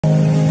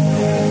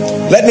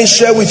Let me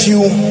share with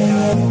you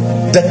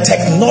the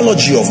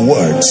technology of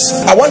words.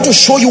 I want to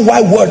show you why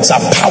words are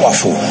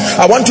powerful.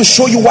 I want to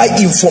show you why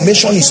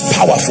information is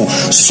powerful,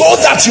 so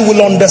that you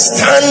will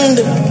understand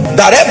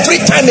that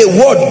every time a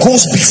word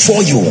goes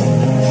before you,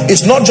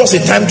 it's not just a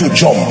time to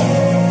jump,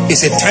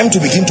 it's a time to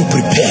begin to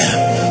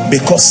prepare,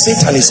 because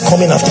Satan is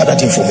coming after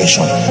that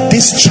information.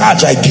 This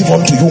charge I give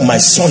unto you, my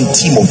son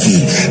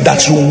Timothy,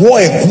 that you war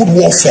a good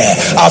warfare.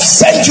 I've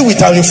sent you with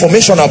an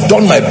information, I've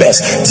done my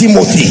best.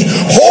 Timothy,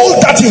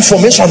 hold that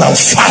information and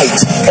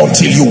fight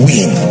until you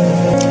win.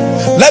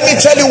 Let me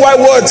tell you why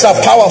words are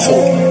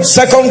powerful.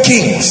 Second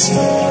Kings,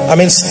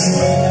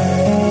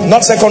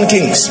 not Second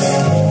Kings,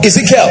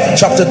 Ezekiel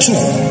chapter 2.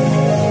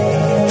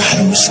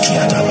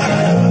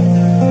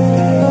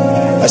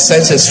 I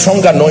sense a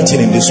strong anointing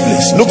in this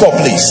place. Look up,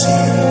 please.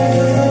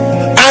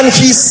 And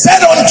he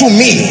said unto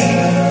me,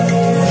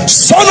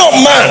 Son of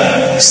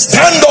man,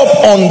 stand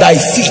up on thy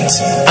feet,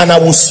 and I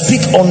will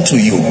speak unto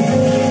you.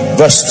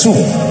 Verse 2.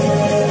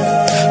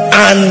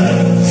 And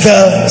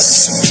the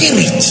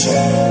Spirit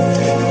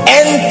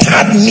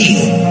entered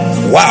me.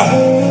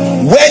 Wow.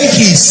 When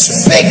he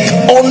spake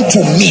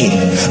unto me,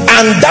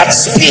 and that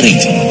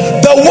Spirit,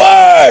 the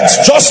words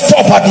just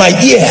stopped at my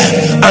ear,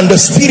 and the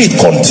Spirit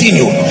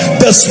continued.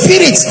 The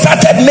Spirit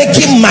started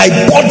making my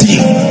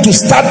body to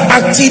start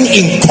acting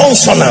in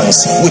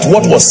consonance with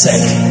what was said.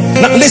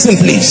 Now listen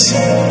please,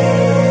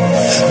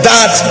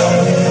 that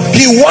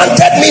he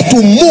wanted me to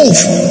move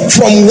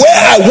from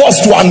where I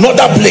was to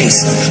another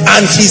place,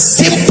 and he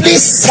simply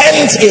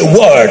sent a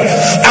word,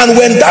 and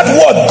when that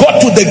word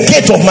got to the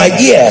gate of my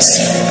ears,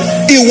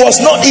 it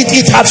was not,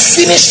 it had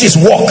finished its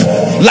work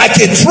like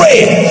a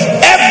train.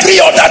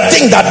 Every other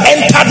thing that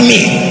entered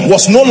me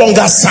was no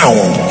longer sound,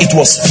 it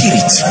was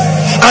spirit.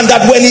 And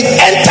that when it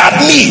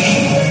entered me,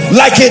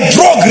 like a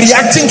drug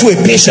reacting to a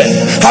patient.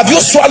 Have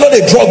you swallowed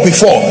a drug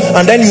before,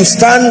 and then you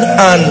stand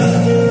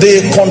and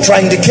the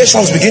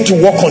contraindications begin to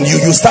work on you?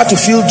 You start to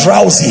feel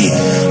drowsy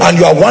and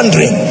you are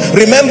wondering.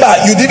 Remember,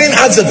 you didn't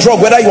ask the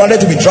drug whether you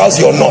wanted to be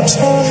drowsy or not.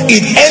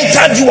 It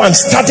entered you and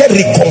started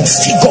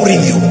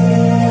reconfiguring you.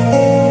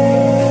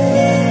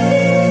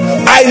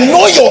 I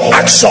know your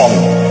action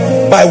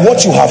by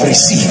what you have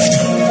received.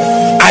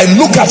 I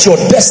look at your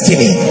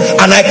destiny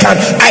and I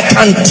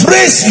can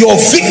trace your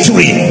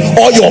victory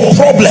or your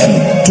problem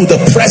to the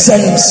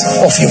presence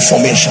of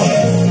information.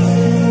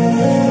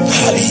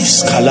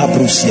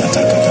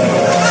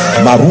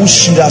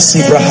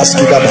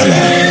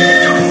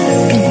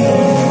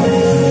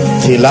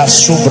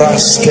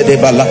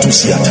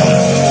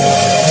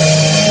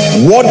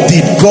 What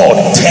did God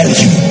tell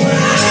you?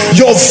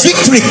 Your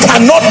victory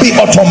cannot be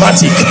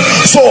automatic.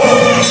 So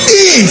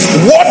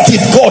if what did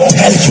God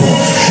tell you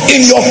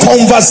in your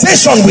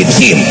conversation with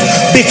him,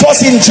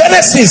 because in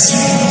Genesis,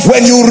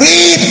 when you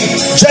read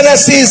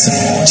Genesis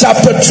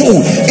chapter 2,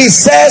 it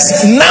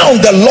says, now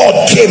the Lord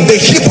came.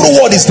 The Hebrew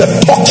word is the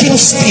talking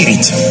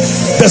spirit,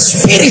 the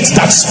spirit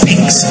that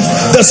speaks,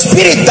 the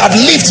spirit that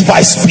lives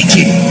by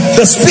speaking,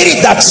 the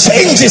spirit that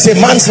changes a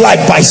man's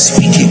life by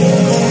speaking.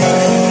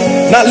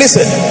 Now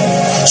listen,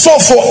 so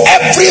for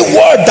every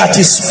word that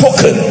is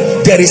spoken,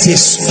 there is a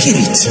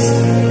spirit.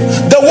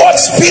 The word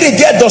spirit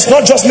there does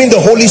not just mean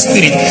the Holy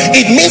Spirit.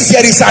 It means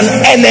there is an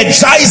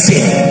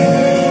energizing.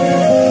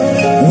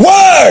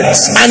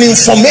 Words and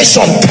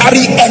information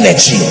carry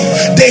energy.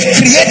 They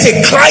create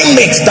a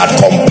climate that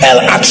compel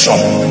action.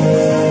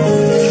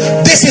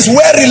 This is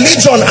where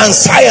religion and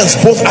science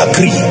both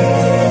agree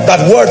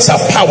that words are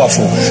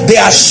powerful. They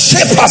are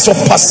shapers of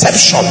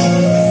perception.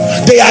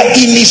 They are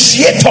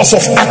initiators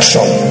of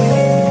action.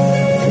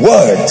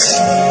 Words.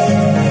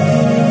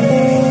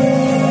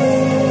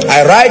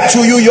 I write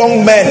to you,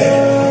 young men,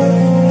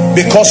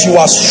 because you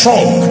are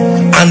strong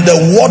and the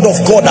word of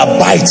God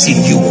abides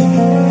in you.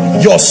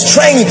 Your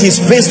strength is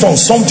based on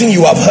something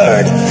you have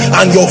heard,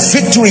 and your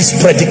victory is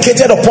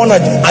predicated upon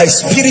a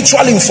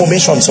spiritual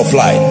information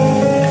supply.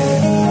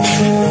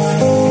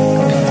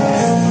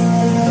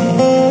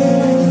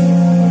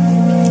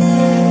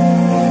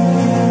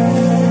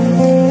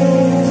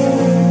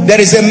 There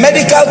is a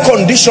medical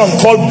condition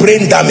called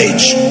brain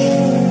damage.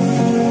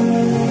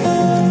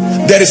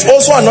 There is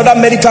also another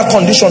medical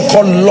condition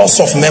called loss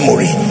of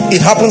memory.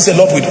 It happens a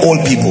lot with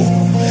old people.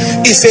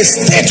 It's a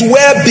state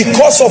where,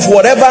 because of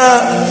whatever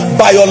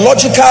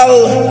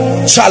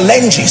biological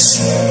challenges,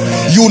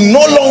 you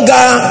no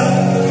longer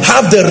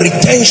have the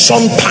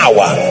retention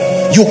power.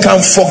 You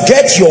can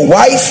forget your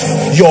wife,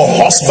 your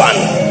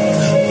husband.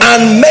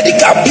 And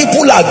medical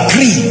people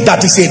agree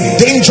that is a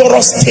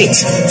dangerous state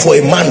for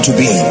a man to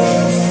be in.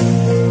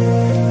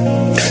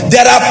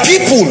 There are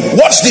people,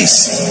 watch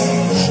this,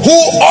 who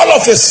all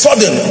of a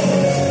sudden,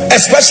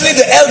 especially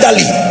the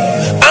elderly,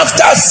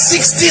 after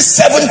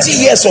 60-70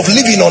 years of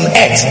living on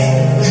earth,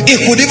 it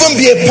could even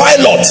be a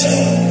pilot,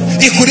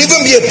 it could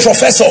even be a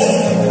professor,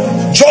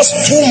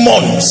 just 2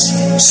 months,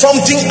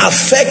 something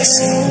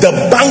affects the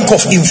bank of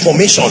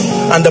information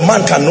and the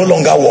man can no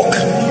longer walk.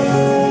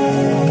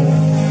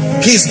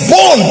 His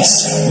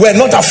bones were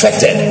not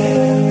affected,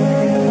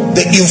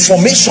 the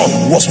information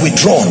was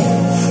withdrawn.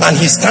 and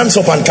he stands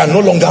up and can no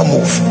longer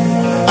move.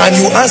 And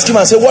you ask him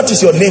and say, what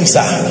is your name,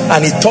 sir?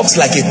 And he talks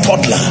like a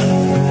toddler.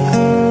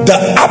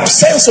 The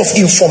absence of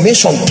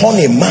information turned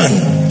a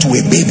man to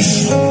a baby.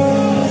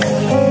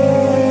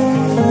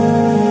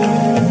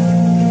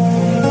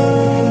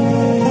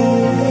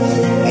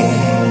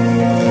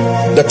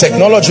 The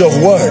technology of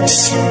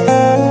words.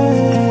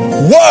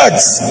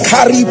 Words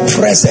carry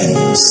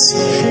presence.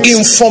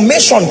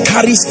 Information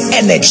carries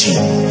energy.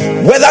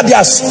 Whether they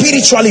are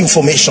spiritual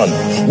information,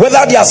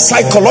 whether they are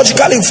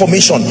psychological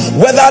information,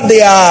 whether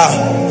they are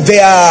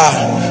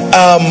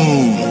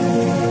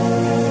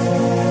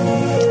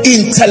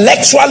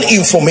intellectual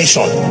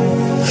information,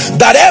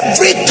 that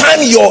every time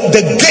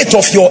the gate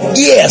of your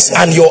ears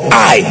and your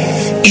eye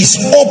is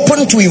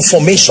open to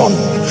information,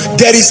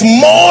 there is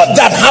more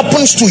that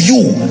happens to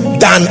you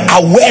than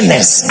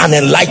awareness and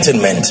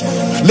enlightenment.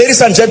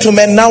 Ladies and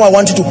gentlemen, now I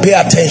want you to pay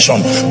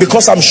attention,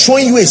 because I'm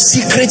showing you a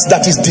secret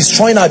that is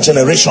destroying our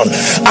generation.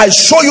 I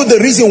show you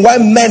the reason why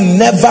men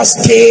never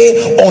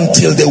stay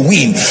until they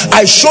win.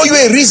 I show you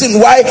a reason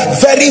why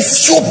very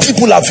few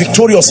people are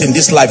victorious in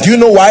this life. Do you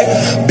know why?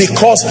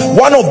 Because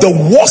one of the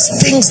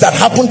worst things that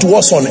happen to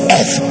us on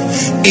earth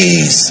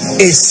is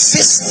a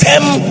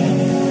system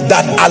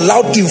that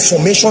allowed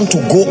information to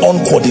go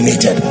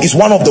uncoordinated. It's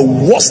one of the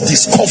worst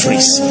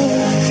discoveries.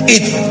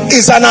 It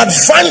is an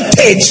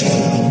advantage,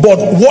 but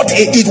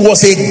it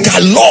was a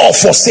galore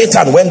for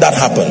Satan when that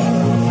happened.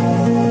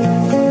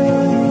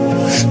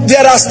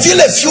 There are still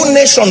a few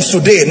nations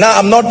today. Now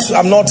I'm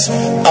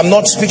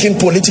not speaking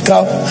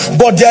political,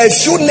 but there are a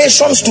few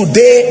nations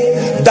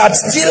today that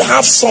still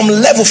have some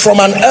level from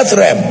an earth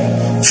realm,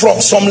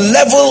 from some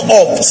level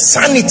of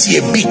sanity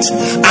a bit.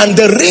 And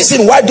the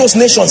reason why those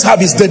nations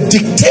have is the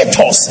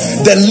dictators,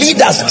 the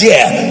leaders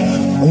there,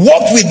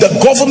 work with the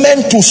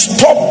government to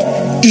stop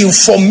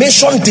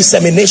information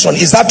dissemination.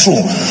 Is that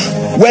true?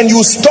 When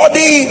you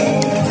study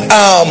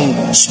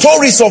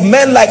stories of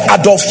men like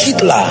Adolf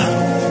Hitler,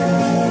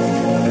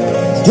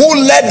 who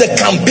led the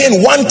campaign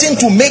wanting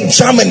to make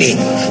Germany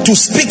to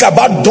speak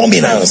about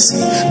dominance,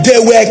 there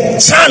were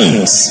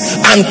chants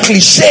and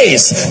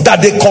cliches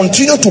that they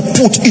continue to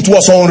put. It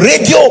was on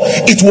radio,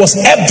 it was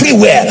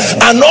everywhere,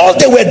 and all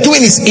they were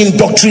doing is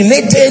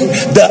indoctrinating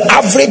the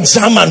average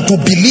German to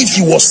believe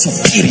he was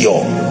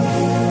superior.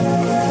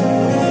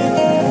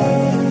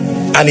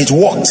 And it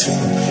worked.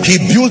 He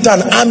built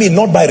an army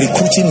not by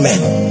recruiting men,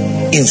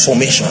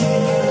 information.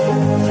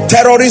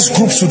 Terrorist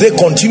groups today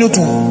continue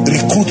to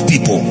recruit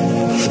people,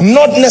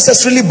 not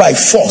necessarily by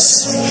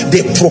force.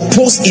 They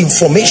propose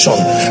information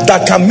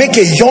that can make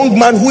a young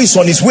man who is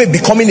on his way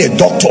becoming a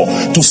doctor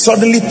to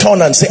suddenly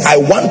turn and say, I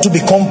want to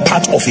become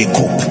part of a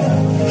group,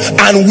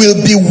 and will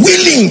be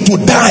willing to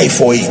die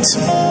for it.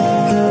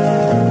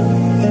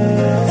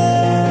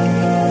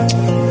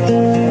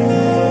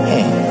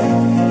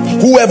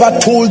 Whoever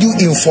told you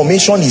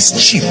information is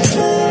cheap,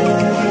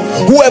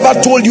 whoever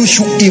told you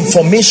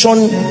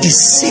information is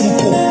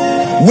simple,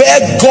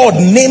 where God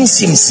names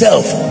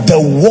himself the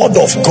word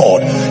of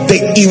God, the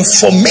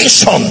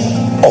information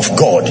of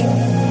God.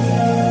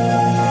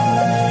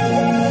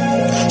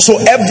 So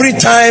every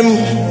time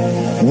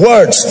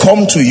words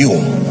come to you,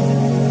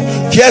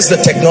 here's the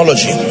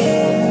technology.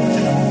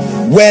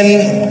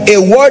 When a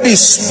word is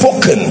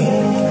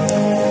spoken,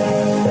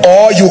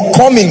 or you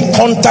come in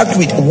contact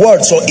with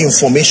words or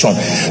information,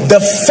 the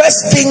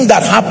first thing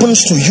that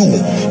happens to you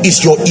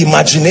is your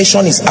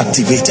imagination is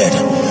activated.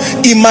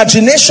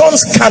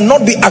 Imaginations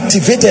cannot be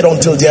activated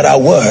until there are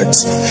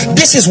words.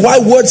 This is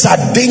why words are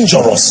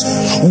dangerous.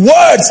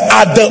 Words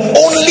are the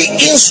only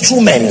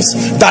instruments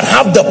that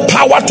have the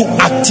power to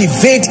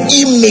activate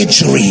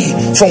imagery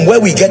from where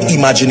we get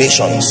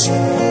imaginations.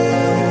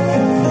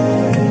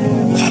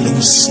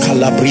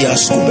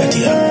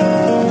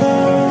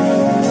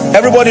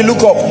 Everybody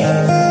look up.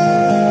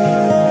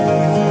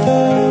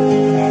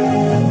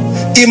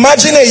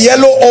 Imagine a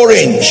yellow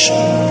orange.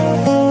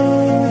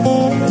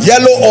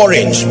 Yellow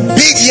orange.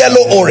 Big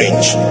yellow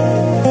orange.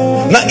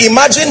 Now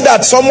imagine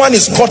that someone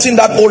is cutting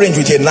that orange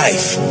with a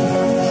knife.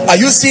 Are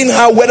you seeing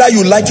how, whether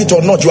you like it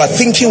or not, you are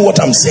thinking what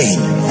I'm saying?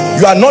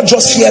 You are not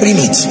just hearing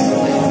it.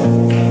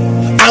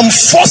 I'm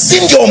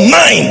forcing your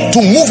mind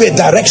to move a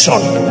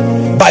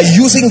direction by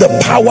using the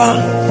power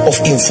of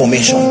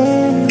information.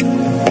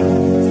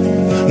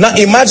 Now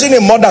imagine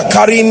a mother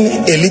carrying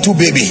a little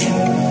baby.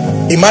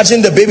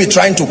 Imagine the baby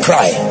trying to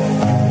cry.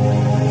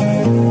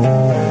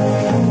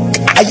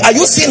 Are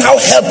you seeing how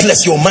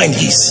helpless your mind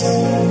is?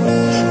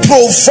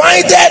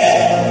 Provided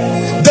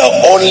the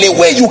only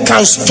way you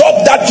can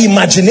stop that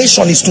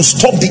imagination is to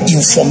stop the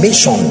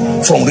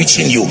information from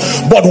reaching you.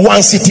 But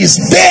once it is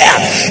there,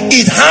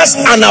 it has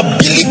an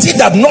ability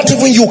that not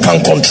even you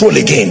can control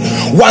again.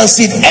 Once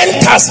it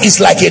enters,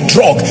 it's like a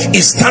drug.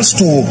 It starts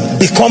to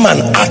become an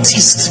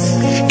artist.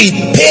 It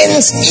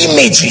paints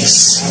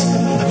images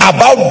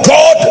about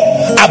God,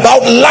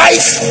 about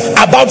life,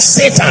 about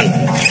Satan.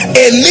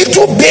 A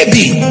little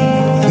baby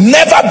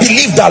never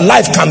believed that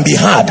life can be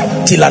hard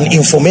till an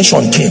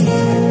information came.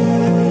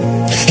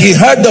 He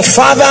heard the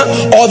father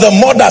or the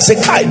mother say,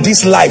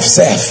 this life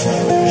self,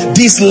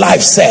 this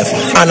life self,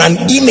 and an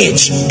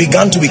image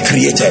began to be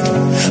created.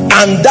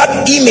 And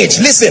that image,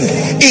 listen,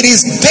 it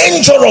is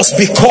dangerous,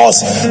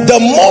 because the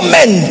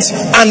moment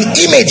an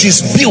image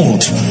is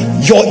built,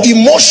 your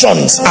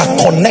emotions are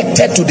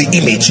connected to the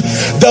image.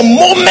 The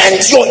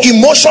moment your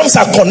emotions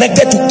are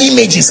connected to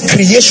images,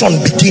 creation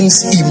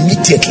begins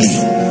immediately.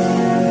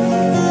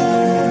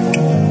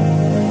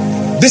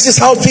 This is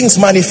how things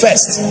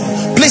manifest.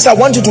 Please, I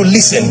want you to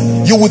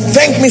listen. You will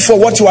thank me for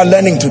what you are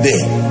learning today.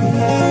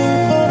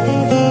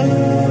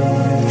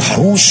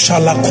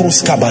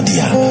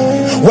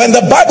 When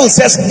the Bible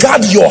says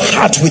guard your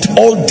heart with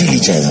all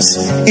diligence,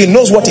 it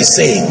knows what it's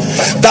saying.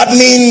 That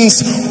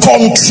means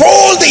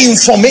control the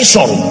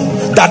information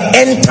that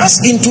enters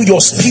into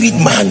your spirit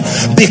man,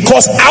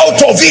 because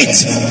out of it,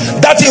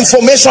 that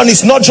information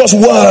is not just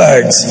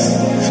words,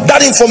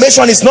 that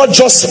information is not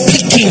just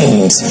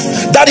speakings,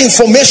 that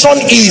information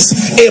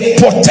is a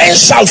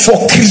potential for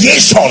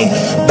creation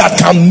that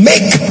can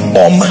make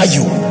or mar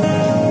you.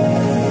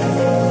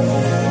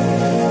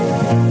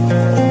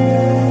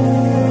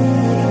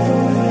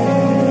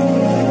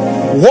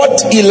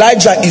 What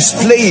Elijah is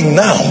playing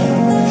now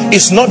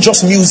is not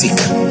just music.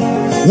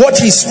 What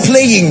he's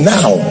playing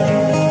now,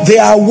 they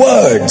are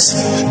words,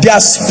 they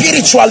are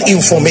spiritual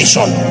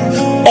information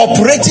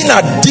operating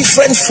at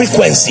different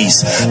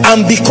frequencies.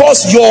 And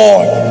because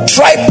your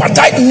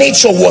tripartite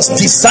nature was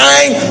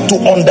designed to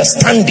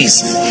understand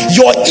this,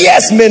 your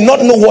ears may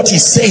not know what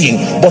he's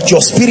saying, but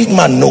your spirit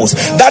man knows.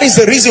 That is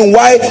the reason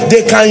why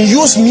they can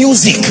use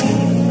music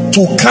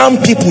to calm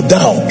people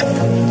down.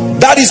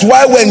 That is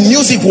why when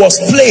music was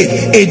played,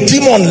 a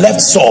demon left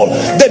Saul.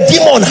 The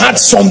demon had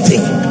something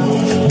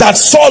that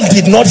Saul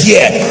did not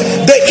hear.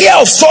 The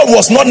ear of Saul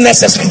was not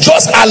necessary.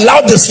 Just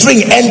allow the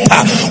string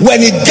enter.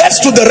 When it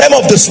gets to the realm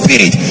of the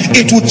spirit,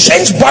 it will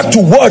change back to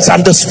words,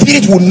 and the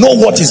spirit will know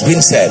what is being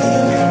said.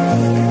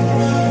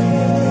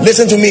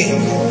 Listen to me.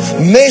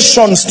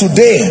 Nations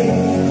today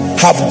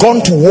have gone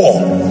to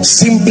war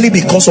simply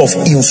because of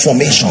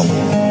information.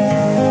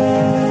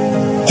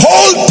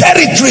 Whole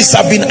territories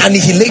have been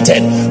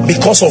annihilated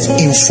because of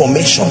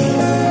information.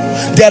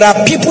 There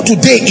are people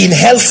today in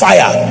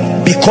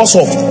hellfire because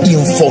of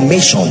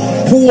information.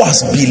 Who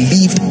has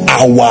believed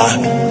our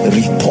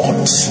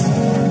report?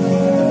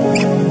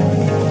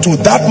 To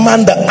that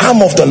man the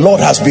arm of the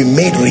Lord has been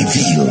made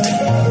revealed.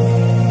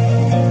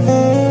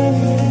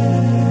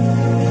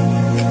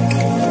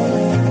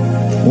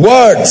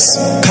 Words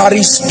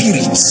carry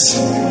spirits.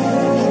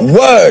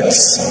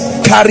 Words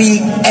carry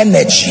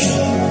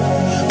energy.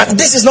 And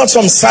this is not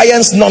some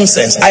science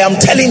nonsense. I am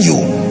telling you,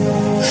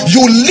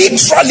 you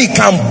literally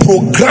can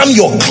program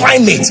your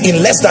climate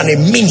in less than a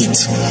minute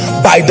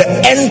by the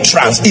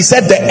entrance. He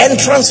said the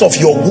entrance of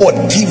your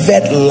word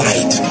giveth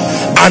light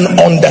and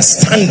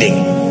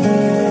understanding.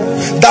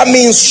 That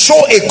means show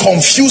a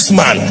confused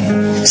man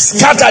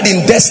scattered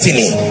in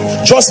destiny,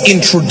 just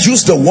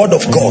introduce the word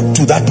of God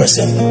to that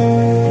person,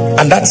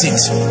 and that's it.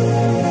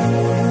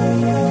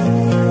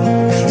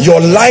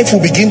 Your life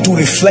will begin to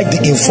reflect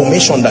the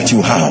information that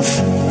you have.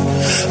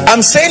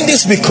 I'm saying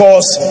this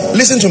because,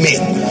 listen to me,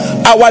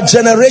 our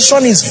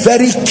generation is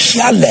very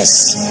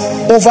careless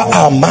over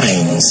our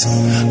minds.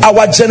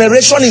 Our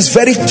generation is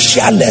very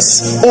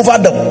careless over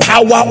the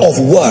power of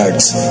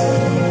words.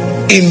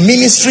 In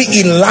ministry,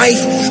 in life,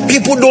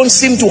 people don't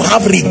seem to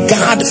have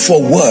regard for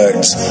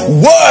words.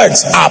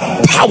 Words are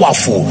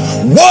powerful.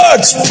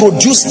 Words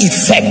produce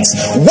effects.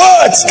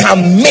 Words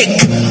can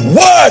make.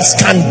 Words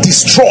can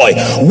destroy.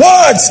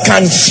 Words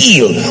can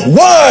heal.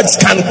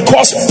 Words can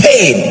cause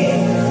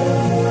pain.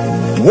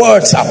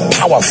 Words are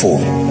powerful.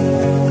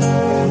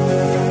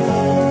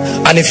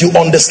 And if you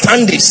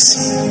understand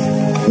this,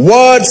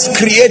 words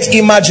create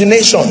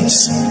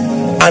imaginations,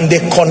 and they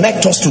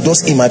connect us to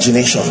those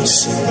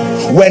imaginations.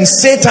 When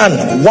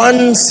Satan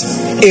wants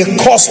a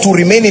curse to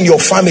remain in your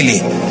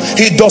family,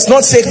 he does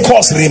not say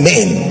curse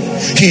remain.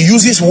 He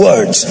uses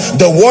words.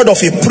 The word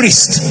of a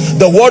priest,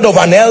 the word of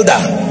an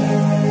elder,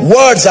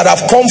 words that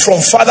have come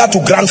from father to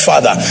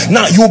grandfather.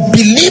 Now you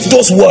believe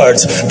those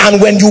words,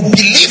 and when you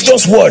believe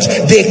those words,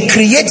 they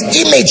create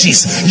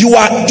images. You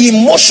are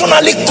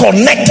emotionally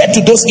connected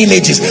to those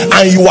images,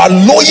 and you are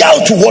loyal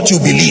to what you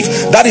believe.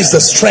 That is the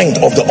strength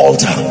of the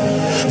altar.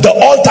 The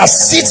altar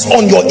sits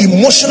on your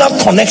emotional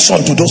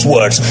connection to those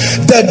words.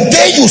 The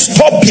day you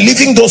stop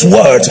believing those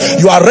words,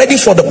 you are ready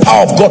for the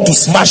power of God to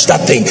smash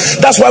that thing.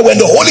 That's why when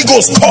the Holy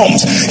Ghost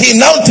comes, he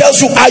now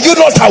tells you, are you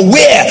not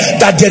aware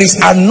that there is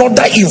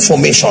another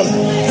information?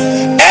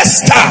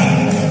 Esther,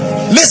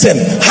 listen,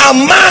 her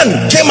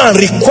man came and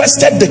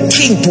requested the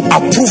king to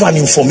approve an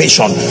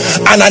information,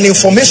 and an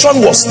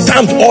information was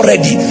stamped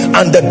already,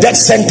 and the death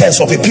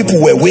sentence of the people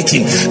were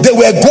waiting. They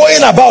were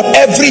going about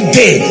every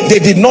day.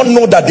 They did not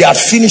know that they had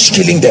finished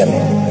killing them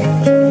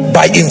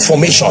by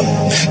information.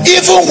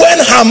 Even when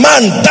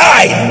Haman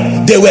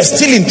died, they were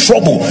still in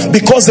trouble,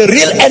 because the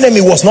real enemy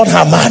was not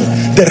Haman.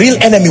 The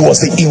real enemy was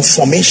the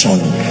information.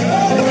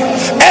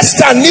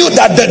 Esther knew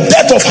that the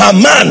death of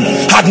Haman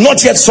had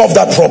not yet solved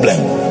that problem.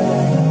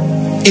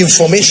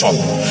 Information.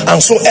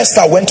 And so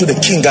Esther went to the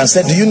king and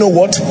said, do you know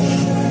what?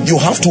 you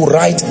have to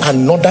write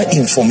another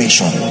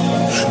information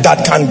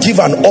that can give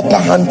an upper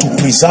hand to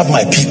preserve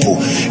my people.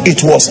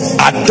 It was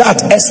at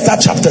that Esther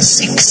chapter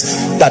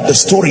 6 that the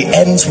story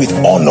ends with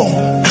honor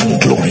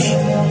and glory.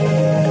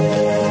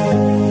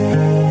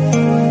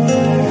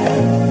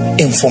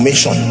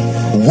 Information,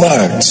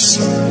 words.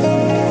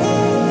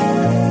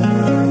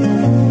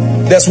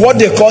 There's what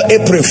they call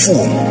April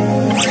Fool.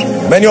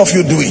 Many of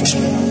you do it.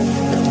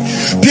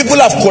 People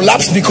have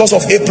collapsed because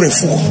of April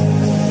Fool.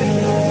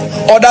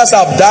 Others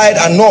have died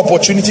and no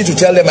opportunity to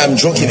tell them I'm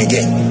joking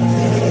again.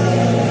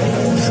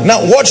 Now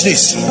watch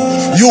this.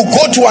 You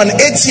go to an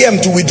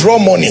ATM to withdraw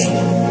money.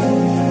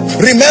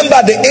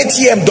 Remember, the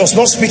ATM does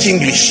not speak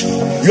English.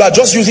 You are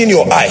just using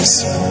your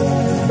eyes.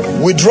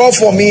 Withdraw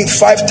for me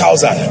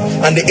 5,000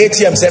 and the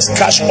ATM says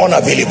cash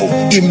unavailable.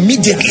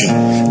 Immediately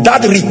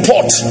that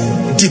report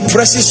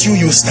depresses you.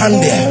 You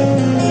stand there.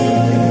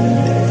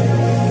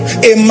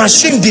 A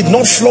machine did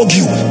not flog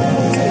you.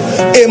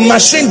 A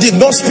machine did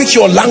not speak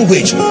your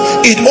language.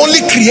 It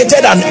only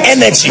created an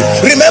energy.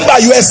 Remember,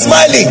 you were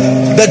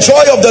smiling. The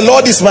joy of the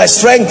Lord is my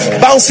strength.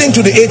 Bouncing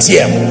to the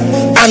ATM,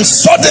 and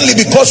suddenly,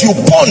 because you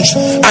punch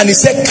and it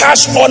said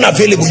cash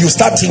unavailable, you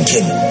start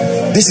thinking,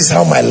 this is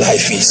how my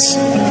life is.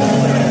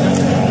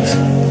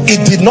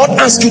 It did not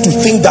ask you to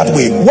think that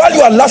way. While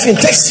you are laughing,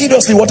 take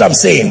seriously what I'm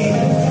saying.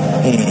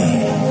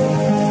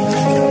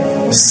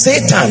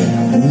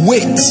 Satan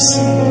waits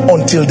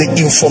until the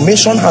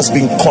information has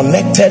been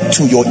connected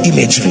to your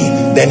imagery.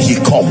 Then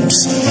he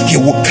comes. He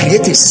will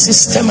create a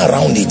system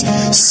around it,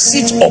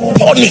 sit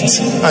upon it,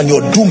 and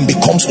your doom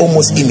becomes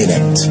almost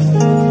imminent.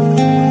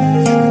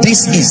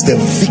 This is the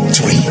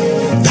victory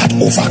that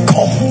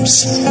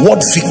overcomes.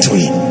 What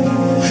victory?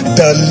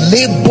 The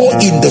labor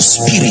in the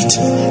spirit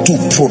to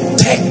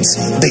protect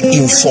the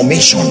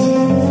information.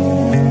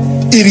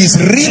 It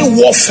is real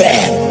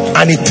warfare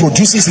and it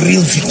produces real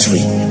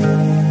victory.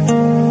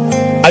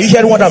 Are you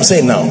hearing what I'm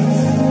saying now?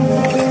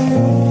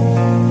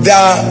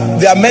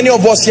 There are many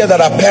of us here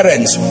that are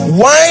parents.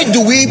 Why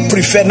do we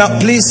prefer, now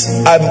please,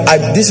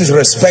 this is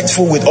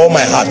respectful with all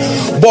my heart,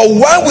 but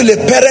why will a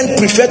parent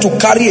prefer to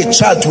carry a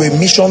child to a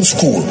mission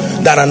school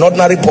than an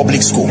ordinary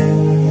public school?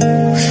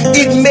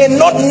 It may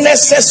not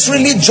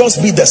necessarily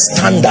just be the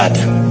standard.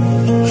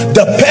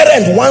 The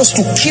parent wants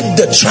to keep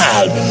the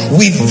child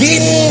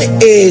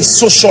within a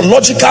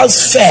sociological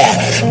sphere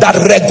that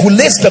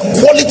regulates the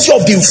quality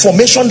of the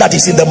information that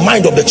is in the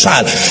mind of the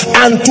child.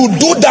 And to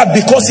do that,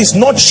 because it's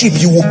not cheap,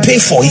 you will pay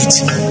for it.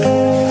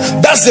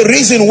 That's the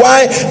reason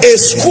why a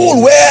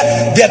school where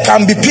there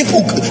can be people,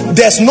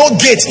 there's no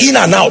gate in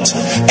and out.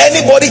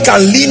 Anybody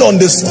can lean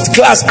on this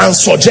class and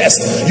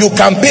suggest. You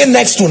can pay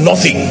next to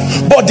nothing.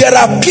 But there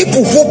are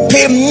people who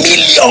pay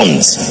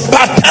millions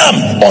per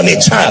term on a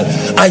child.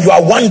 And you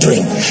are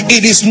wondering,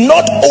 it is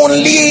not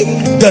only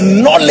the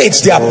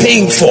knowledge they are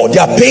paying for, they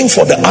are paying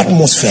for the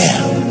atmosphere.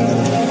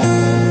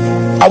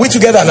 Are we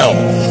together now?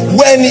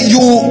 When you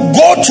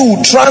go to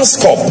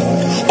Transcorp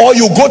or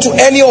you go to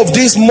any of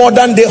these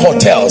modern day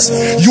hotels,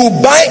 you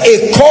buy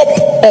a cup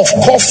of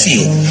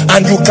coffee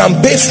and you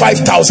can pay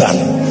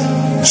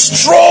 5,000.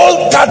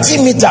 Stroll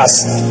 30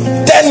 meters,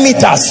 10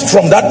 meters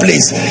from that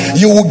place,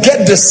 you will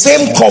get the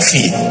same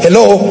coffee,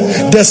 hello,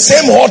 the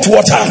same hot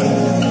water,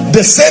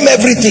 the same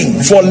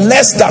everything for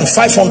less than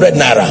 500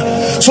 naira.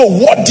 So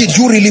what did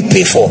you really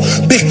pay for?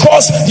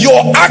 Because your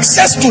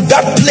access to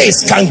that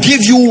place can give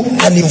you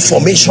an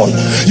information.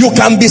 You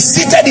can be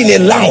seated in a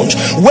lounge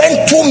when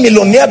two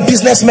millionaire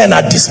businessmen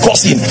are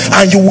discussing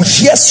and you will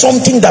hear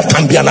something that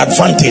can be an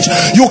advantage.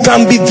 You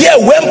can be there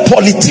when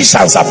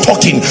politicians are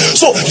talking.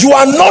 So you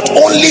are not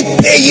only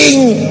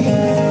paying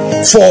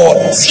for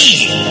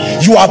tea,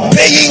 you are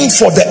paying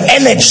for the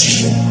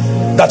energy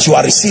that you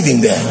are receiving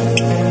there.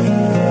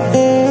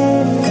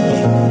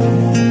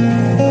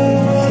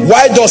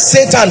 Why does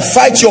Satan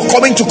fight your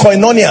coming to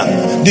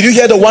Koinonia? Did you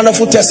hear the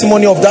wonderful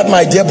testimony of that,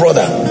 my dear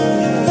brother?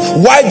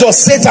 Why does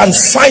Satan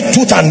fight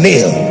tooth and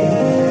nail?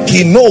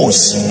 He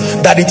knows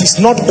that it is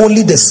not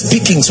only the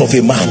speakings of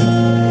a man,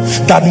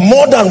 that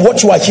more than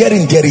what you are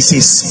hearing, there is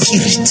a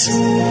spirit.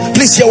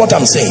 Please hear what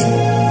I'm saying.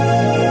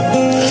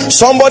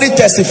 Somebody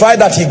testified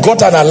that he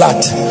got an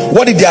alert.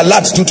 What did the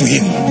alert do to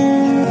him?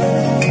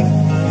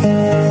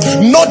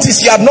 Notice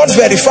he had not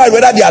verified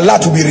whether the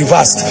alert will be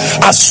reversed.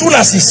 As soon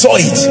as he saw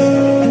it,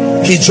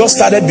 he just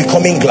started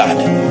becoming glad.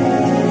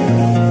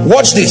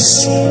 Watch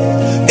this.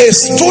 A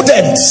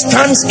student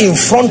stands in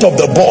front of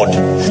the board.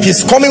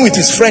 He's coming with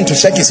his friend to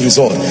check his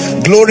result.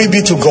 Glory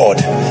be to God.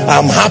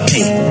 I'm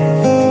happy.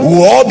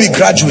 We'll all be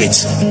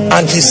graduates.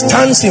 And he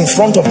stands in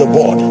front of the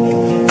board,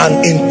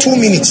 and in 2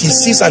 minutes he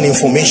sees an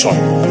information,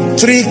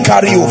 3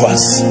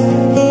 carryovers,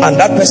 and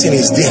that person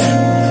is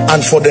there.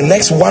 And for the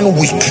next 1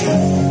 week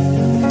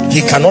he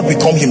cannot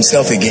become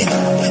himself again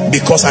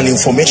because an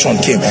information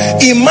came.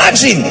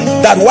 Imagine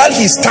that while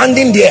he's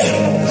standing there,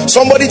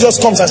 somebody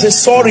just comes and says,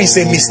 sorry, it's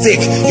a mistake,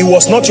 it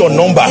was not your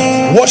number.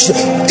 Watch.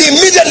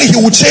 Immediately he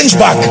will change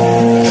back.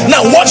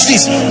 Now watch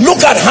this. Look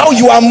at how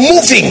you are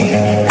moving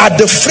at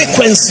the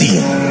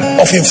frequency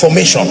of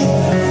information.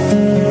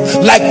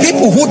 Like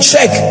people who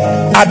check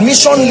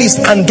admission list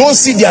and don't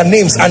see their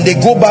names, and they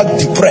go back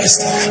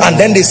depressed, and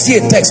then they see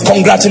a text,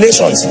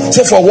 congratulations.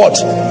 Say, for what?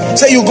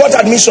 Say, you got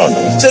admission.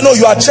 Say, no,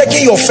 you are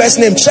checking your first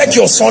name, check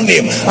your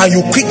surname, and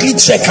you quickly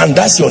check and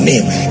that's your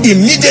name.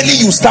 Immediately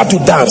you start to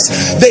dance.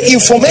 The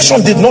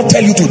information did not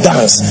tell you to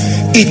dance.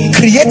 It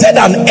created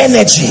an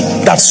energy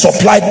that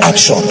supplied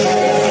action.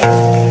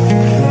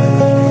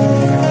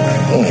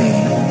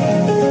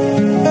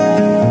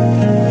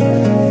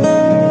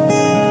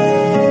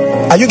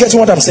 Are you getting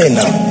what I'm saying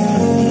now?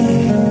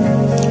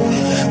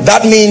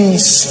 That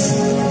means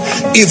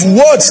if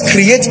words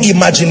create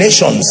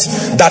imaginations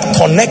that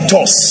connect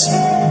us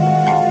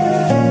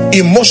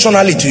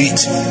emotionally to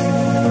it,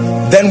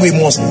 then we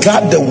must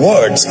guard the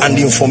words and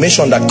the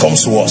information that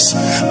comes to us.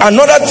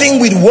 Another thing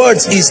with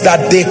words is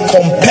that they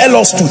compel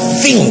us to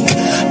think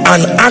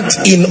and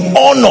act in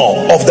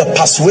honor of the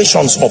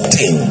persuasions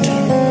obtained.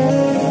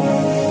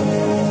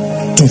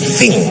 To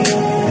think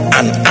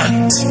and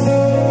act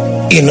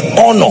in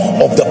honor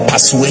of the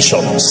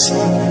persuasions.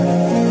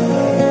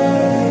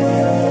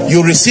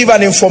 You receive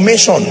an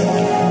information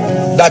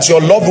that your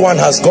loved one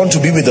has gone to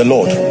be with the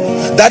Lord.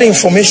 That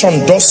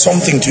information does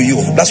something to you.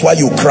 That's why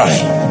you cry.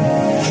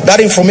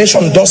 That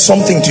information does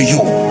something to you.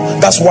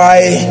 That's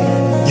why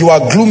you are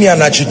gloomy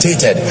and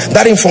agitated.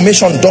 That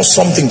information does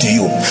something to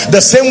you.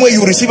 The same way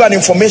you receive an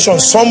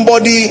information,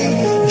 somebody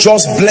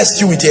just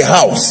blessed you with a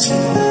house.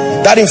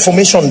 That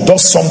information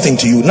does something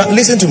to you. Now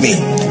listen to me.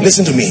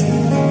 Listen to me.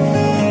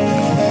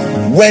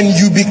 When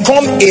you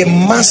become a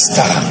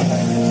master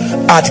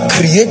at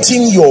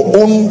creating your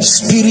own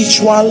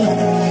spiritual,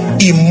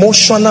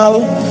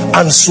 emotional,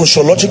 and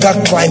sociological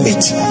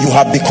climate, you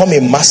have become a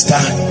master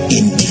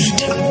indeed.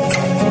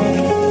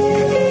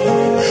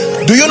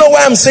 Do you know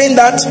why I'm saying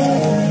that?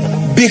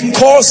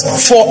 Because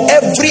for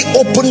every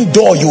open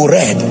door you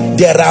read,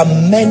 there are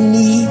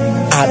many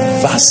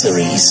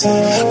adversaries.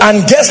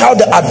 And guess how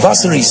the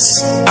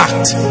adversaries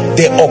act?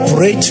 They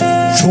operate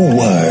through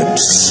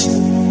words.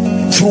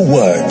 Through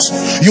words.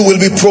 You will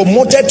be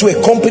promoted to a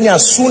company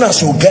as soon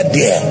as you get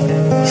there.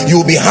 You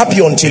will be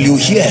happy until you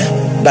hear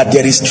that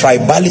there is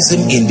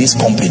tribalism in this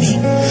company.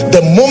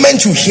 The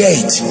moment you hear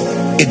it,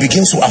 it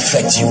begins to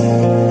affect you.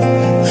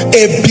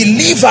 A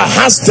believer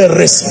has the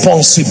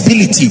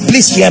responsibility,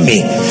 please hear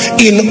me,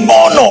 in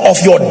honor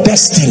of your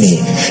destiny,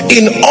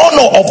 in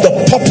honor of the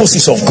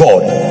purposes of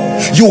God.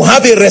 You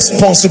have a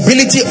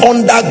responsibility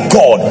under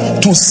God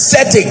to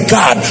set a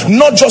guard,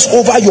 not just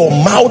over your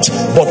mouth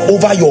but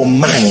over your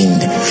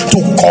mind,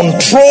 to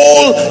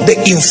control the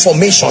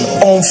information.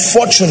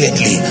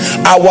 Unfortunately,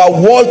 our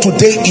world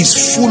today is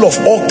full of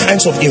all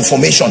kinds of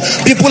information.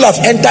 People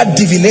have entered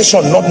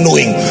divination not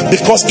knowing,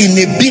 because in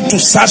a bid to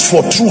search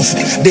for truth,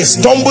 they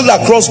stumble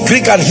across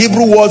Greek and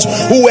Hebrew words,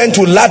 who went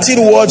to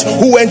Latin words,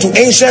 who went to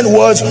ancient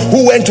words,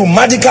 who went to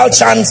medical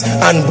chants,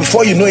 and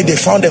before you know it, they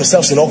found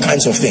themselves in all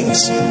kinds of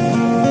things.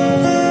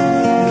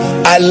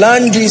 I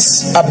learned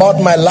this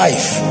about my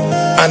life,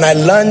 and I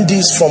learned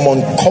this from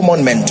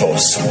uncommon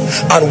mentors.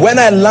 And when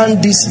I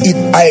learned this,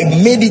 I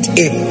made it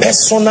a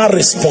personal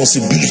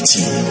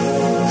responsibility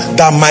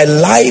that my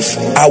life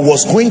I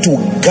was going to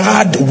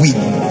guard with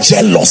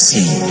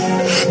jealousy,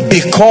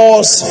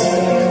 because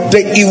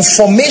the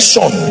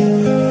information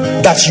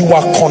that you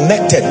are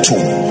connected to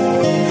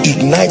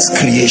ignites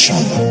creation,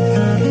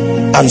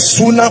 and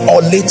sooner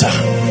or later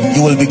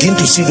you will begin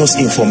to see those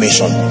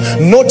information.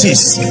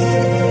 Notice,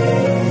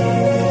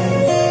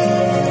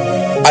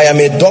 I am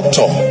a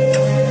doctor.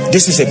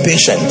 This is a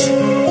patient.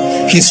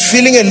 He's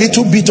feeling a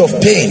little bit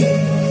of pain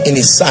in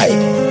his side,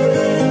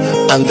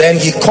 and then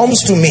he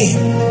comes to me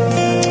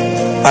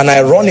and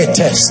I run a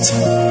test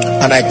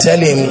and I tell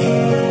him,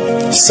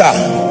 sir,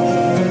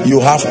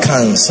 you have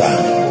cancer.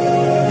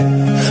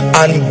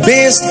 And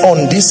based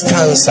on this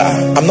cancer,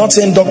 I'm not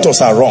saying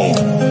doctors are wrong,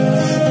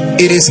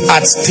 it is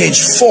at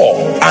stage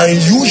 4, and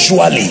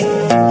usually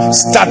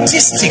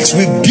statistics,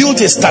 we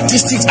built a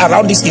statistics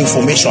around this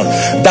information,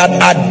 that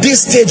at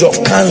this stage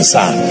of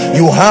cancer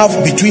you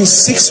have between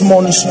 6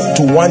 months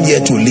to 1 year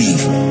to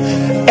live.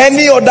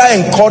 Any other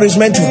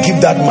encouragement you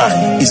give that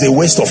man is a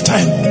waste of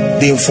time.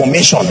 The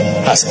information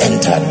has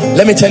entered.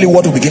 Let me tell you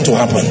what will begin to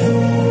happen.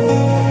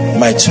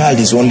 My child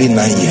is only 9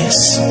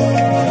 years.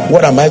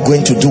 What am I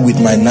going to do with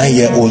my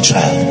 9-year-old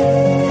child?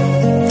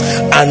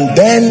 And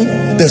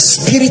then the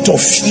spirit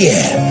of fear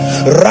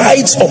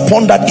rides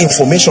upon that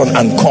information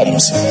and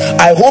comes.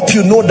 I hope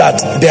you know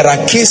that there are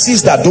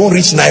cases that don't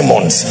reach 9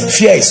 months.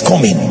 Fear is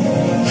coming.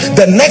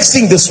 The next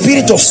thing, the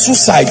spirit of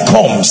suicide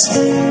comes.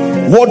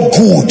 What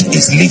good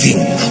is living?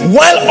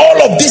 While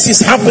all of this is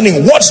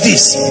happening, watch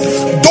this.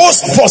 Those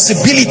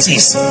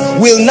possibilities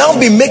will now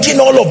be making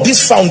all of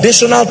these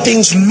foundational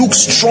things look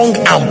strong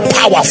and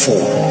powerful,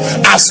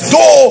 as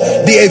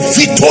though they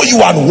veto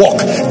you and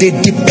walk. They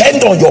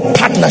depend on your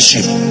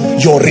partnership,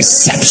 your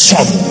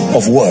reception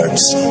of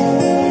words.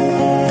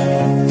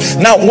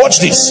 Now watch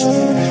this.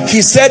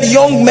 He said,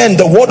 young men,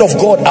 the word of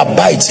God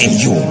abides in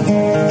you.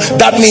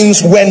 That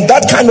means when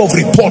that kind of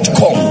report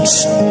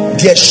comes,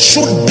 there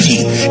should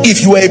be,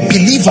 if you are a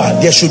believer,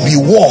 there should be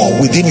war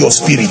within your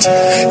spirit.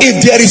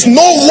 If there is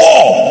no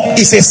war,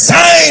 it's a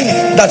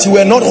sign that you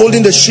are not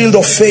holding the shield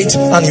of faith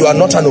and you are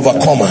not an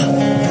overcomer,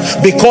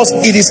 because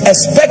it is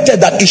expected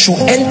that it should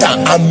enter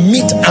and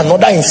meet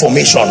another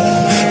information.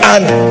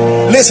 And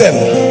listen,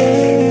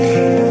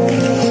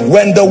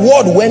 when the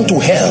word went to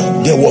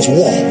hell, there was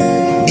war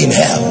in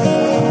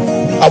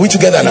hell. Are we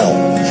together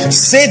now?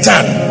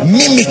 Satan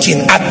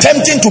mimicking,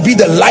 attempting to be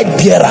the light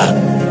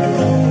bearer,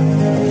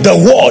 the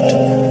word,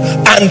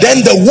 and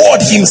then the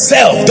word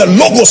himself, the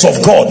logos of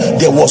God.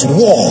 There was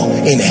war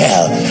in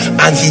hell,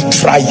 and he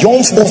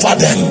triumphed over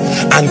them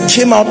and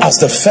came out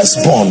as the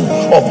firstborn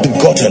of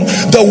begotten.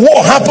 The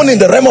war happened in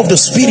the realm of the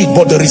spirit,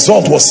 but the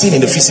result was seen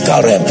in the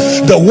physical realm.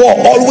 The war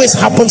always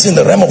happens in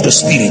the realm of the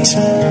spirit.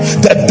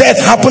 The death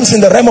happens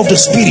in the realm of the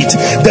spirit.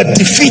 The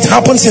defeat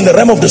happens in the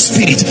realm of the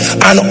spirit,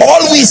 and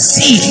all we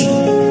see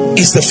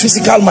is the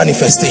physical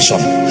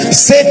manifestation.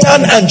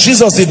 Satan and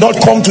Jesus did not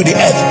come to the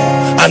earth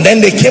and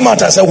then they came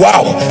out and said,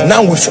 wow,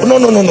 now we no.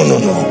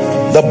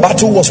 The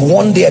battle was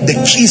won there, the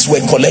keys were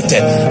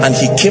collected, and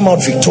he came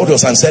out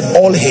victorious and said,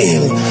 all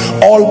hail,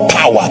 all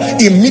power.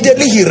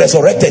 Immediately he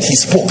resurrected, he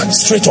spoke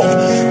straight up.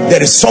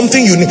 There is something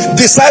you need.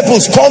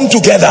 Disciples, come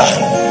together.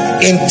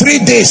 In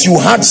 3 days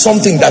you had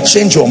something that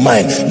changed your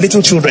mind.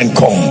 Little children,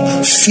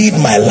 come, feed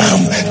my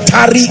lamb,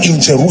 tarry in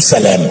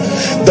Jerusalem.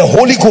 The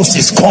Holy Ghost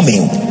is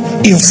coming.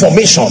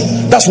 Information,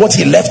 that's what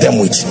he left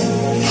them with.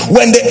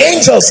 When the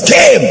angels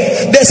came,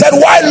 they said,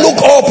 why look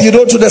up,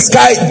 to the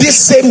sky? This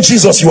same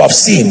Jesus you have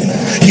seen,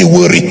 he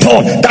will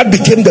return. That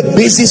became the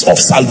basis of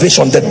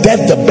salvation, the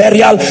death, the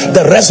burial,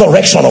 the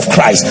resurrection of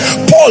Christ.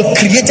 Paul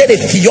created a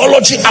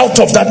theology out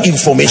of that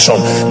information.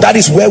 That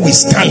is where we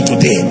stand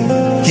today.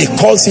 He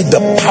calls it the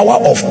power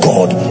of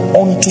God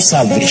unto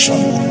salvation.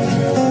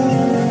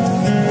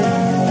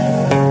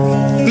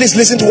 Please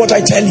listen to what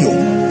I tell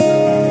you.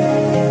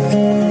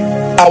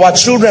 Our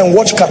children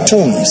watch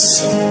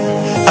cartoons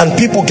and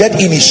people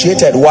get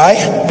initiated. Why?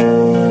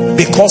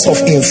 Because of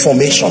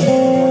information.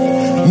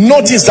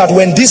 Notice that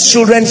when these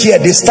children hear,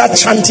 they start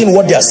chanting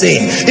what they are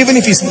saying, even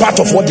if it's part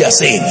of what they are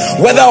saying,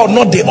 whether or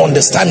not they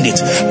understand it,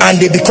 and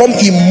they become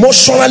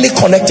emotionally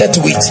connected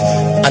to it,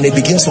 and it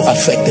begins to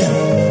affect them.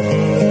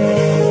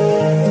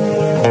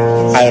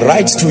 I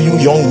write to you,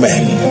 young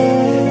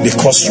men,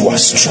 because you are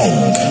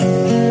strong.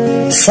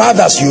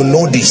 Fathers, you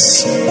know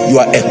this, you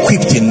are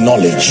equipped in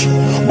knowledge.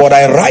 But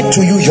I write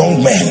to you,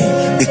 young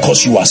men,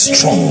 because you are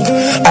strong.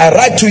 I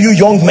write to you,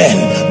 young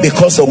men,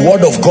 because the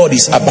word of God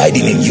is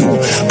abiding in you,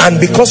 and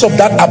because of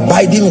that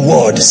abiding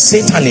word,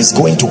 Satan is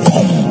going to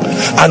come.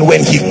 And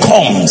when he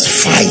comes,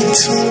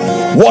 fight.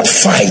 What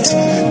fight?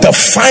 The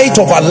fight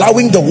of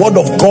allowing the word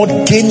of God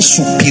gain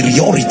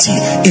superiority.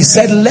 He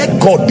said, let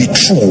God be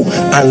true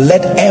and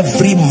let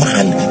every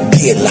man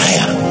be a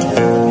liar.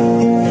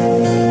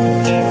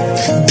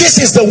 This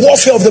is the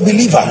warfare of the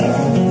believer.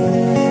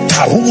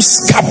 I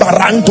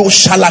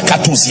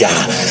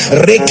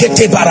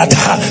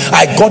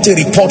got a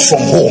report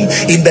from home.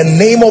 In the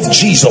name of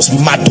Jesus,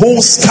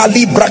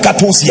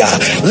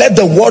 let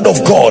the word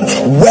of God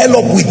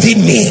well up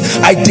within me.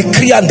 I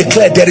decree and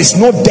declare, there is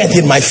no death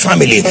in my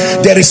family.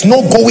 There is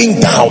no going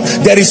down.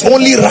 There is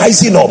only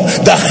rising up.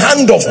 The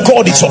hand of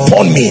God is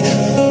upon me.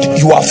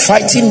 You are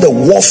fighting the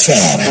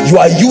warfare. You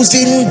are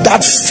using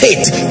that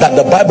faith that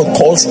the Bible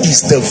calls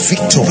is the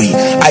victory.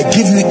 I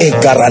give you a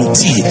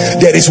guarantee.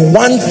 There is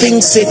one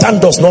thing Satan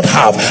does not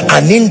have: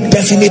 an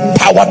indefinite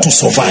power to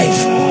survive.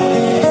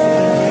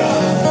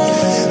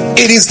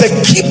 It is the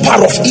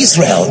keeper of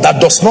Israel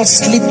that does not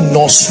sleep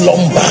nor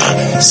slumber.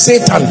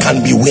 Satan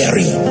can be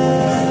weary.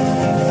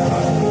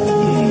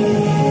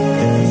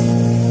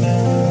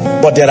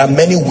 But there are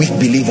many weak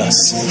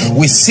believers.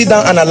 We sit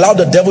down and allow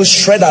the devil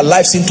shred our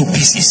lives into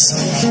pieces.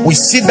 We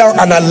sit down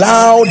and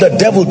allow the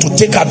devil to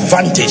take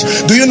advantage.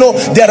 Do you know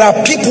there are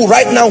people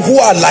right now who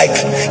are like,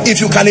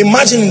 if you can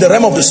imagine in the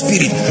realm of the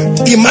spirit,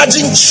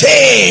 imagine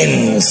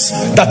chains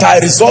that are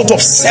a result of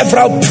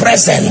several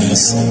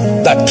presents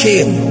that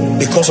came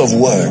because of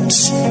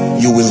words.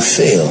 You will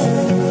fail.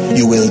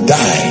 You will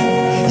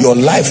die. Your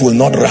life will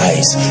not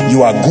rise.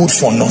 You are good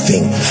for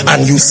nothing.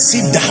 And you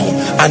sit down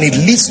and it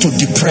leads to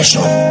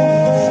depression.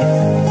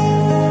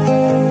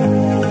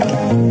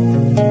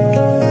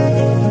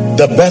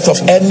 The birth of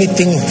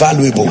anything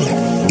valuable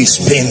is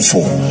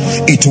painful.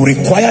 It will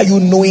require you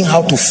knowing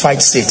how to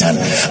fight Satan.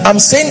 I'm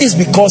saying this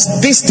because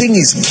this thing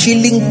is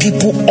killing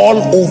people all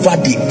over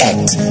the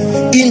earth.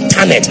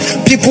 Internet,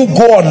 people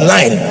go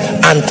online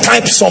and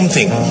type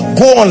something,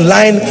 go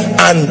online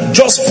and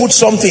just put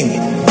something,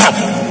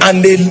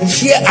 and they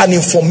hear an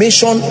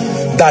information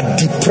that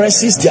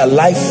depresses their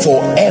life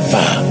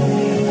forever.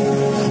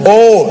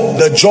 Oh,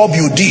 the job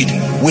you did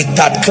with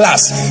that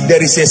class,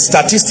 there is a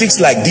statistics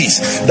like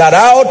this, that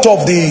out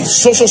of the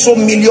so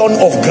million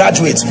of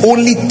graduates,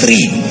 only 3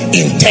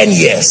 in 10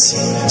 years.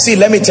 See,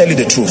 let me tell you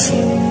the truth,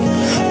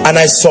 and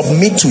I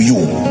submit to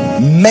you,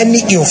 many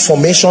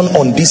information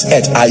on this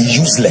earth are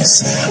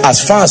useless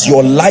as far as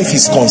your life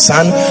is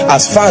concerned,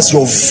 as far as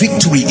your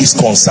victory is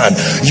concerned.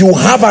 You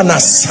have an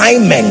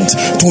assignment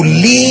to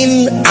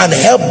lean and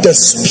help the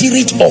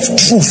Spirit of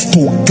truth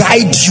to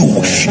guide you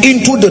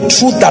into the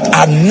truth that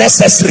are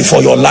necessary for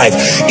your life.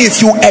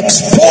 If you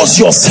expose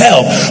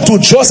yourself to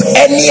just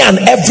any and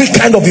every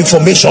kind of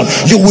information,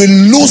 you will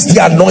lose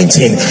the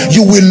anointing,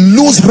 you will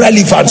lose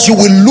relevance, you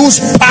will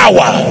lose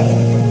power.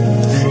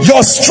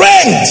 Your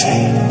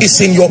strength is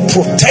in your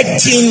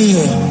protecting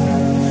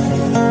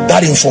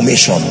that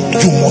information.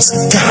 You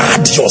must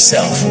guard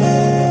yourself.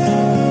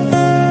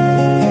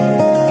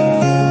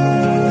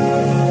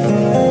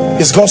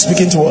 Is God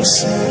speaking to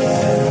us?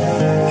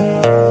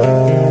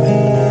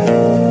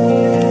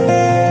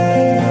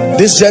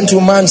 This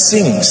gentleman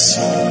sings.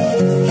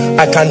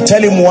 I can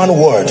tell him one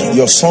word: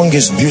 your song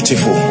is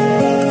beautiful.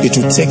 It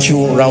will take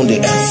you around the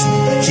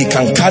earth. He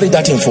can carry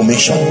that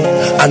information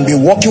and be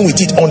working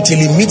with it until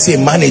he meets a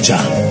manager,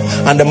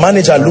 and the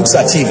manager looks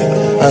at him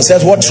and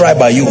says, what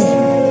tribe are you?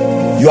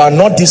 You are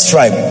not this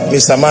tribe.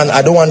 Mr. Man,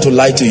 I don't want to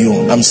lie to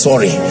you. I'm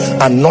sorry.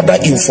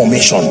 Another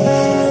information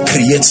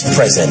creates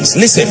presence.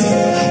 Listen,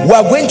 we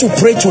are going to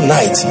pray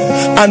tonight,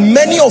 and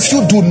many of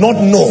you do not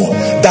know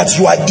that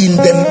you are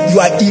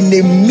in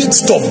the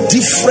midst of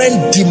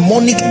different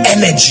demonic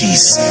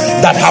energies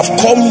that have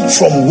come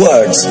from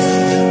words.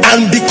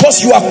 And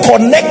because you are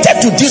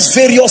connected to these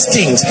various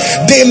things,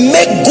 they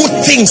make good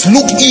things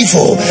look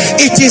evil.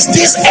 It is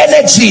this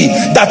energy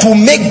that will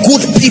make good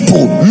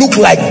people look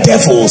like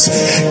devils.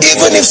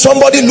 Even if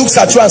somebody looks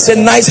at you and says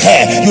nice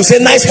hair, you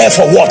say nice hair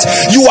for what?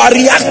 You are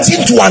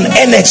reacting to an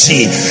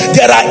energy.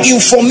 There are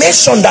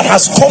information that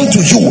has come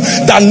to you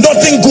that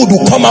nothing good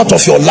will come out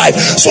of your life,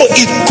 so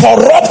it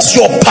corrupts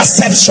your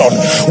perception.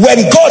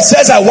 When God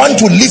says I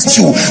want to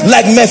lift you,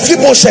 like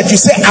Mephibosheth, you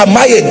say, am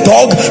I a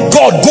dog?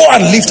 God, go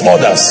and lift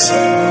others.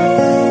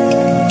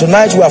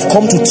 Tonight we have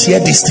come to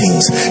tear these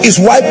things. It's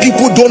why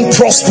people don't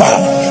prosper.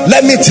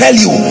 Let me tell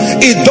you,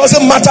 it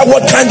doesn't matter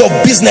what kind of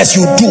business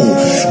you do.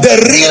 The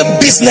real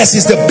business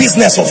is the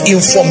business of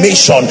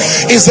information.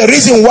 It's the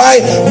reason why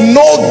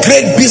no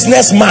great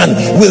businessman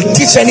will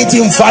teach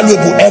anything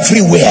valuable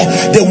everywhere.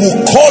 They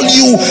will call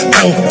you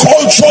and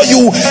culture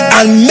you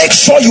and make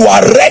sure you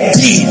are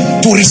ready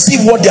to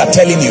receive what they are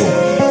telling you.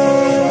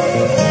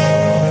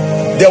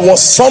 There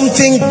was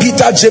something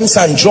Peter, James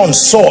and John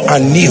saw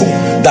and knew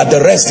that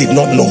the rest did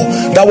not know.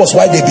 That was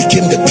why they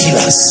became the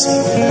pillars.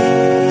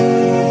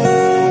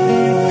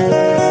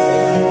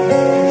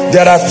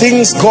 There are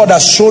things God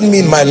has shown me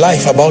in my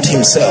life about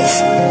himself.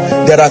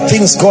 There are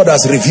things God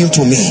has revealed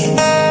to me.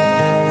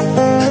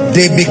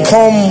 They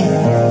become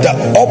the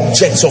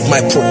objects of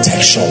my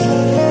protection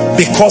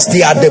because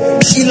they are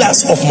the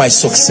pillars of my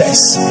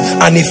success.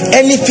 And if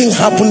anything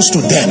happens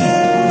to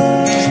them,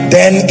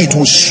 then it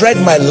will shred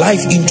my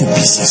life into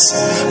pieces,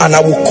 and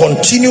I will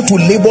continue to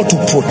labor to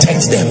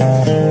protect them.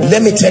 Let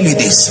me tell you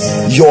this: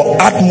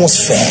 your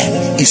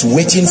atmosphere is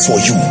waiting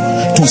for you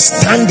to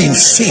stand in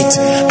faith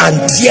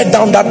and tear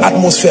down that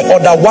atmosphere.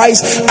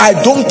 Otherwise, I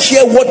don't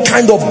care what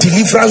kind of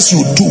deliverance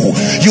you do,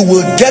 you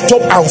will get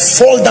up and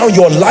fall down.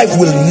 Your life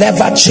will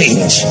never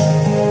change.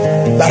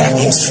 That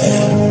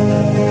atmosphere.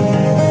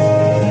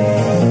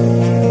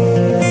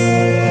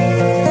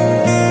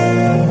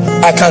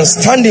 I can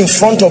stand in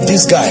front of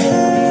this guy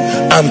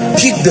and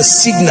pick the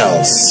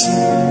signals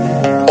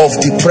of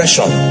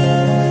depression.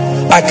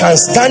 I can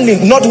stand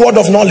in, not word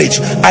of knowledge,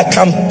 I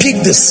can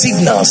pick the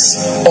signals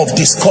of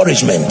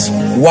discouragement.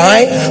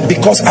 Why?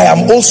 Because I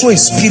am also a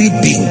spirit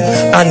being,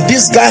 and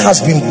this guy has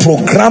been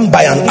programmed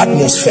by an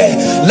atmosphere.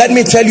 Let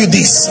me tell you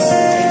this: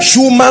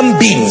 human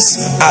beings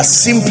are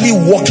simply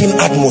walking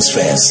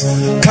atmospheres,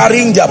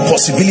 carrying their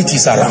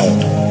possibilities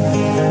around.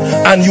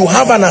 And you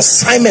have an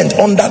assignment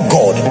under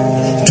God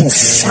to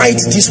fight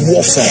this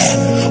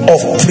warfare of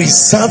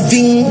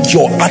preserving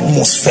your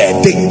atmosphere.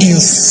 The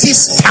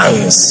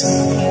insistence.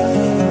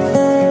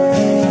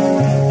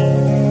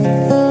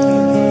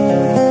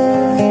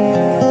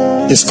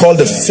 It's called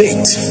the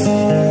faith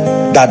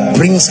that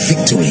brings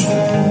victory.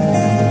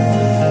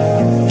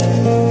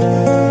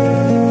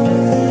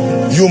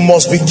 You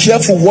must be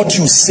careful what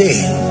you say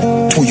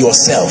to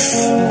yourself.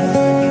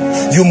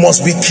 You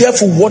must be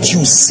careful what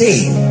you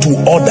say to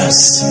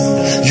others.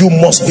 You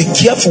must be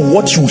careful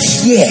what you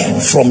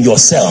hear from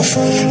yourself.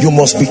 You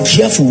must be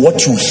careful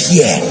what you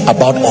hear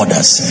about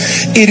others.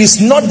 It is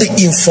not the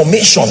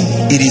information,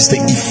 it is the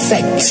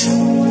effect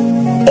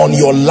on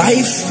your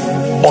life,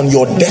 on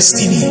your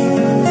destiny.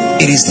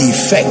 It is the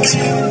effect.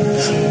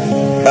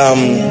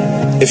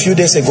 A few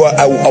days ago,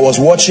 I was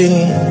watching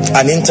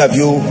an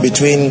interview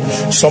between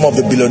some of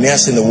the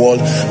billionaires in the world,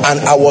 and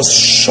I was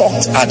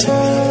shocked at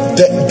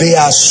they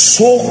are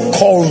so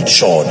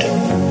cultured.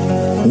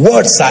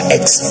 Words are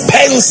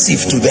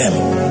expensive to them.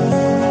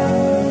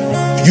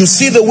 You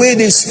see the way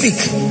they speak,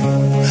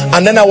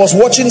 And then I was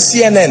watching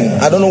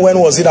CNN. I don't know when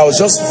was it. I was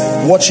just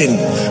watching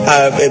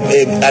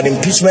an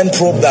impeachment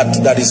probe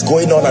that is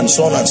going on, and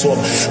so on and so on.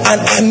 And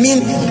I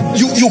mean,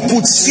 you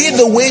could see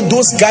the way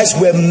those guys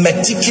were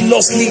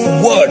meticulously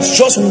words,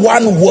 just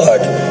one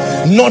word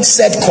not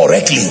said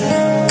correctly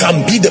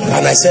can be the,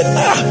 and I said,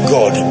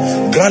 God,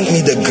 grant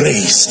me the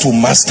grace to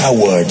master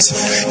words.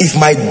 If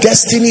my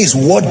destiny is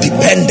word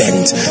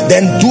dependent,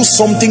 then do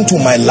something to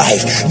my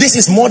life. This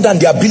is more than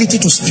the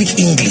ability to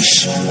speak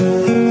English.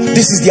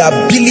 This is the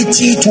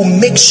ability to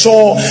make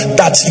sure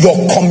that your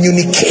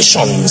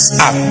communications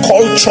are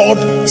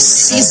cultured,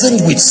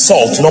 seasoned with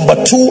salt. Number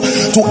two,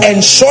 to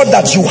ensure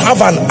that you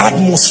have an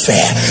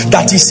atmosphere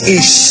that is a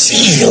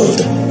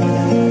shield.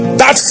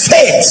 That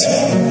faith,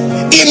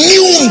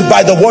 immune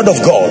by the word of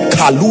God.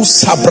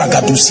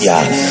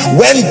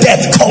 When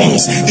death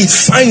comes, it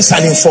finds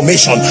an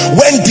information.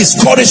 When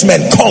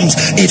discouragement comes,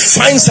 it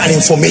finds an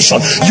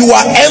information. You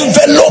are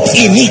enveloped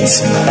in it,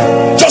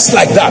 just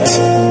like that.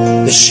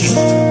 The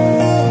shield.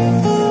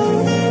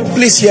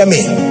 Please hear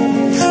me.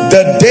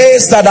 The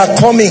days that are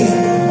coming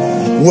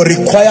will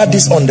require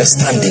this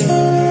understanding.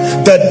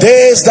 The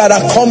days that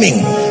are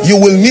coming, you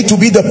will need to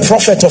be the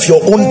prophet of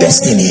your own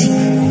destiny.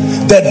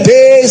 The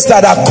days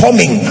that are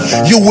coming,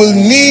 you will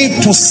need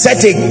to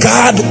set a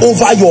guard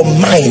over your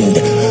mind.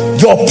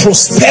 Your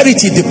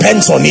prosperity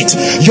depends on it.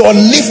 Your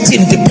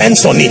lifting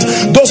depends on it.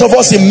 Those of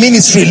us in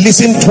ministry,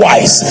 listen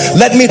twice.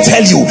 Let me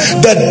tell you,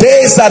 the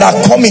days that are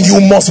coming, you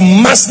must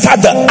master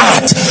the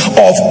art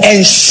of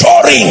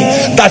ensuring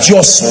that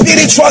your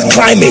spiritual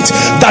climate,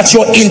 that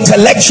your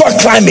intellectual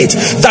climate,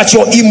 that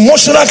your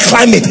emotional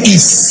climate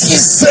is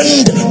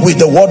seasoned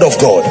with the word of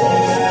God.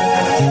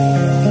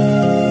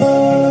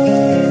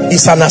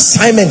 It's an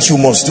assignment you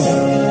must do,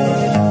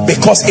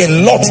 because a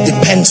lot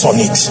depends on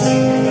it.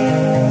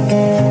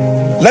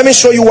 Let me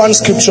show you one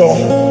scripture,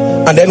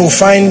 and then we'll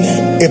find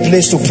a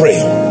place to pray.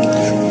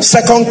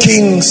 2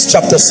 Kings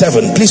chapter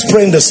 7. Please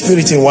pray in the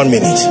spirit in 1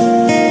 minute.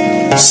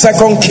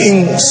 2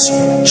 Kings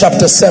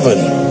chapter 7.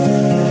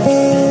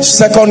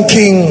 2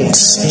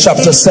 Kings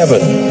chapter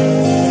 7.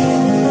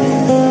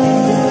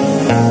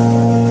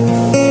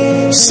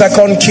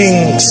 2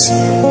 Kings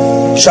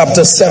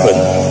chapter 7.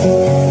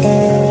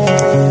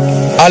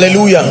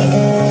 Hallelujah.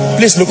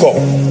 Please look up.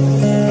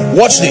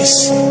 Watch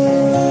this.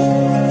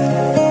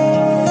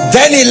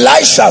 Then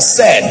Elisha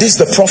said, this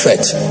is the prophet,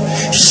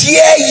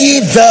 hear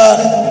ye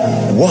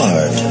the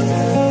word.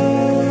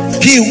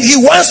 He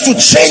wants to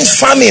change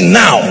farming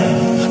now.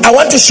 I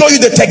want to show you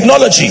the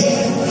technology.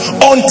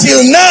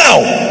 Until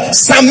now,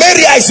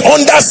 Samaria is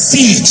under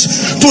siege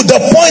to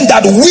the point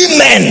that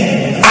women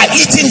are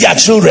eating their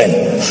children.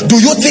 Do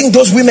you think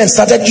those women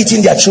started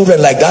eating their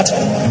children like that?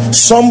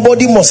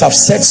 Somebody must have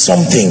said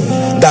something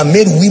that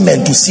made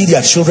women to see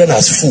their children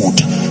as food,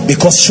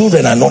 because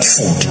children are not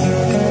food.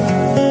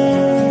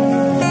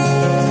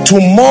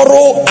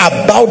 Tomorrow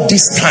about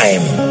this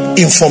time,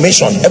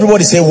 information,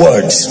 everybody say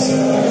words.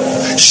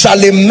 Shall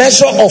a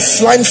measure of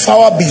fine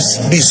flour be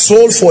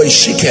sold for a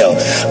shekel,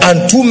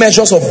 and 2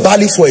 measures of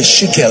barley for a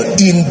shekel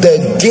in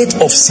the gate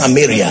of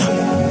Samaria?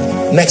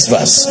 Next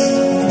verse.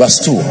 Verse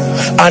 2.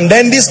 And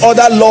then this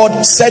other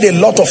Lord said a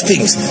lot of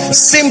things,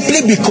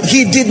 simply because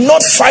he did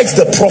not fight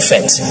the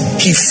prophet.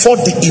 He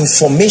fought the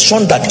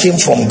information that came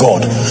from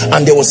God,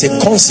 and there was a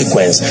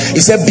consequence. He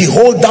said,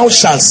 behold, thou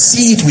shalt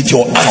see it with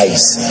your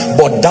eyes,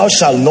 but thou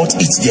shalt not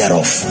eat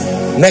thereof.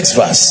 Next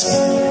verse.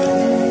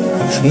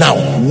 Now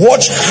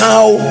watch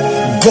how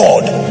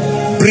God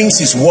brings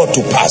his word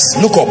to pass.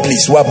 Look up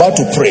please, we're about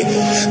to pray.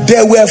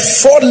 There were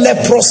 4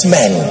 leprous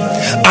men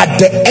at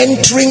the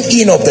entering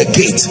in of the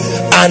gate,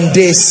 and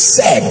they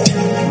said,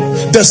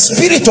 the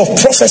spirit of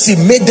prophecy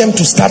made them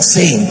to start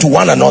saying to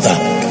one another.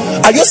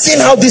 Are you seeing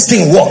how this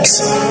thing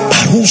works?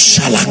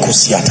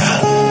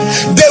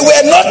 They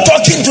were not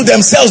talking to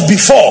themselves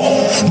before,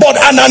 but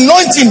an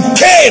anointing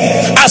came.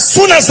 As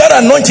soon as that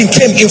anointing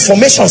came,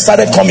 information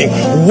started coming.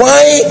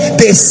 Why?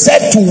 They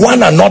said to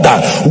one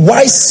another,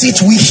 why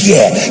sit we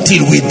here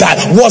till we die?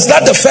 Was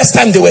that the first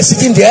time they were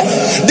sitting there?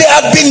 They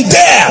have been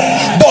there.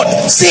 But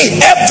see,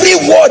 every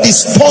word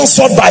is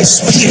sponsored by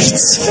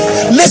spirits.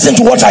 Listen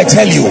to what I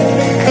tell you.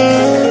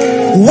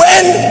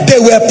 When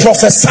they were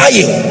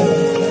prophesying,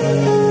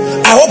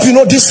 I hope you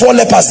know these 4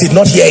 lepers did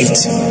not hear it.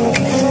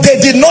 They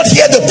did not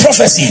hear the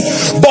prophecy,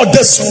 but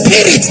the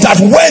spirit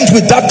that went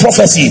with that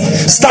prophecy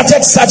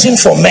started searching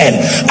for men,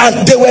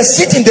 and they were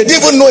sitting. They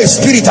didn't even know a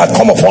spirit had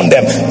come upon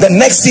them. The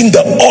next thing,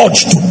 the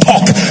urge to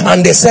talk,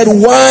 and they said,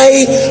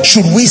 why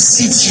should we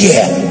sit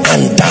here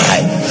and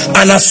die?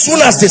 And as soon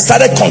as they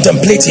started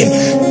contemplating,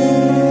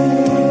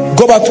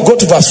 go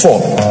to verse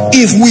 4.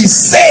 If we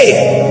say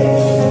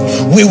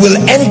we will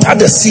enter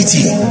the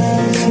city,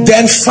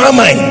 then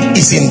famine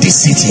is in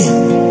this city,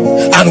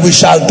 and we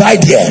shall die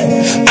there.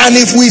 And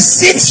if we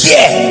sit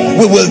here,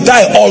 we will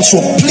die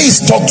also. Please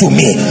talk to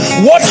me.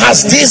 What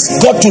has this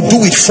got to do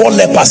with 4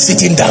 lepers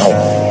sitting down?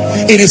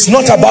 It is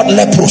not about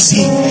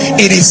leprosy.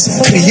 It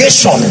is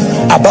creation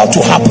about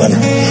to happen.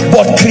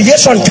 But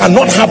creation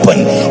cannot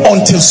happen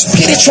until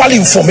spiritual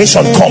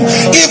information comes.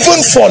 Even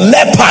for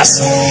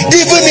lepers,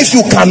 even if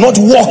you cannot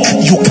walk,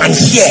 you can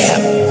hear.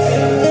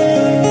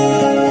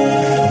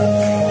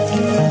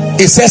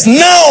 It says,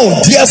 now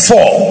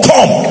therefore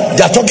come.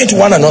 They are talking to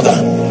one another.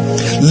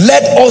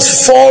 Let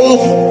us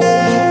fall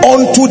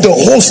unto the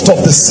host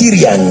of the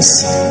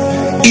Syrians.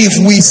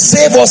 If we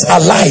save us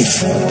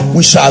alive,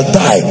 we shall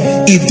die.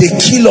 If they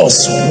kill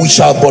us, we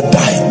shall but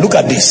die. Look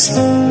at this.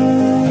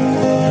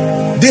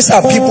 These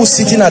are people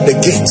sitting at the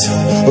gate,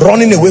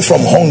 running away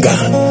from hunger,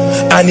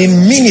 and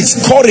in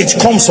minutes courage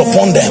comes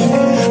upon them,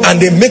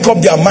 and they make up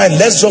their mind,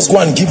 let's just go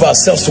and give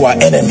ourselves to our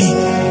enemy.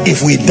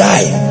 If we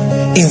die,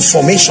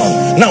 information.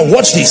 Now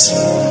watch this,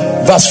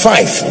 verse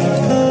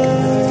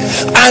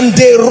 5. And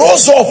they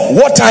rose up,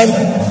 what time?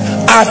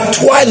 At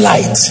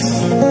twilight,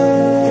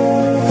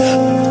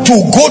 to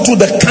go to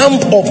the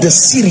camp of the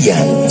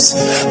Syrians.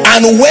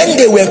 And when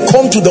they were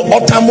come to the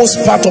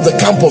uttermost part of the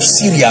camp of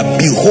Syria,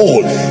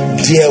 behold,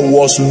 there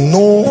was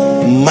no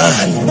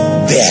man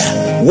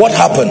there. What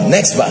happened?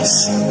 Next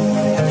verse.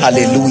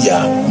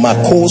 Hallelujah.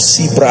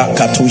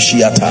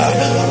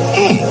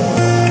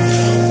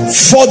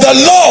 For the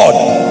Lord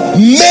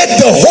made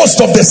the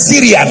host of the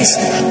Syrians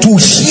to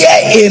hear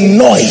a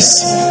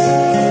noise.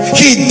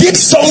 He did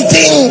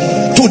something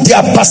to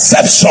their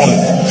perception.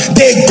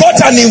 They got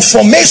an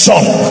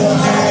information.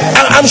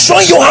 I'm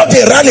showing you how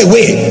they ran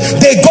away.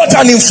 They got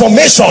an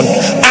information,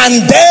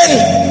 and then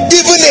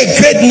even a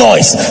great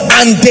noise,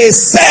 and they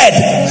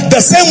said, the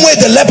same way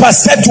the lepers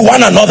said to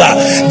one another,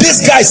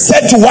 these guys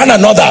said to one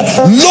another,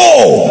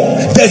 lo,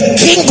 the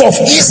king of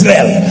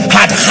Israel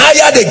had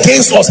hired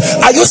against us.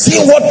 Are you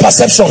seeing what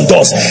perception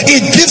does?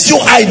 It gives you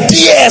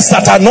ideas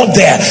that are not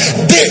there.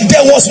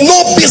 There was no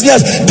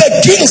business. The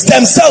kings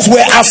themselves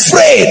were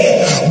afraid,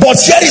 but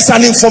here is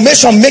an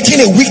information making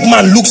a weak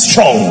man look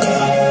strong.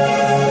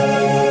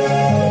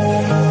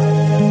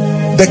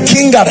 The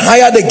king had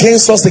hired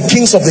against us the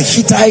kings of the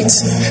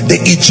Hittites, the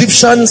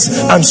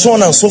Egyptians, and so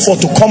on and so forth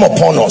to come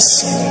upon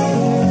us.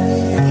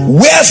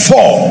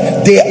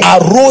 Wherefore they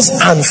arose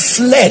and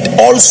fled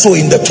also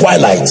in the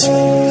twilight,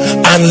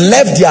 and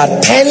left their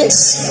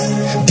tents,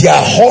 their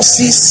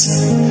horses,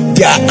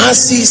 their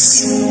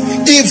asses,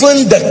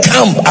 even the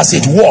camp as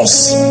it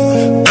was,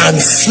 and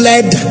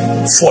fled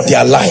for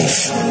their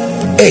life.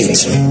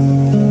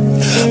 8.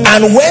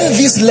 And when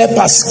these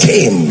lepers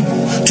came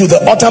to the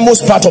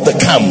uttermost part of the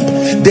camp,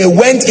 they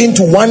went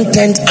into one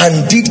tent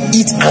and did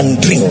eat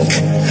and drink,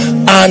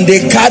 and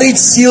they carried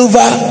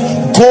silver,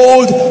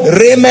 gold,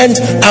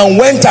 raiment, and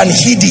went and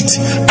hid it,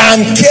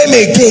 and came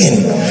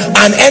again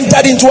and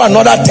entered into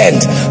another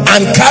tent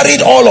and carried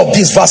all of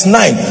this. Verse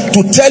 9,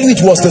 to tell you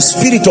it was the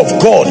Spirit of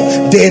God.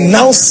 They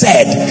now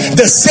said,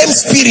 the same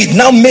Spirit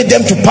now made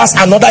them to pass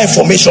another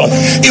information.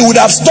 It would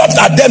have stopped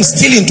at them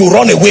stealing to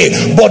run away,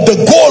 but the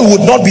goal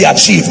would not be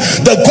achieved.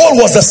 The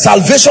goal was the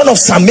salvation of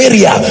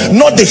Samaria,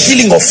 not the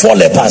healing of 4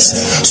 lepers.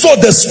 So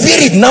the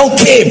Spirit now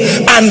came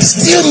and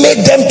still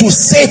made them to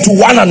say to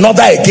one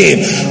another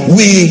again,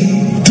 we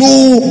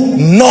do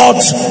not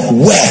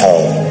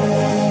well.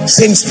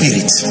 Same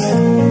Spirit.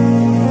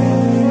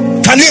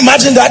 Can you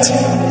imagine that?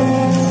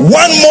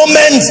 One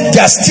moment they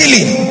are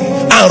stealing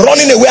and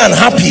running away and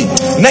happy,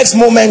 next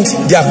moment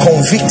they are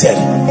convicted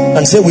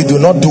and say we do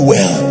not do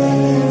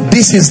well.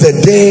 This is the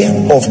day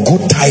of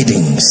good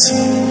tidings,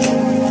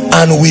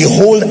 and we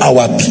hold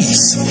our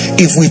peace.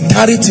 If we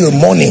tarry till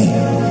morning,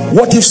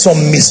 what if some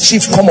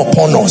mischief come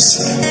upon us?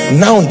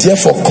 Now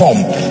therefore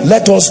come,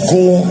 let us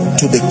go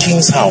to the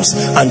king's house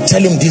and tell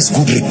him this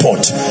good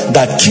report,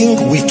 that king,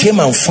 we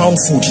came and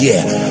found food here.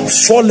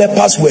 4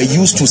 lepers were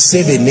used to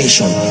save a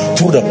nation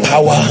through the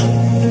power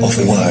of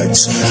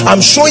words.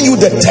 I'm showing you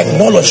the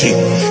technology.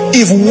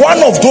 If one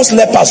of those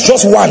lepers,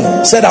 just one,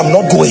 said I'm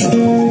not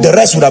going, the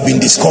rest would have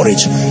been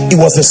discouraged. It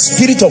was the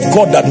Spirit of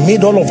God that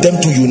made all of them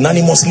to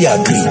unanimously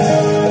agree.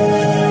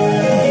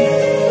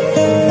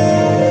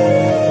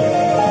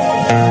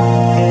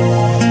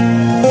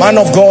 Man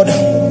of God,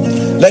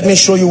 let me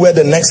show you where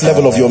the next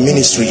level of your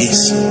ministry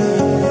is.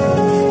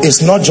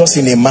 It's not just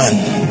in a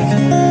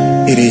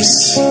man, it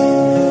is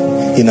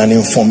in an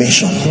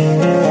information.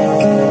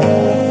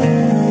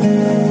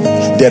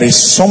 There is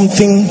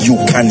something you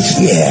can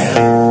hear.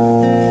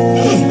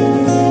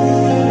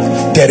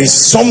 There is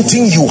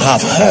something you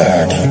have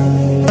heard.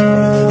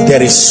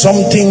 There is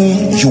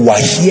something you are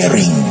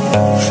hearing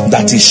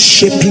that is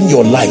shaping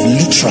your life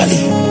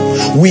literally.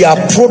 We are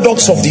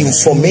products of the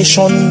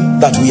information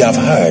that we have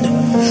heard.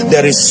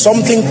 There is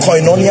something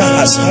Koinonia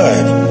has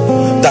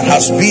heard that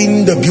has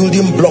been the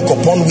building block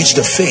upon which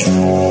the faith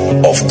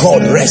of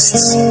God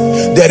rests.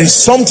 There is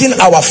something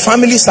our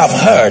families have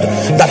heard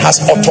that has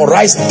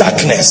authorized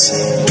darkness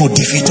to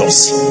defeat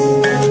us.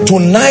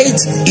 Tonight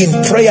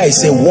in prayer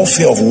is a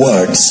warfare of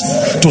words.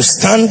 To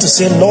stand to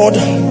say, Lord,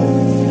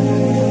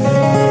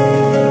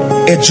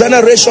 A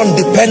generation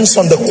depends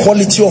on the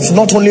quality of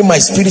not only my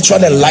spiritual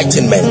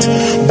enlightenment,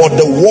 but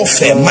the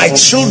warfare. My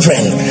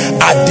children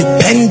are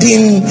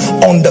depending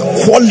on the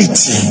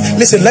quality.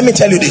 Listen, let me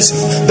tell you this.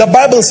 The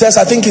Bible says,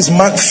 I think it's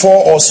Mark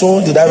 4 or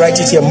so. Did I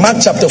write it here?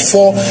 Mark chapter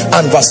 4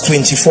 and verse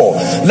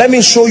 24. Let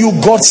me show you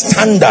God's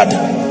standard.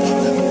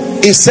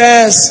 It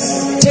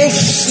says, take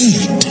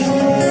heed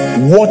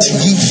what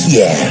ye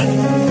hear.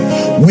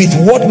 With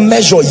what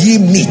measure ye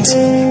meet,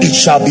 it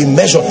shall be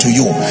measured to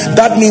you.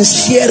 That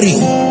means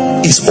hearing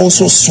is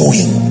also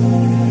sowing.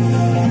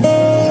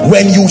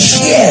 When you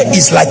hear,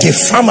 it's like a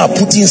farmer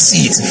putting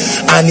seeds.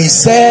 And he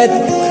said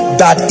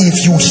that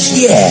if you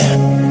hear,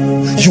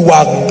 you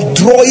are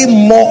drawing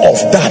more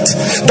of that.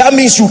 That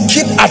means you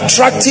keep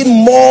attracting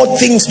more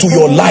things to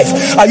your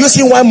life. Are you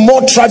seeing why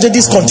more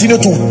tragedies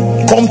continue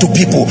to come to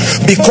people?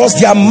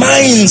 Because their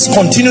minds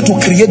continue to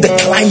create the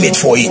climate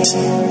for it.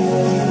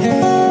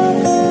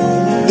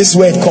 This is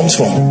where it comes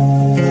from.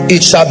 It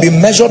shall be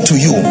measured to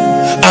you,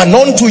 and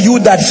unto you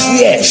that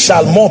hear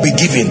shall more be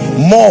given.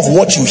 More of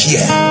what you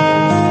hear.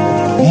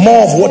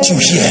 More of what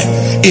you hear.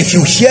 If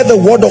you hear the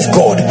word of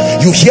God,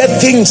 you hear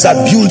things that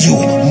build you,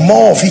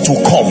 more of it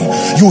will come.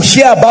 You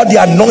hear about the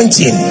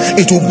anointing,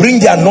 it will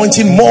bring the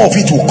anointing, more of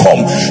it will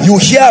come.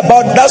 You hear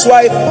about, that's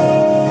why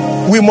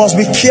we must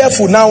be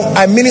careful. Now,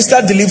 I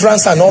minister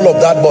deliverance and all of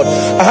that, but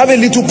I have a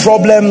little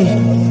problem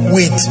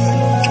with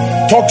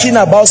talking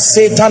about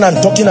Satan and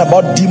talking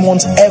about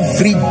demons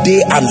every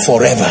day and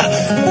forever.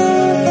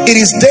 It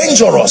is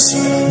dangerous,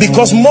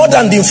 because more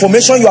than the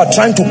information you are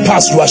trying to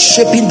pass, you are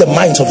shaping the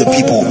minds of the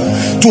people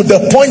to the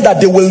point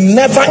that they will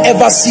never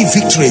ever see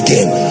victory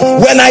again.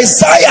 When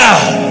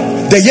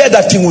Isaiah, the year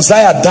that King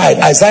Uzziah died,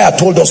 Isaiah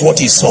told us what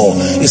he saw.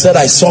 He said,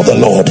 I saw the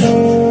Lord.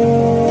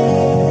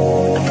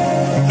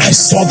 I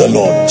saw the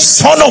Lord.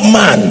 Son of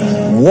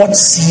man, what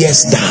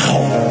seest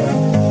thou?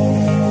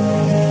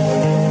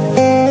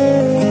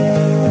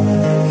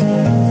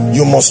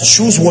 You must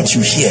choose what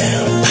you hear.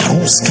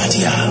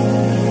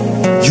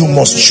 You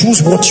must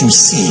choose what you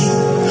see.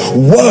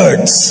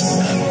 Words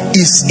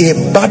is a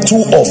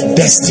battle of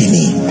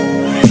destiny.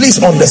 Please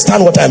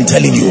understand what I'm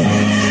telling you.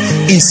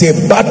 It's a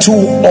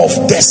battle of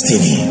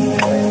destiny.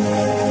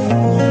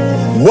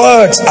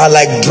 Words are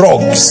like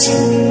drugs.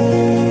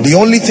 The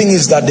only thing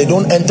is that they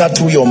don't enter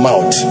through your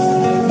mouth.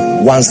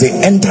 Once they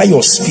enter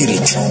your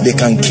spirit, they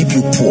can keep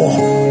you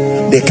poor.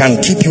 They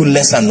can keep you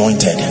less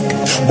anointed.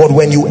 But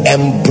when you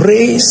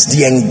embrace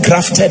the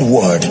engrafted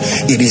word,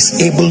 it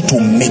is able to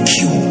make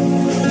you.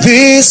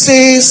 This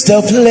is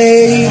the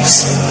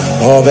place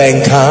of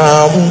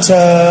encounter.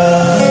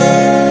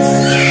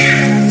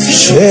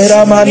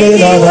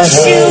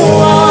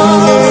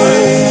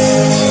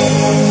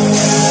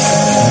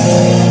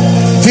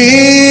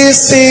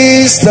 This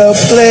is the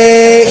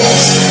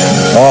place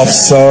of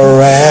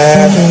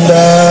surrender.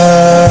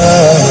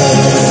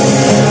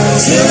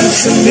 Do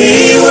to me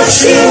what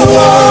you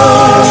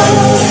want.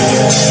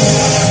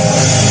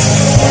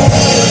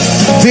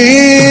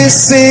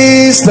 This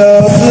is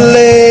the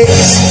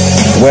place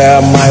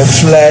where my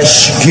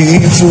flesh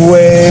gives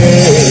way.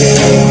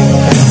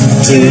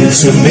 Do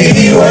to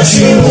me what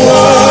you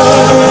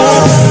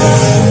want.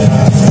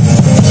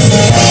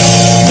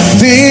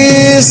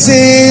 This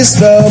is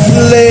the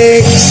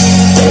place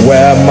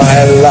where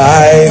my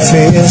life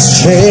is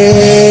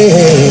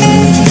changed.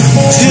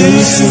 Do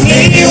to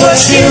me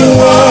what you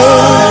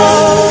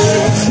want.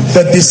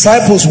 The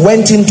disciples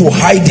went into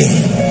hiding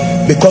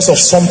because of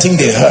something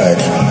they heard.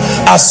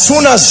 As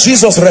soon as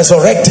Jesus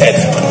resurrected,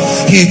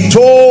 he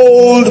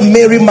told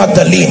Mary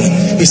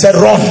Magdalene, he said,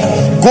 run,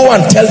 go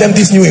and tell them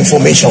this new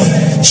information.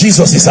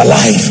 Jesus is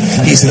alive,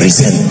 he's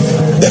risen,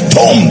 the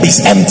tomb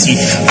is empty.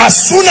 As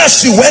soon as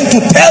she went to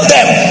tell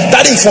them,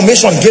 that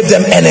information gave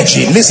them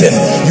energy. Listen,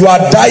 you are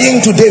dying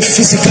today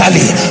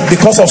physically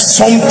because of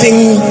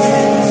something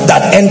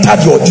that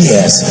entered your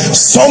ears.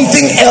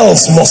 Something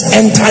else must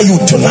enter you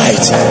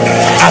tonight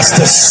as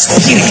the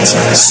spirit.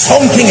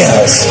 Something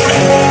else.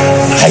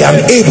 I am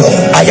able,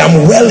 I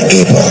am well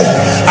able,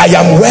 I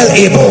am well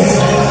able.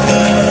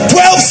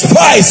 12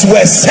 spies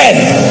were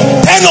sent.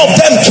 10 of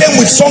them came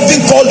with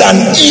something called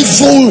an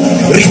evil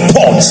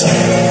report.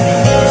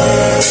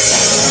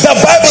 The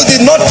Bible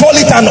did not call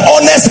it an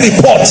honest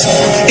report.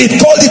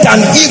 It called it an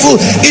evil.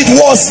 It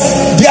was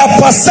their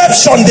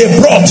perception they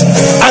brought.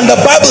 And the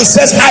Bible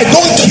says, I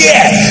don't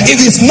care if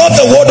it's not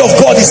the word of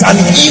God, it's an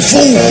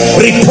evil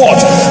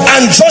report.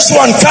 And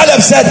Joshua and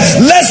Caleb said,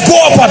 let's go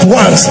up at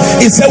once.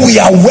 He said, we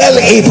are well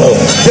able.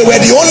 They were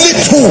the only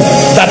two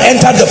that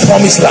entered the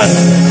promised land.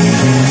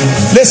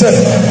 Listen,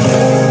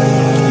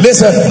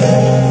 listen.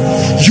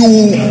 You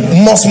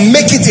must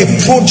make it a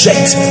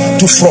project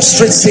to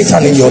frustrate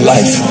Satan in your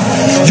life.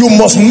 You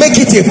must make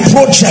it a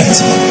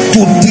project to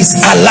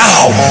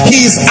disallow.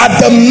 He is at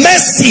the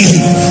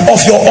mercy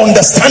of your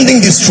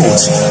understanding this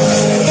truth.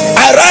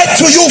 I write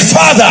to you,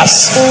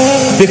 fathers,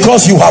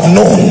 because you have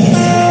known.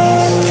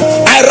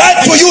 I I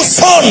write to you,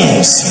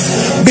 sons,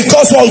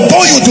 because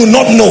although you do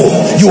not know,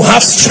 you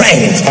have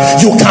strength,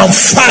 you can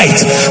fight,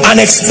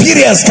 and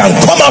experience can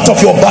come out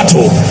of your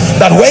battle,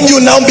 that when you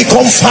now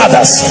become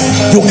fathers,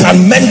 you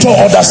can mentor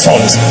other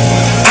sons.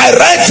 I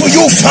write to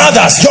you,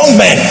 fathers, young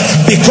men,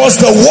 because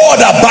the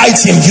word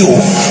abides in you.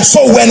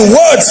 So when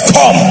words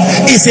come,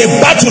 it's a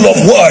battle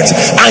of words,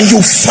 and you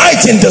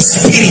fight in the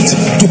spirit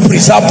to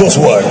preserve those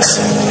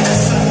words.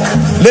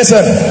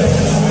 Listen,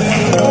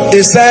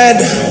 he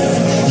said,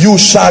 you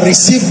shall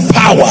receive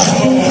power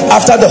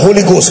after the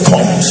Holy Ghost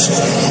comes.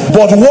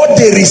 But what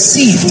they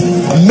received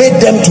made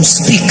them to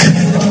speak.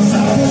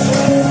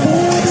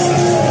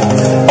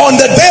 On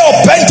the day of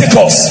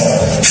Pentecost,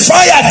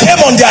 fire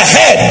came on their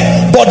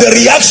head, but the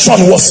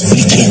reaction was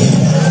speaking.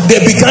 They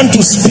began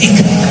to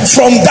speak.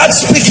 From that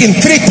speaking,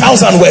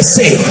 3,000 were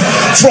saved.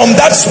 From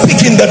that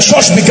speaking, the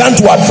church began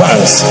to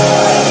advance.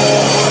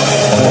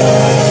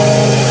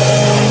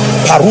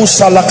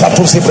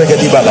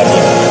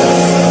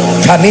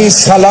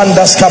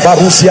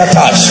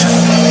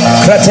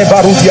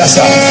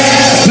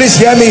 Please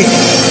hear me.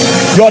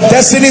 Your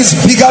destiny is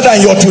bigger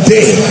than your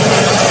today.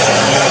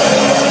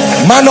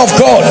 Man of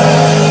God,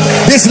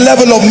 this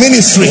level of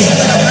ministry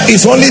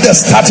is only the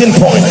starting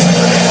point.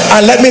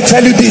 And let me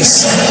tell you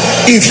this,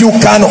 if you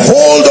can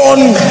hold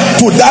on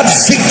to that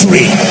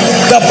victory,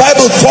 the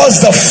Bible calls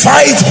the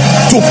fight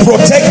to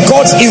protect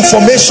God's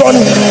information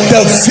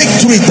the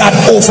victory that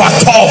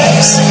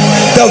overcomes.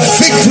 The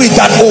victory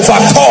that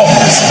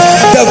overcomes.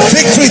 The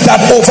victory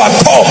that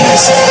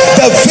overcomes.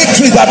 The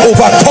victory that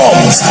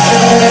overcomes.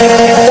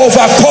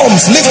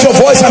 Overcomes. Lift your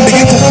voice and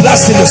begin to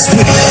blast in the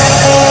spirit.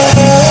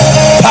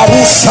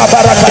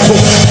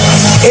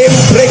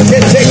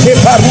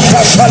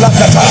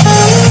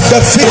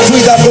 The victory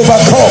that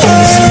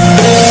overcomes.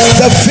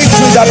 The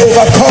victory that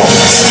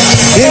overcomes.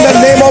 In the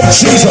name of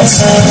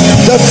Jesus.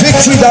 The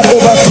victory that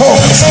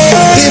overcomes.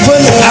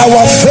 Even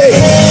our faith.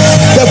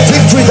 The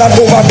victory that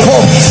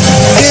overcomes.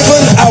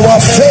 Even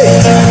our faith.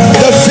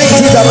 The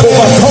victory that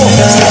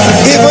overcomes.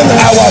 Even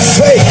our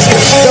faith.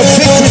 The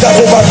victory that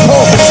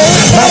overcomes.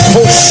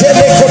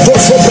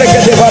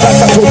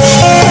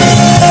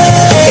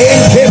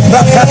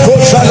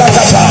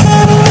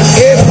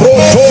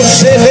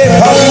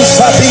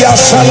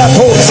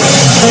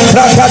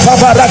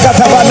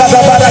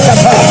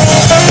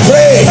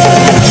 Pray.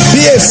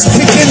 Be a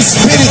speaking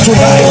spirit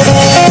tonight.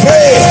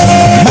 Pray.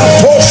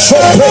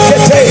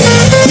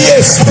 Be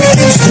a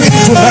speaking spirit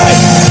tonight.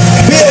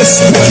 Be a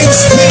speaking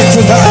spirit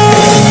tonight.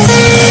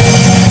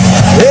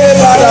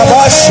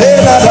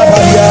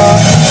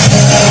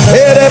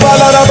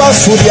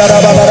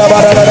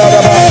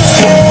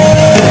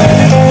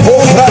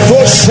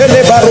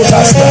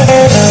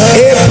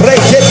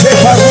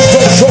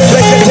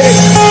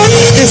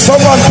 Is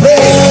someone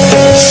pray?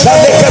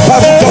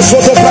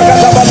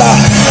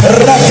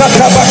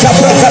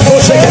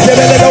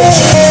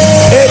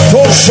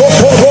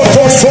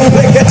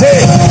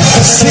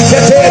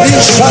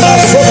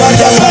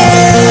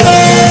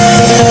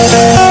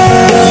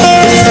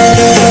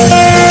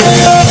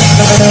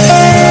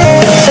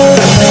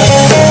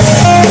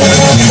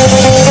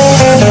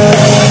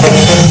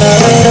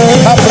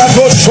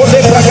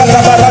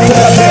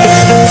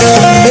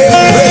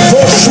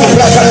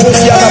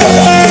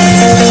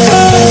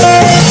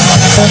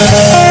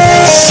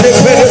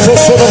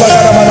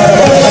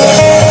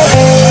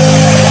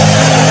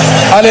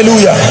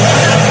 Hallelujah.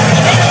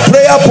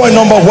 Prayer point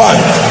number 1.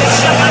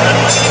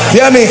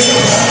 Hear me.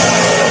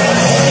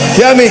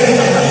 Hear me.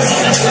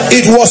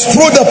 It was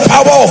through the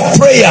power of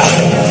prayer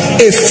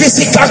a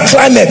physical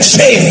climate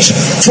change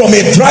from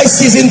a dry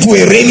season to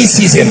a rainy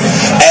season.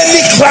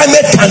 Any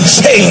climate can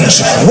change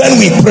when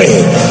we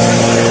pray.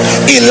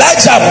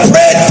 Elijah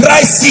prayed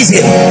dry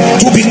season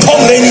to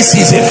become rainy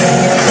season.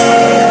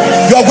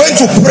 You are going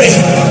to pray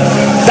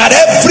that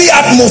every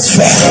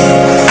atmosphere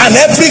and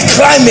every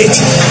climate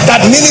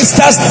that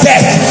ministers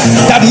death,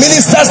 that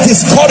ministers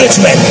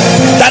discouragement,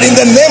 that in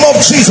the name of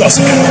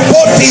Jesus,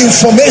 both the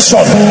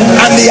information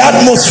and the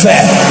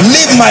atmosphere,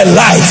 live my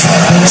life.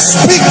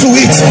 Speak to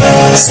it.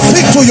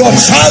 Speak to your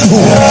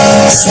childhood.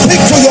 Speak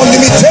to your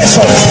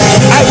limitations.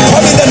 I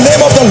come in the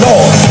name of the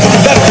Lord,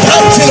 the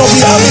captain of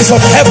the armies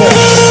of heaven.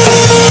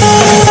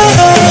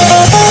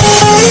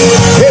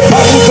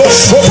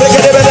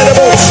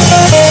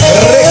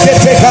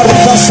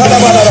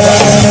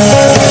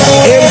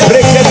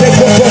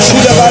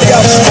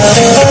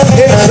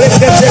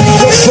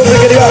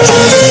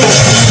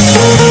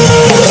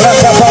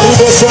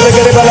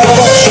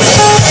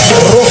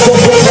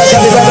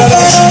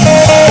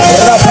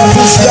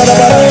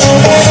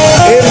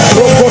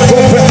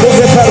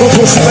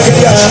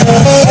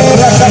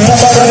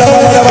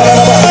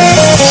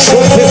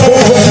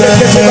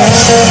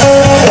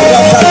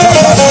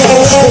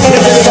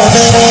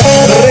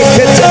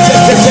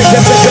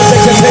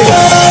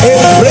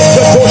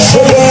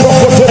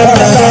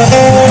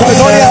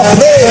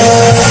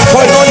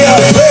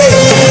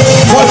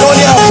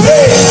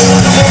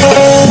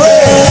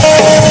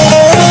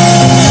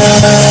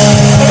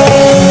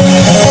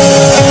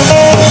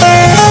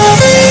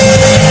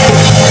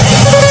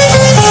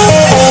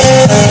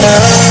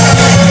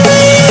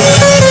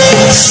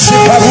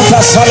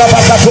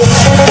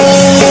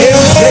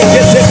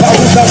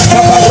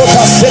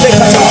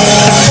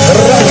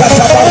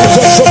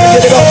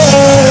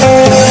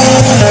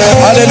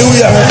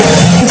 Hallelujah.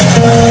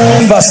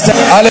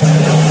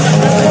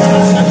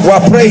 We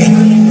are praying.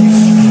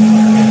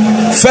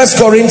 1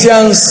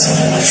 Corinthians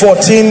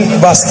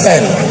 14 verse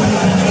 10.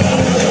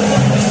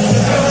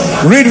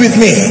 Read with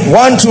me.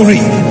 1 to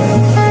read.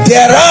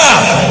 There are,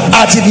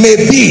 as it may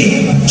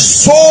be,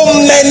 so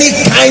many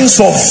kinds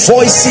of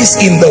voices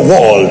in the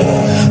world,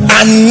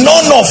 and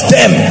none of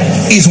them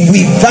is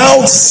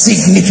without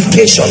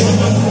signification.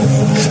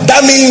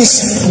 That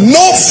means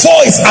no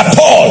voice at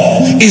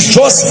all is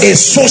just a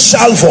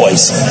social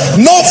voice.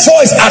 No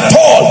voice at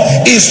all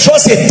is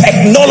just a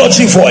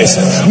technology voice.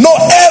 No,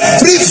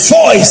 every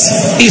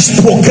voice is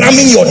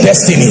programming your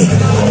destiny.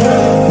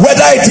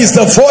 Whether it is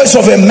the voice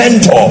of a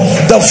mentor,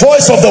 the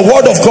voice of the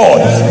word of God,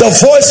 the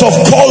voice of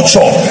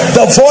culture,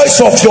 the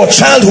voice of your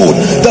childhood,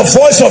 the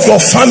voice of your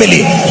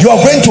family, you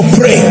are going to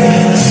pray.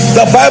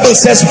 The Bible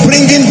says,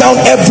 bringing down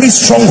every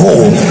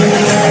stronghold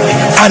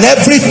and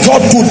every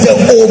thought to the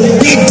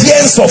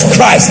obedience of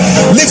Christ.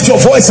 Lift your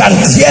voice and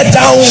tear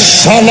down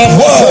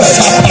words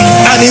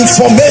and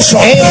information.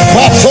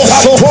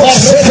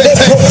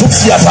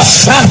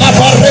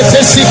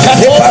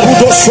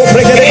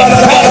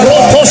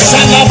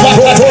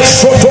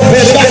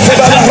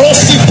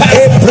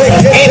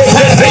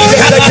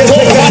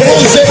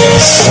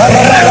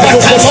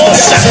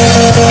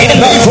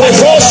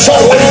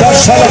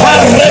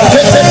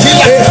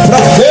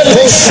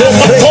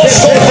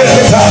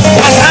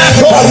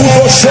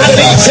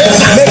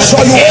 Make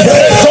sure you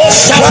pray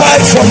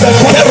right from the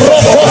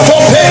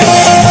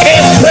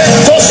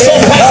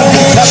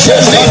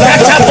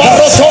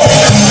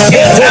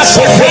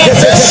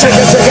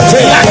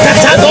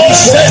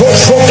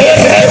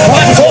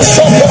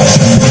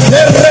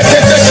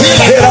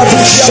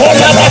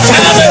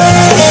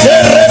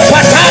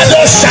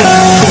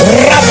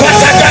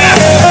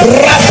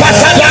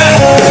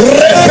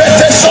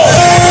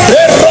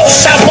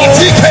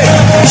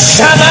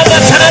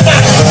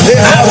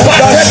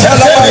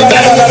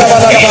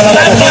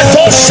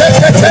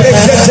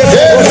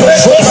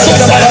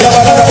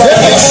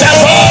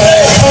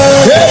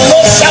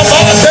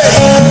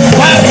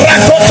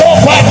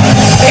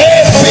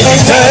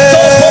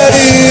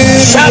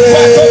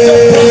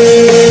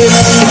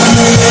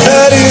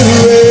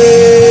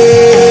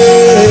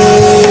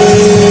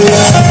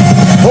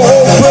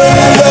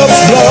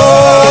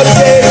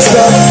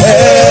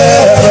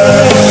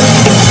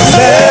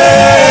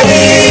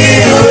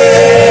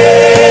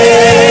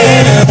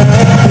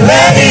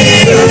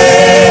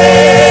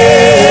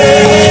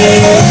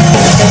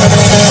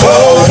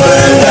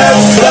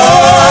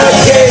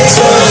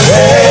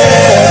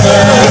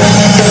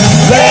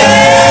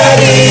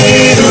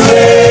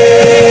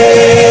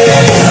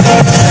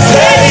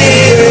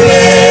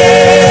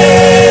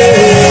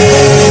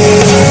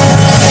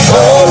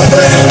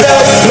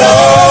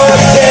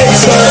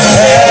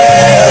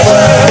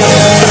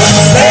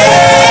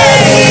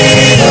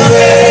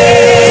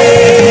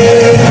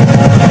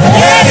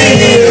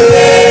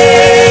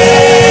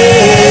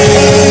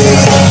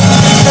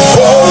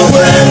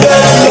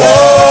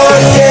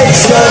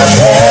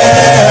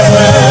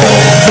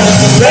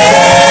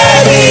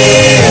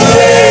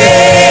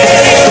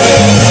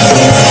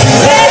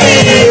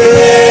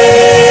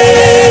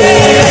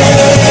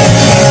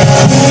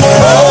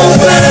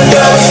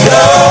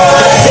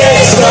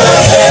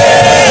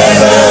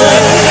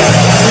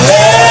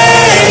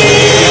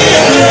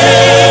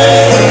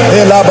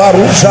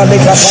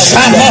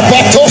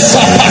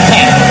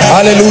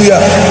Hallelujah.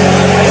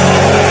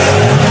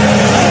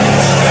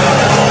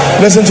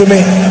 Listen to me.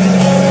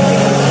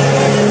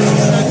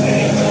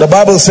 The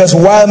Bible says,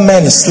 while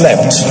men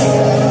slept,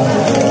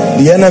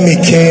 the enemy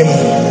came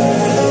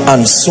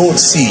and sowed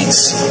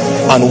seeds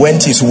and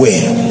went his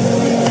way.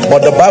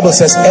 But the Bible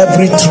says,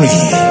 every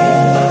tree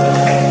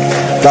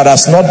that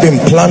has not been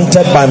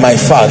planted by my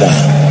Father,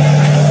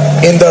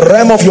 in the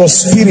realm of your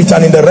spirit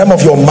and in the realm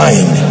of your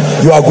mind,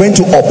 you are going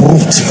to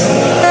uproot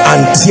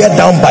and tear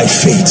down by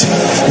faith.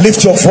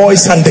 Lift your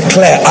voice and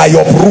declare, I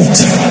uproot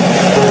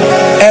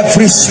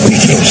every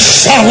speaking,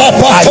 I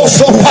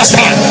uproot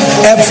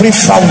every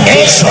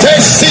foundation,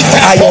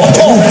 I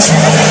uproot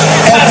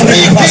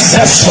every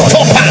perception,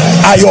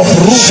 I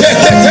uproot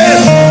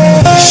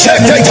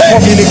every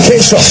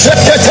communication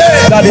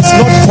that is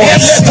not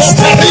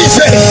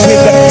consistent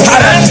with the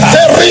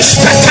character,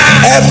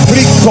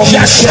 every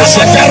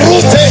communication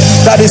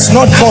that is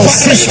not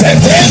consistent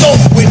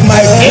with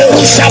my will,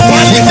 with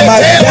my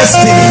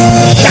destiny,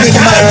 with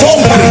my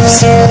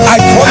boundaries. I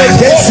come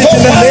against it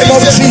in the name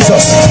of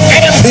Jesus.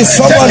 Is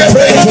someone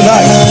praying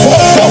tonight?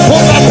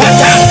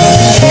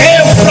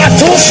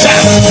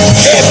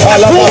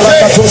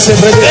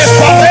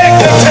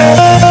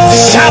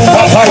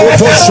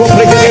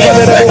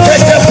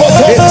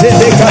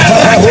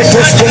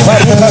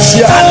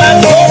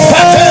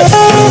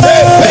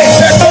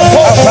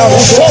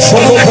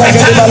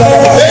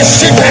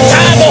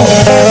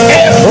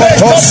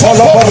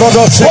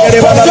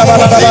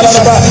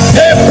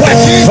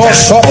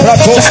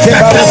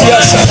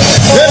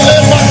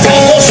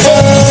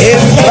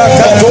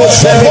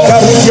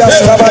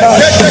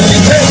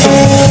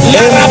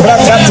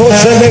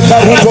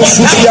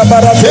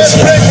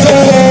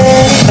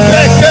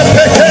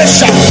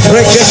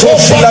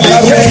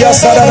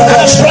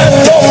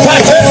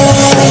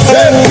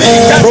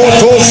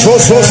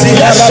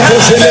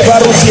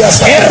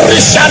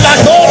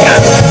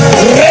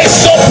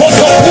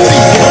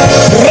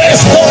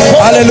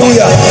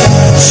 Hallelujah.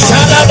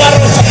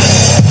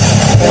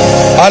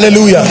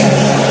 Hallelujah.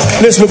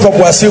 Let's look up.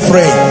 We're still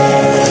praying.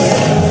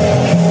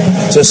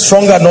 It's a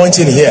strong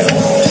anointing here.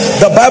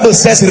 The Bible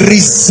says,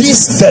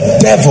 resist the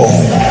devil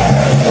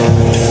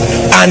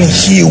and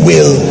he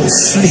will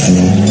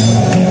flee.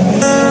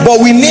 But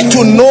we need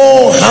to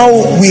know how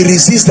we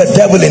resist the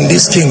devil in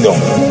this kingdom.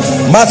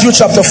 Matthew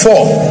chapter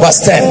 4 verse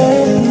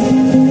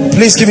 10.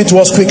 Please give it to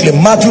us quickly.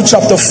 Matthew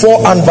chapter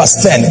 4 and verse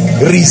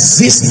 10.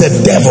 Resist the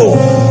devil.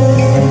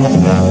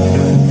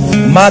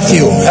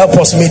 Matthew, help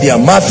us media.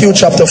 Matthew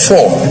chapter 4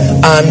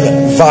 and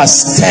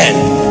verse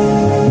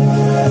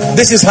 10.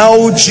 This is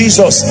how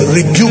Jesus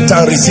rebuked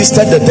and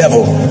resisted the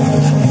devil.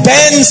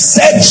 Then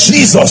said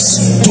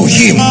Jesus to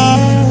him,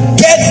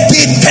 get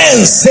thee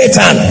hence,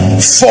 Satan,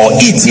 for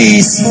it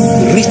is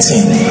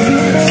written.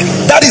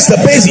 That is the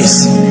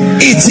basis.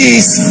 It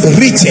is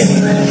written.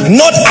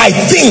 Not I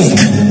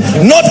think,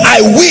 not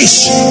I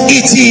wish.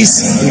 It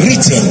is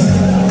written.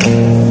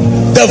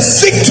 The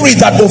victory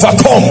that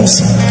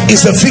overcomes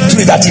is the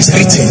victory that is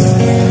written.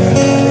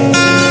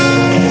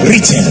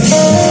 Written.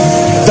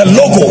 The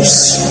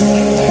logos.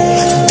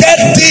 Get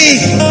thee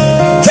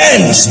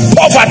thence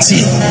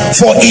poverty,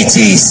 for it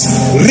is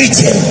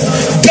written.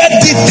 Get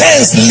thee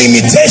thence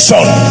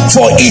limitation,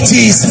 for it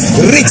is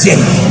written.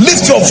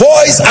 Lift your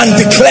voice and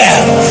declare,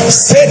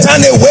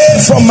 Satan, away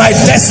from my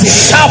destiny,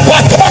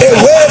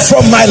 away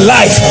from my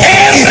life.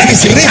 It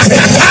is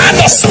written.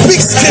 Speak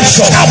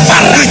scripture.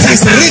 It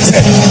is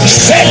written.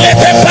 It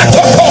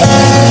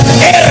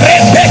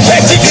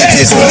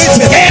is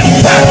written.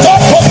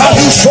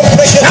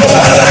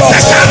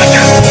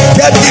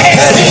 Get thee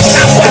thence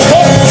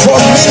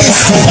from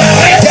ministry.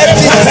 Get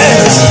thee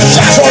thence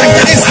from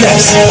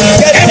business.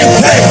 Get thee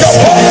thence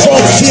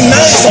from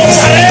finances.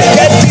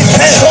 Get thee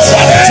thence,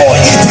 for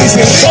it is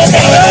written.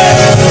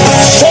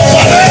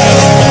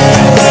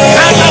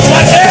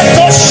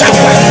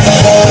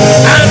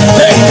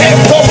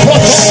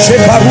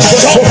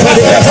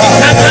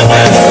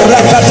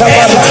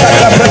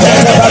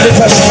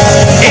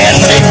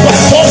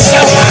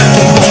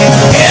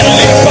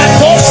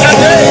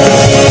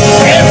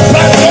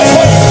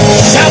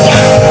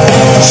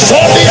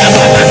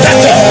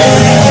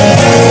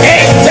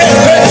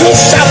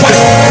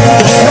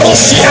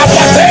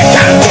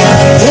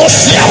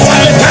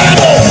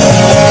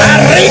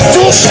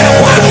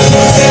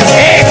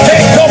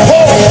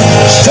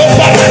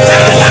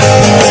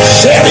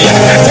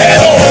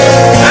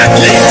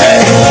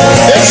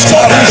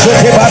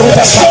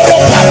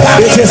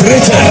 It is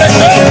written.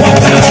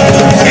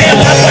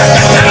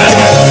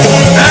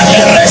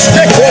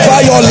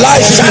 Over your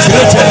life it is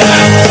written.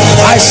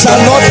 I shall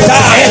not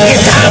die,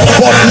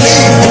 but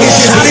live. It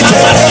is written.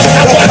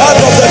 The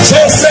path of the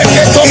just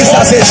is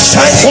as a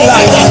shining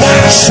light,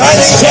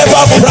 shining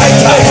ever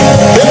brighter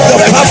in the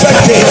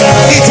perfect day.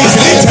 It is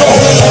written.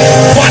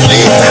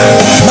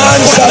 Man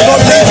shall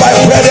not live by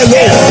bread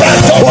alone,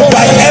 but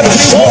by every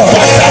word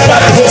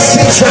that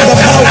proceeds from the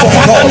mouth of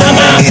God.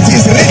 It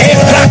is written.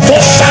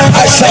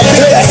 I shall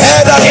be the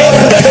head and not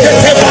the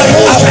tail,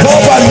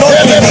 above and not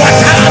beneath.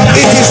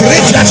 It is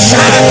written.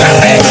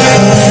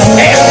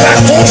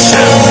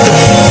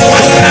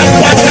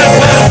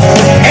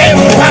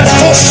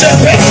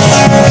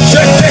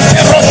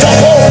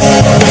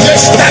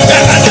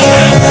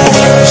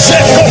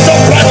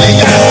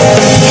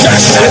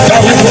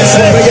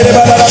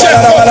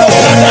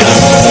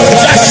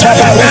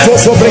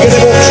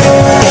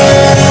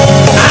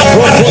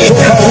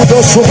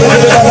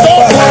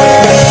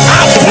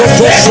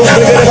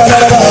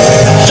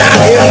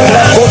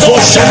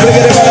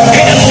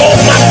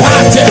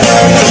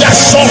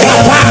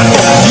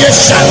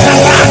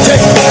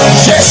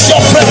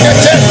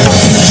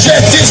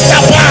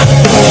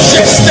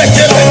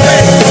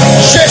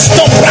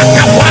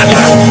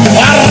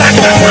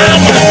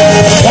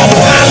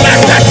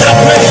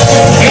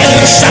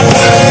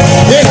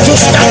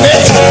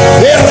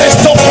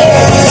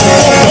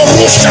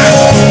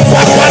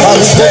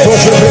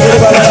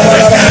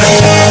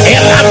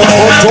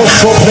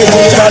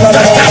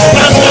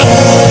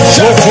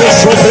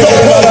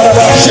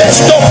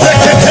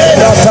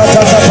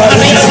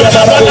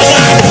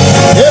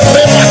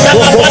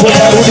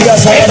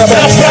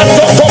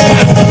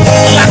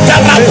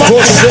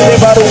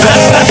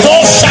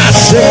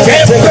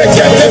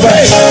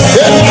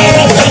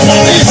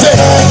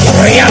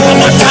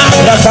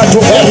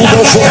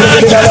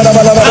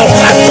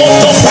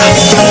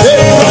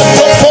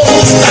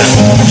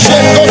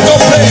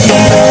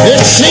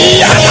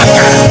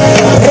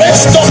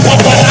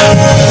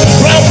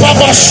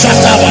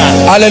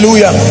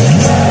 Hallelujah.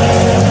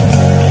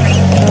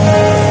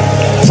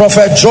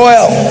 Prophet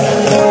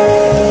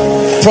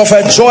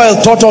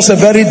Joel taught us a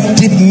very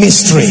deep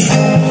mystery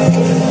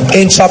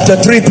in chapter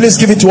 3. Please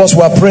give it to us.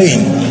 We are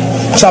praying.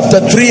 Chapter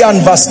 3 and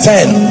verse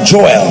 10.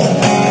 Joel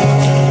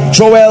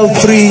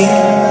 3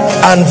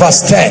 and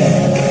verse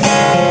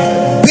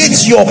 10.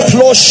 Beat your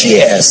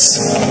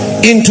plowshares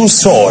into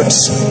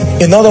swords.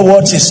 In other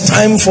words, it's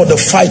time for the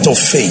fight of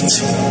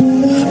faith.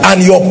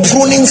 And your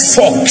pruning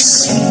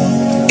forks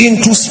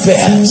into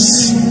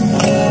spears.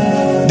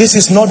 This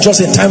is not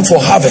just a time for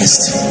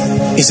harvest,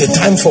 it's a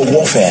time for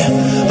warfare.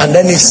 And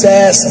then it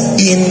says,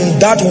 in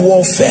that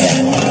warfare,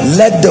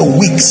 let the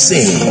weak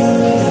say,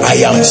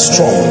 I am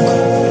strong.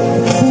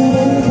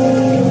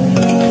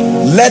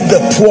 Let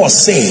the poor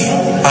say,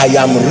 I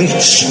am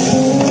rich.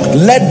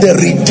 Let the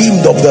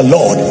redeemed of the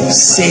Lord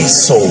say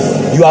so.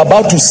 You are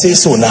about to say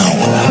so now.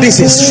 This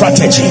is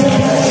strategy.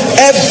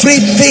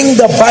 Everything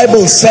the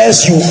Bible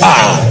says you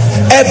are,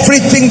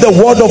 everything the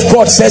word of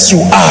God says you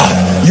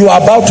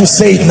are about to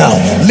say it now.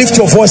 Lift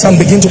your voice and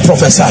begin to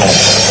prophesy.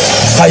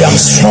 I am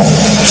strong.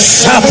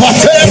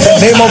 In the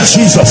name of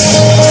Jesus,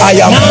 I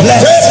am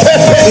blessed.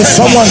 If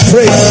someone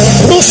pray,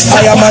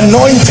 I am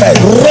anointed.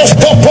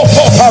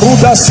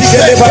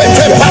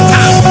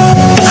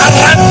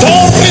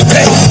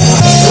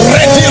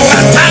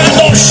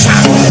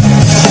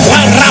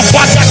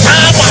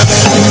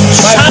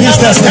 My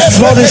business is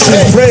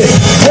flourishing. Pray.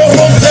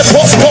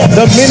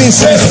 The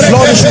ministry is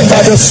flourishing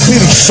by the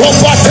Spirit.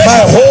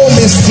 My home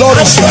is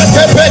flourishing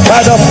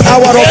by the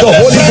power of the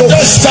Holy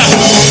Ghost.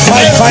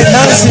 My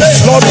finance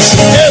is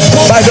flourishing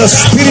by the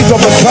Spirit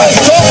of the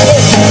Christ.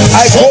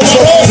 I go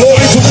from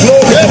glory to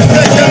glory.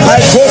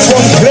 I go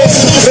from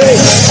grace to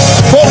grace.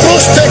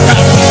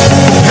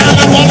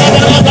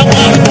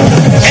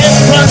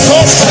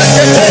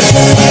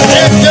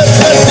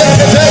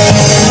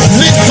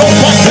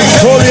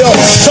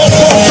 Victorious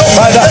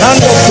by the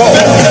hand of God.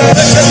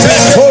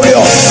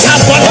 Victorious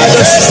by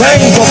the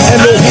strength of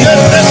Elohim.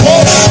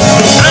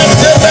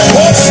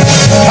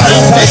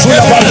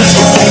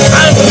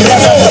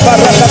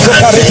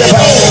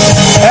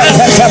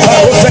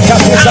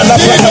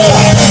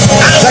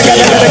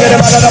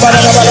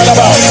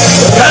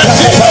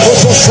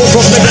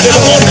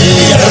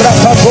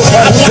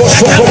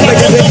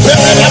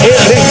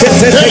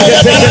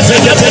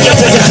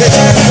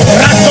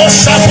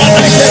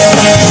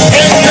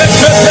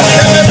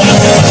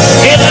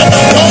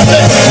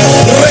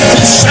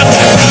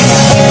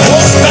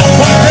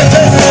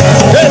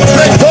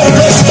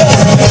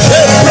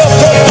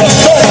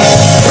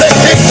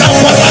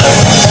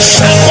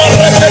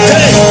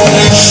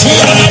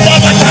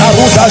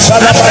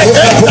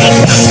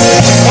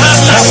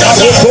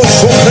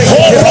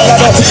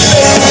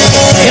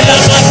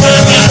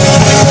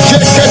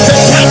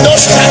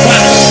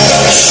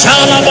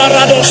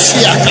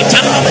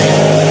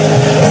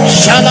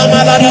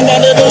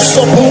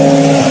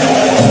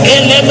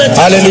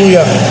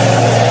 Hallelujah.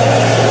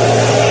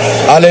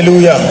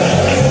 Hallelujah.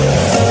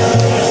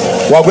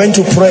 We are going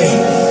to pray,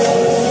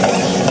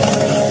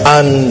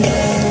 and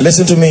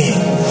listen to me.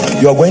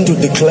 You are going to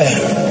declare.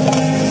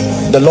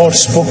 The Lord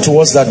spoke to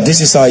us that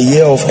this is our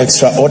year of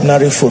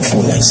extraordinary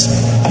fruitfulness.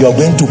 You are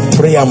going to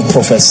pray and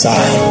prophesy.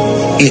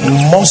 It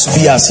must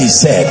be as he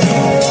said.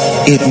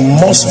 It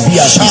must be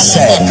as he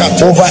said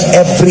over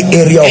every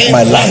area of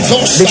my life.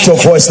 Lift your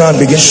voice now and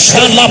begin to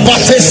pray.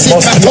 It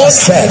must be as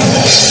said.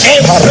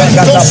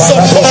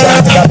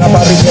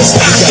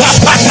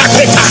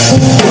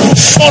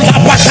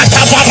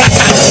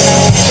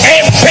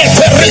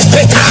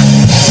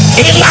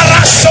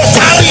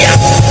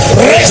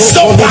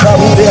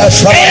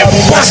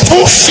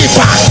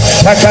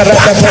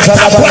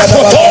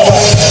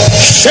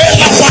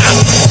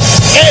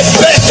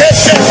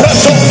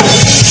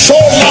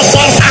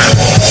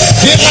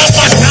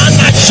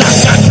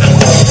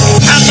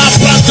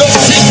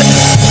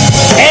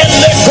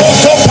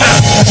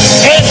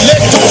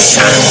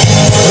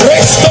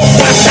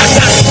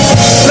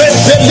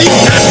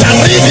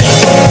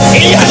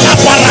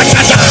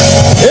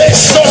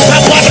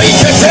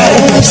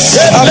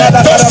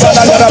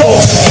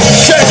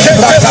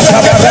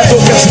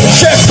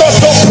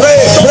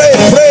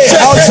 Pray,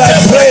 outside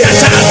pray,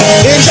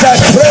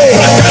 inside pray.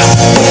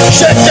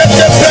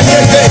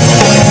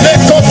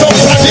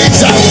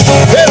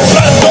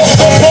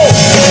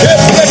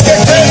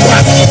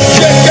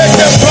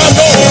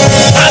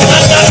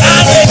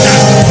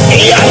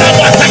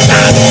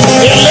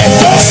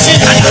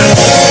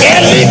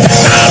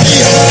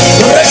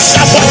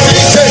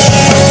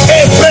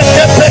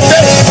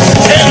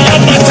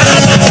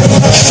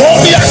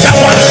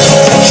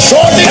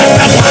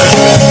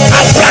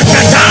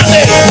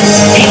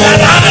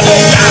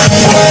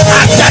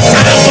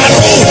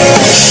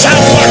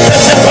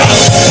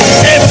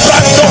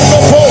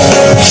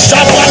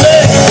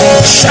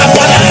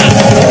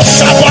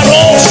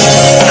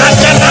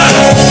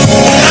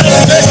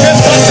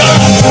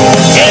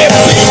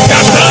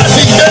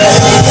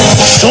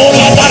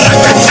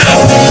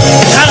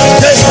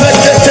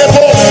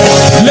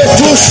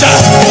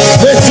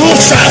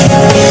 Letusha,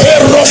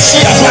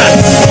 Erosiapa,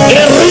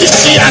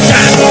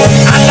 Erisiaka,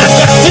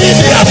 Alakati.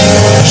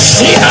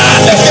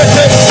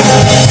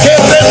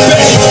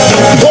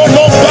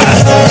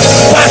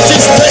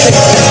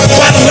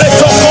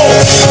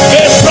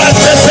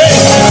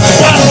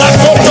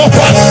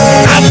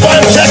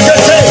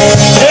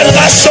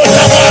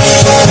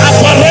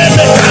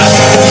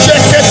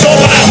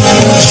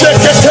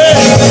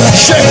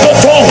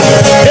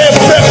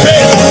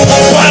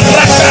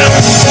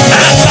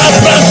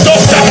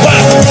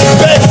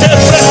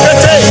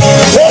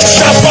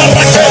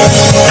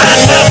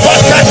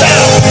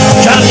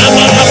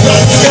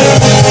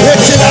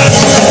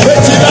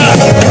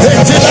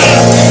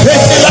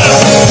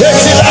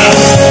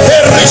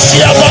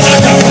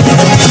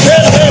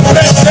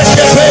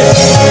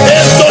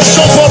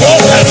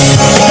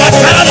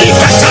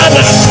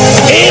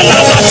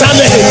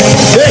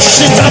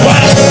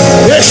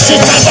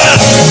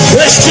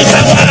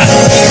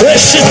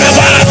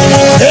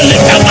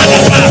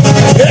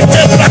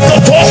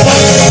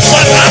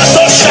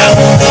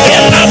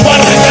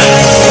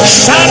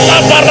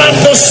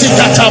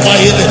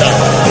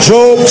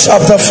 Job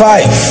chapter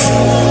 5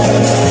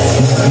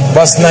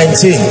 verse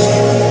 19.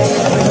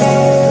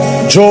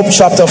 Job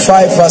chapter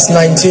 5 verse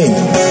 19.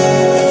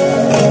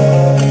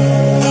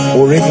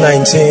 We'll read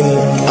 19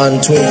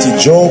 and 20.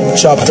 Job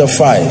chapter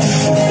 5.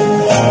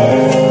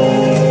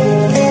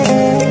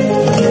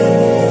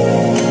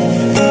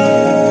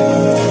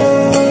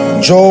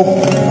 Job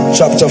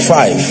chapter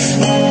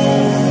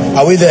 5.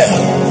 Are we there?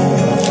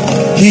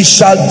 He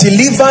shall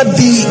deliver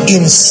thee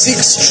in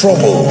 6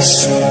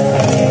 troubles.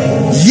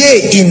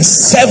 Yea, in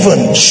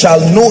 7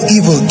 shall no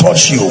evil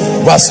touch you.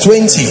 Verse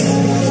 20.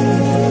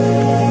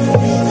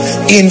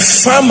 In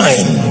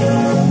famine.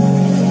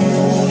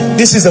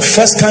 This is the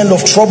first kind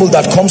of trouble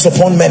that comes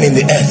upon men in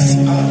the earth.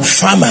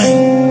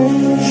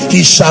 Famine.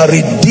 He shall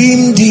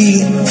redeem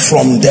thee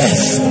from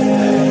death.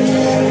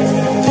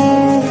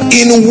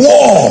 In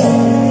war,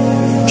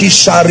 he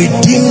shall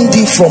redeem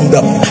thee from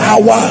the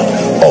power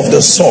of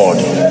the sword.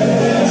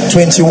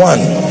 21.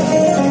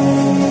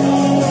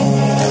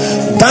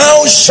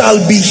 Thou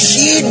shalt be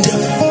hid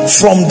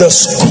from the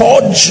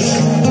scourge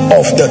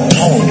of the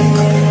tongue,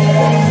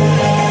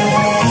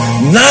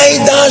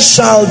 neither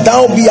shalt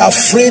thou be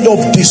afraid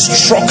of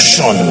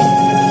destruction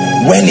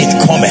when it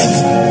cometh.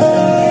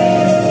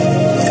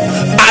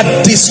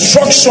 At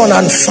destruction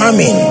and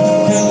famine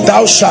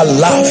thou shalt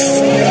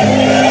laugh,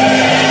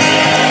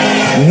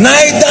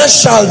 neither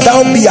shalt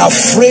thou be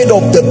afraid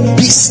of the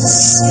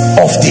beasts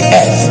of the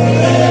earth.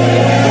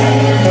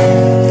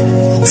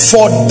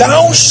 For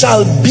thou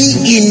shalt be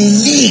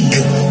in league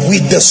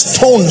with the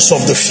stones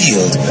of the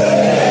field.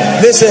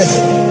 Listen,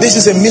 this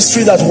is a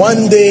mystery that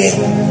one day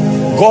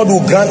God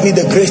will grant me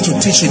the grace to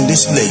teach in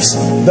this place.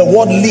 The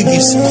word league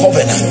is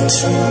covenant.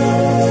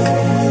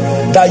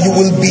 That you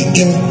will be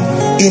in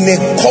a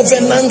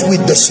covenant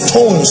with the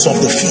stones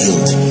of the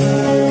field.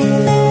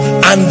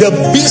 And the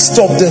beast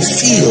of the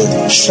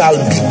field shall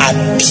be at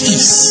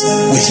peace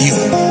with you.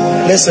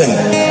 Listen,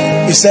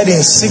 he said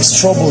in 6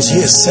 troubles,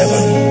 yea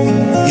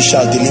 7, he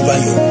shall deliver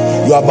you.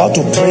 You are about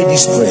to pray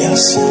these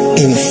prayers.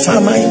 In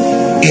famine,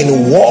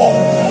 in war,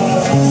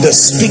 the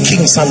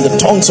speakings and the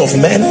tongues of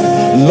men,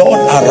 Lord,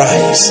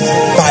 arise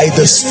by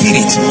the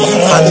Spirit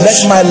and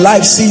let my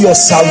life see your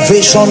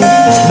salvation.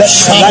 Let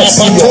my life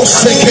see your...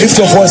 Lift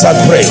your voice and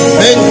pray.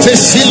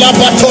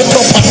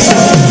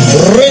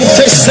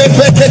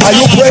 Are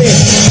you praying?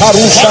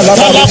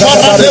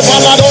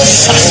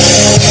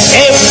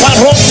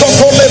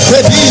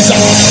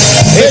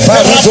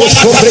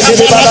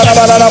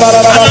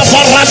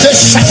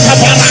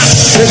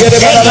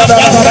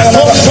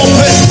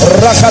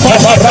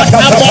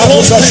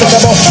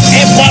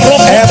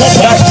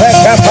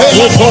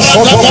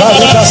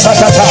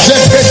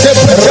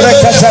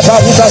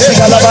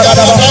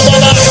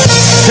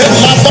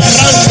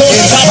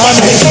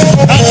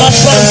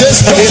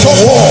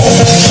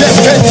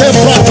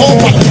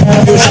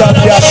 You shall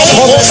be at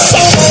covenant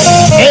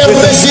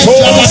with the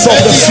stones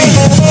of the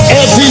field.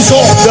 The beasts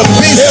of the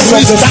field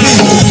shall be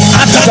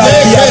at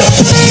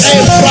peace.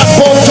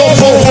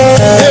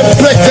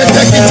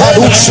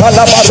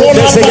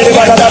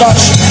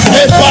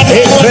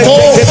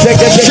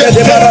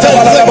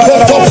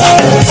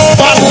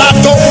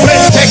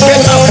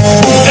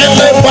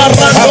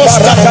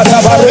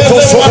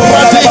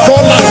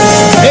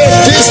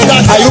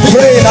 Are you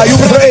praying? Are you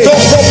praying?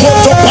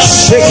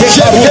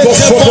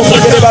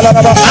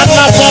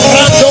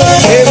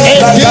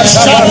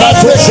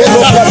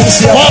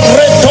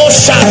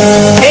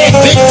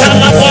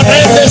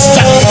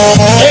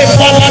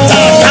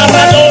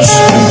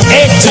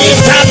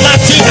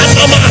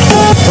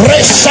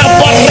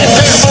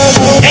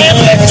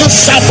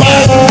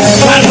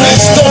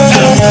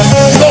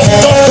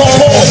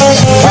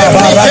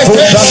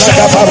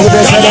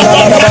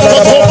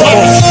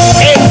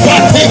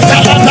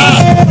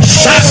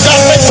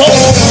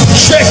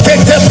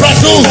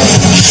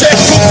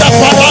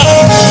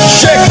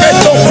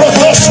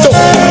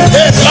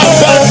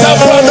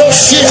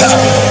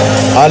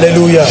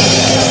 Hallelujah.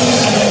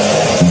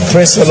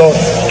 Praise the Lord.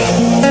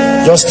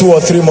 Just 2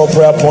 or 3 more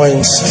prayer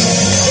points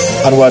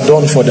and we're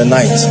done for the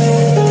night.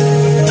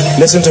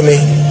 Listen to me.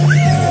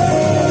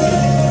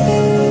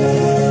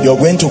 You're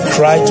going to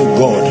cry to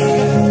God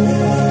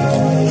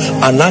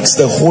and ask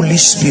the Holy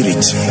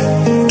Spirit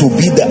to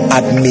be the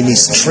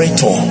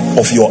administrator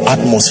of your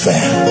atmosphere.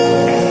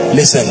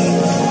 Listen,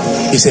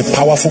 it's a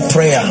powerful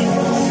prayer.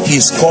 He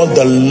is called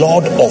the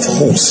Lord of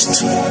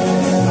Hosts.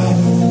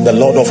 The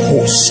Lord of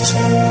Hosts,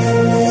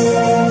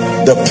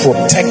 the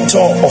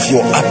protector of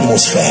your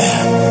atmosphere,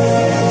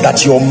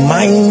 that your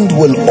mind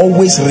will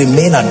always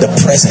remain at the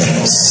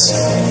presence.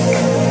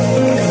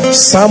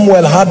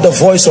 Samuel had the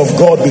voice of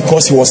God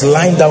because he was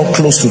lying down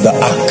close to the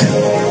ark.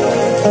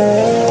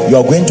 You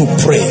are going to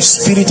pray,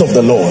 Spirit of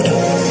the Lord,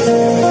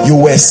 you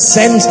were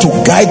sent to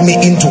guide me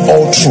into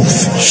all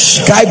truth.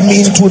 Guide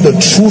me into the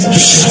truth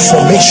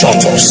information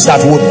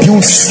that will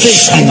build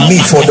faith in me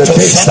for the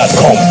days that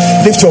come.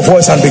 Lift your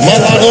voice and begin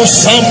to pray.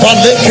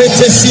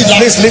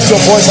 Please lift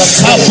your voice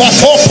and pray.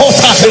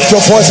 Lift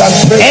your voice and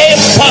pray.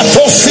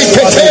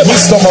 The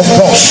wisdom of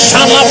God.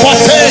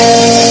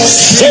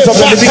 Spirit of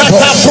the living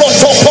God,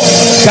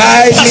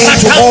 guide me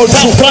into all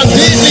truth.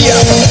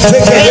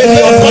 Take away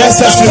the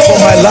unnecessary from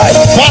my life.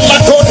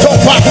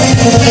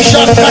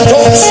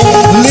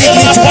 Lead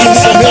me to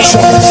information.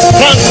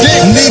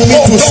 Lead me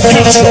to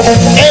scripture.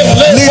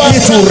 Lead me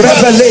to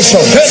revelation.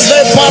 Lead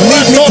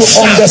me to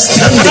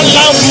understanding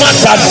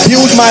that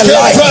build my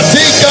life,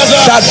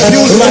 that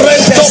build my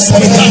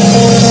destiny.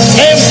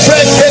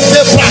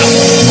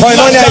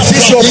 Koinonia, is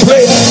this your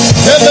prayer?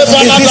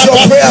 Is this your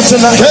prayer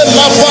tonight?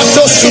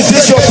 Is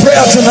this your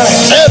prayer tonight?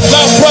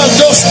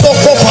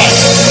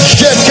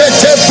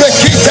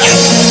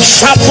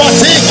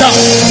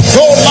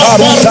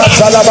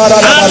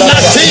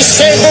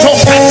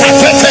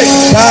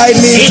 Guide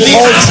me to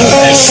all truth.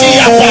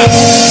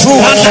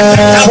 Truth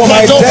for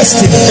my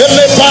destiny.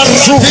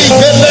 Truth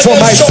for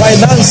my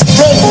finance.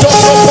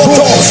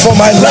 Truth for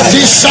my life.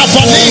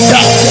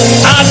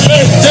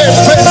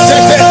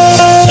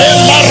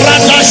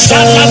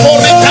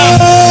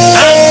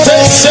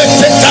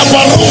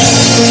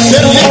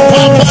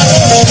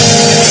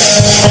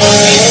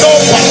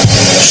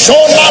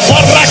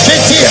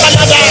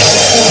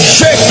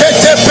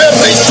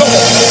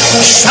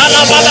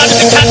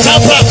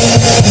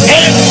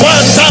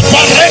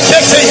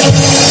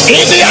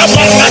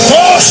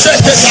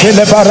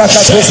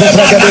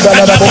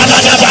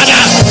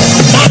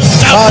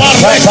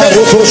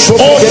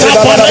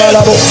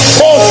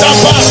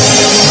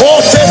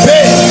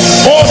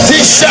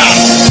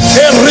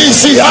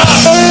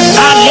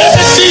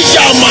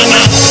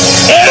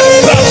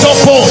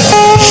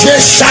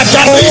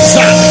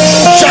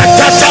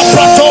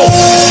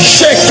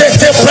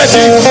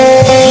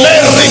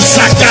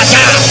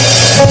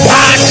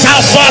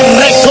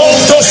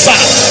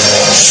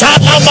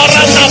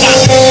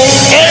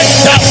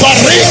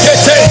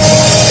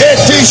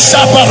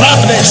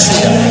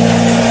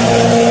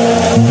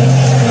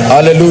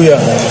 Hallelujah.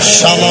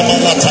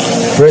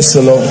 Praise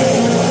the Lord.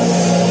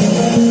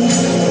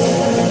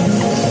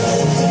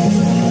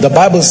 The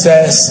Bible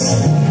says,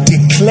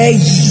 declare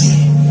ye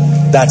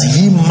that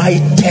ye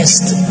might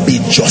test be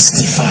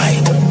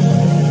justified.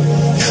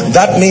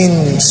 That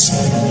means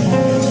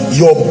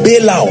your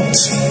bailout,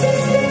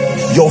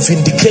 your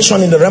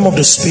vindication in the realm of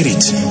the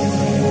spirit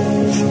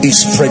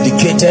is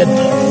predicated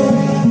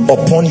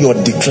upon your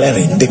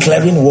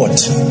declaring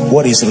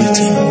what is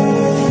written.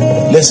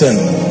 Listen,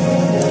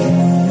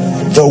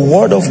 the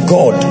word of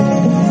God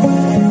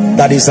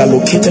that is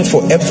allocated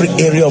for every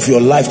area of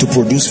your life to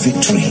produce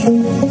victory,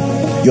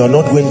 you are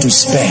not going to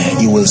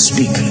spare, you will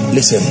speak.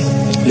 Listen,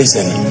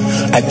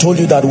 I told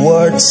you that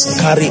words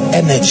carry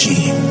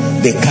energy,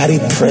 they carry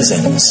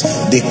presence,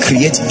 they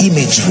create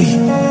imagery,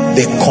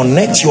 they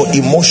connect your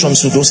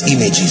emotions to those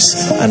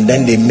images, and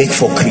then they make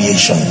for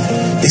creation.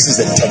 This is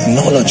a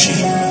technology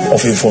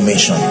of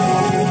information.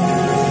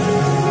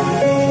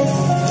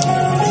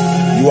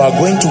 You are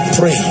going to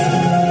pray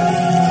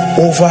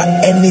over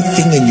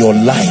anything in your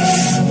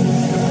life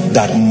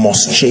that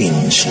must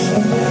change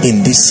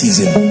in this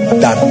season,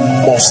 that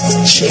must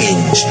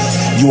change.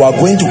 You are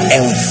going to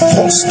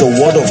enforce the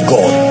word of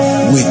God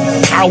with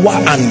power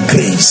and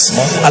grace.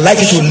 I'd like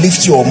you to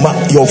lift your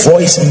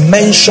voice,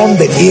 mention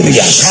the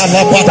areas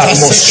that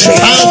must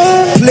change.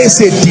 Place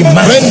a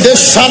demand.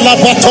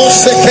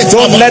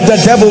 Don't let the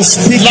devil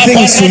speak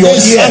things to your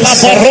ears.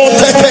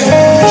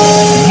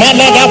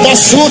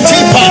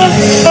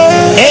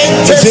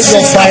 Is it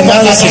your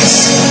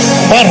finances?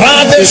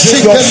 Is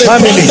it your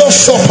family?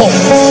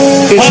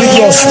 Is it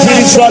your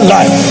spiritual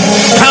life?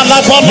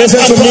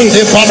 Listen to me.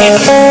 You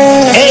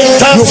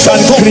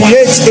can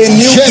create a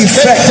new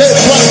effect.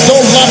 You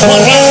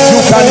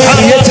can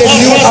create a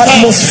new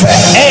atmosphere.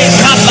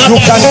 You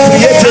can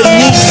create a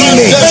new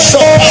image.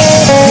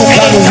 You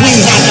can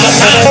win.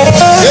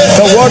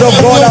 The word of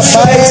God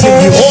abides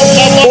in you.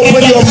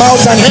 Open your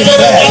mouth and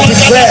declare.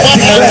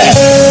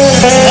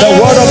 The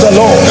word of the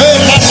Lord.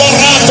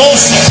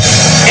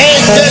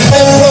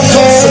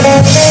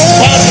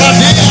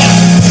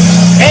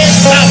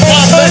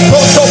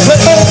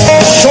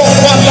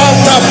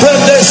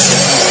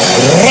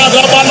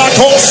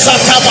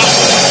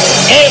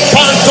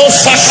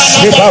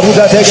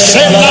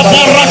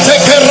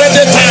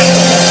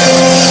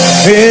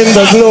 In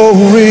the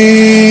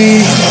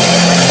glory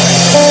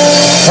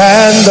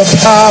and the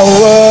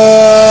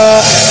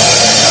power,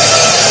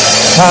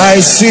 I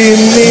see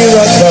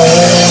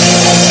miracles,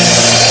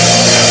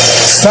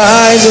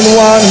 signs and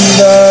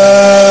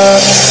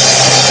wonders.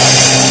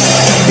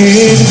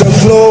 In the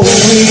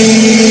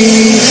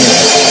glory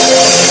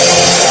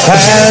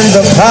and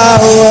the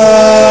power,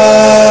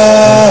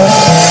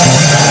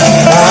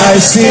 I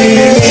see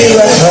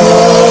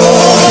miracles.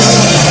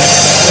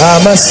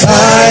 I'm a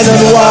sign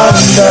and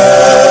wonder.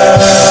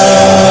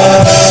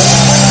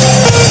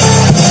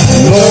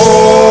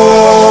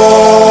 Lord,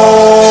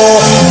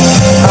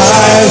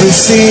 I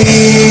receive.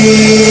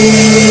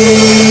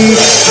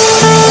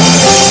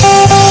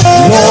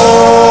 Lord,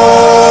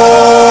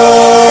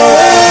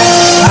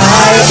 I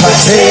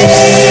partake.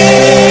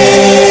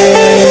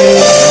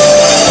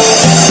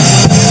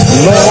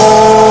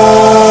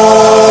 Lord,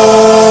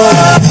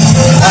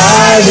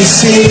 I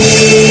receive.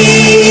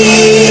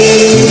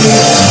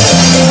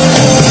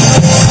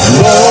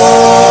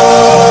 Lord,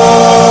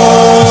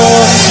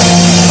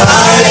 I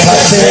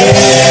partake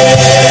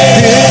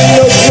in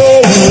the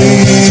glory,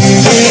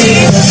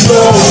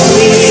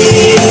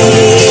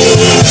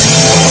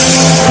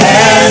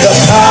 and the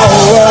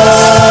power.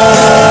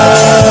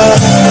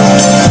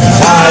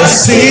 I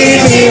see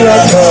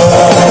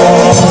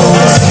miracles,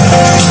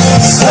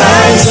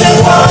 signs and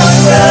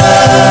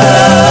wonders.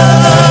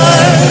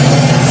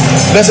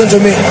 Listen to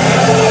me.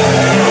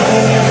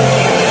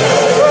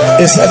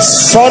 It said,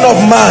 Son of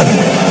man,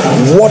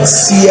 what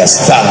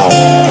seest thou?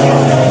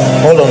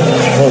 Hold on.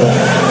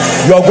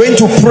 You are going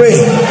to pray,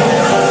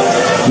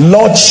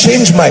 Lord,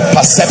 change my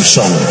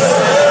perception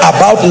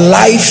about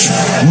life,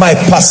 my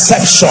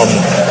perception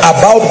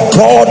about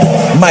God,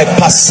 my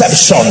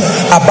perception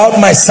about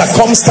my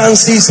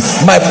circumstances,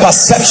 my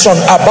perception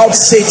about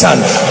Satan.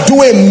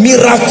 Do a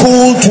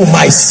miracle to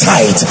my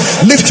sight.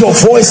 Lift your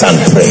voice and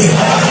pray.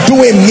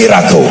 Do a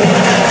miracle.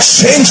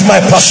 Change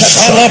my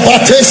perception.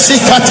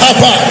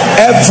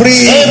 Every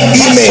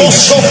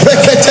image,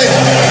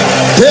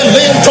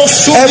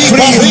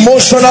 every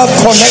emotional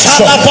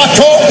connection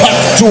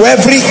to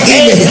every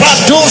image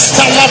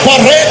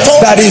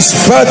that is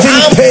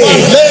birthing pain,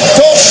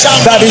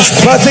 that is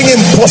birthing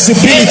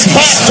impossibilities,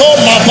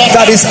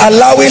 that is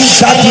allowing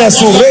darkness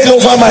to reign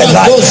over my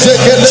life.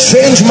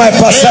 Change my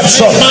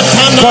perception.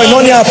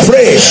 Koinonia,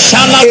 pray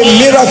a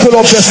miracle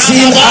of the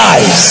seeing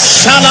eyes.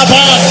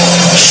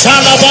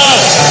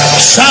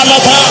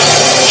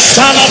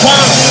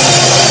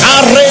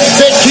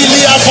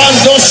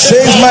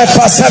 Change my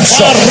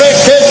perception.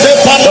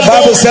 The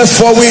Bible says,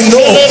 for we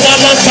know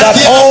that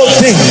all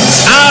things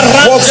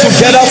work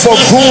together for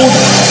good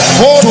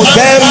to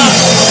them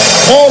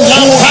who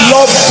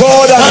love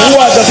God and who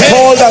are the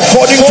called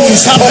according to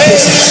his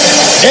purpose.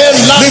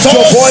 Lift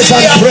your voice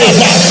and pray.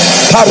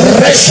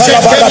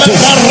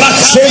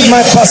 Change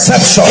my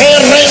perception.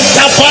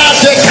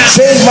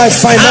 Change my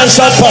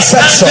financial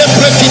perception,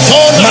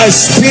 my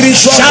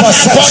spiritual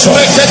perception,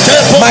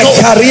 my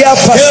career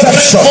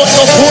perception,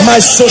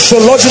 my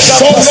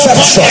sociological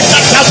perception,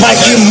 my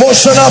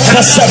emotional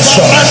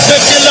perception.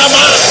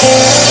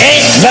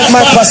 Let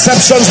my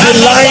perceptions be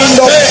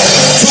lined up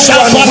to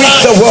and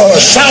with the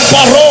word.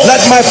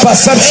 Let my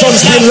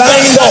perceptions be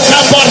lined up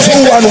to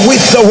and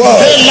with the word.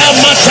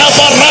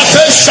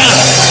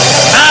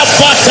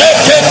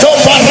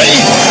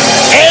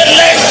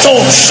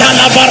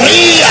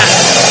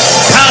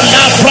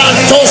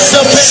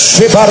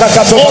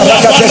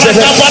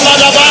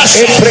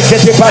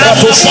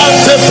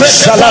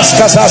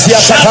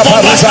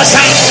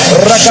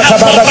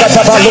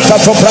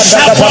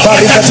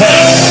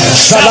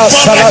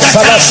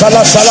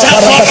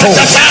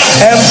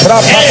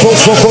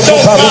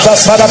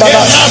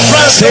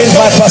 Change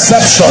my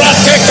perception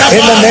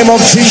in the name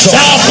of Jesus.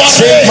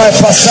 Change my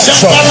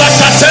perception,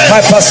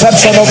 my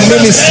perception of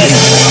ministry,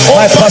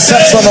 my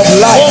perception of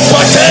life,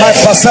 my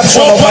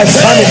perception of my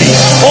family,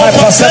 my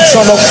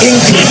perception of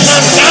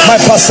increase, my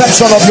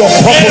perception of your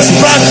purposes.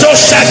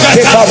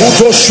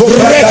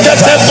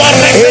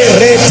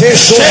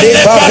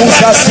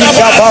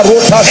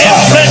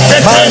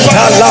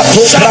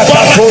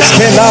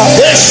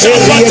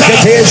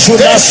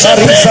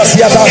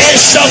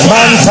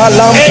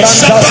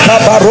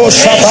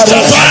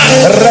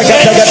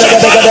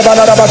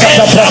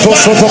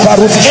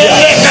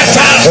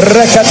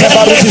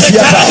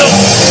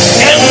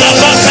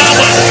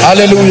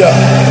 Hallelujah.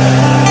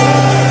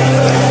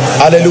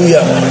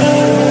 Hallelujah.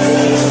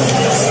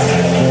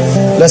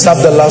 Let's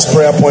have the last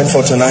prayer point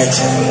for tonight.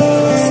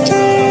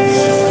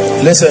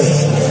 Listen.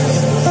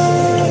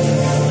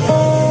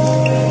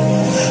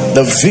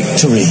 The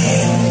victory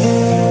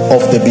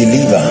of the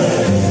believer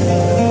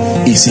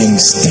is in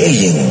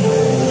staying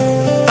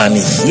and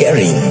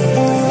hearing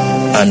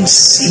and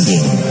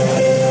seeing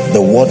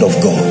the word of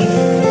God.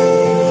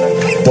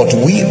 But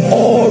we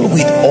all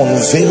with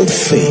unveiled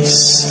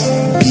face,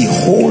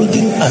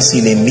 beholding as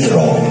in a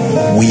mirror,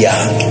 we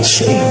are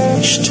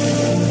changed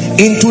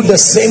into the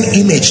same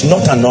image,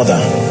 not another.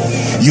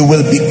 You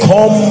will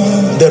become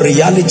the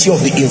reality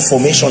of the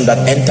information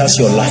that enters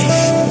your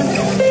life.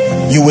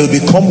 You will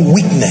become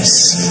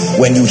weakness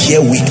when you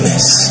hear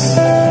weakness.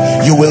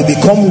 You will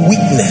become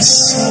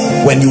weakness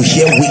when you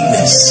hear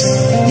weakness.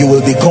 You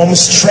will become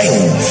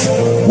strength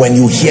when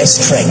you hear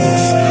strength.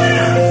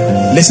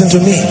 Listen to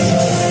me.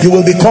 You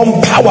will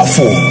become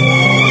powerful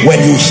when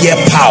you hear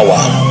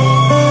power.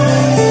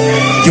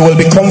 You will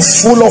become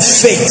full of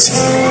faith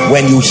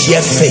when you hear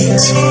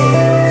faith.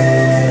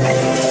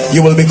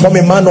 You will become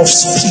a man of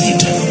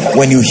speed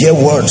when you hear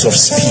words of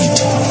speed.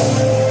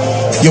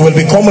 You will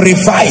become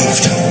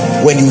revived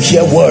when you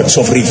hear words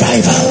of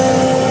revival.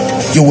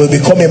 You will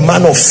become a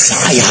man of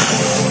fire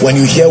when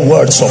you hear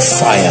words of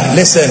fire.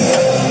 Listen,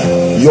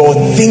 your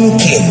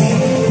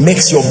thinking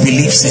makes your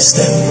belief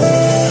system,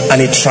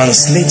 and it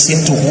translates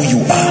into who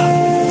you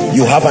are.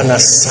 You have an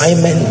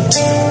assignment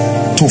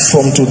to,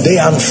 from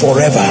today and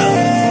forever,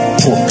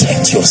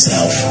 protect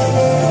yourself.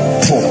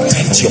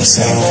 Protect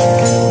yourself.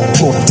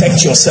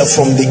 Protect yourself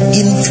from the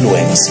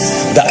influence,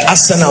 the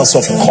arsenals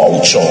of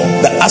culture,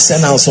 the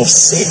arsenals of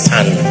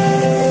Satan,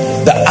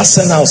 the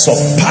arsenals of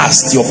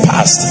your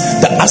past,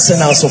 the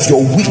arsenals of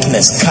your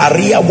weakness,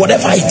 career,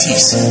 whatever it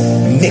is.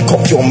 Make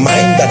up your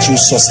mind that you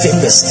sustain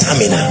the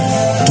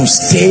stamina to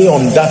stay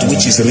on that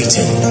which is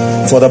written.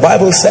 For the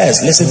Bible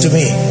says, listen to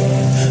me,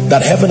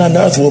 that heaven and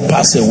earth will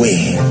pass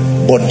away,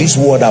 but this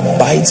word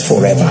abides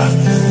forever.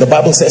 The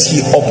Bible says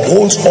he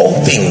upholds all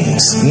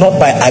things, not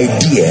by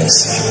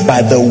ideas,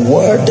 by the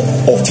word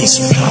of his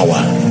power.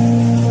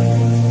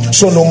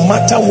 So no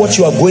matter what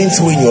you are going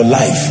through in your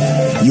life,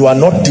 you are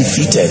not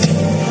defeated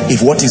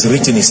if what is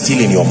written is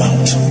still in your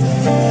mouth.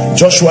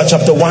 Joshua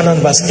chapter 1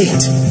 and verse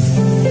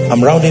 8.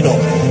 I'm rounding up.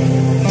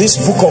 This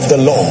book of the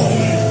law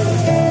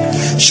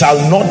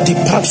shall not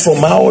depart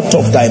from out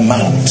of thy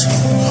mouth,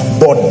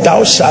 but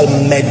thou shalt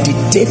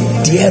meditate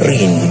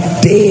therein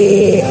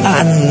day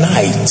and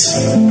night,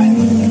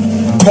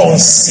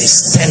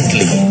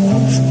 consistently,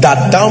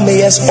 that thou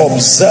mayest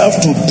observe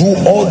to do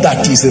all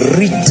that is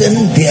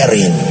written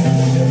therein.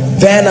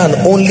 Then and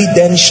only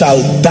then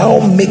shalt thou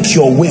make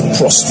your way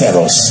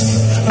prosperous,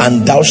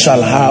 and thou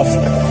shalt have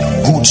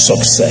good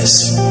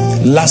success.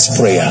 Last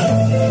prayer.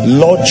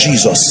 Lord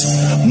Jesus,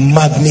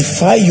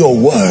 magnify your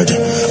word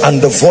and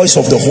the voice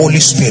of the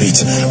Holy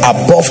Spirit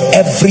above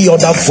every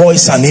other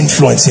voice and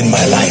influence in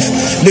my life.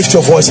 Lift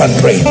your voice and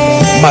pray.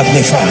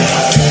 Magnify.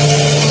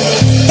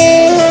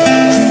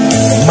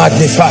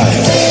 Magnify.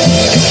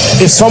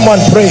 Is someone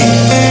praying?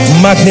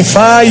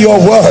 Magnify your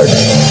word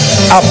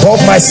above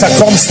my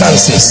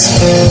circumstances.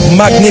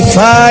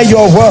 Magnify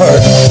your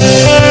word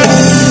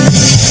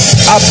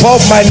above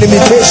my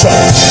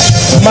limitations.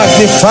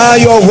 Magnify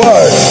your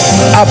word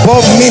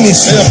above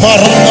ministry.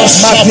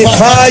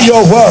 Magnify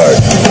your word.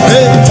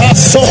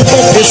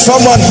 If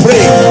someone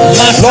pray,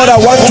 Lord, I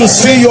want to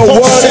see your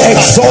word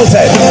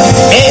exalted.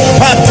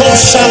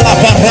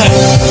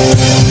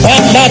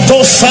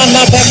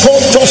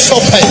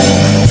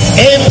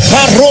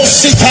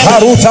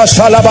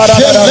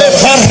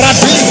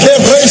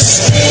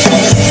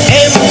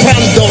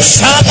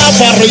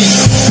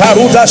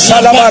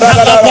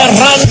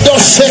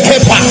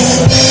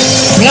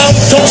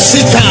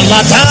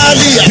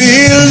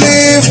 Be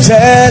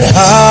lifted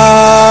high,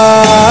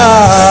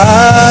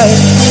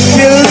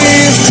 be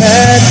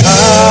lifted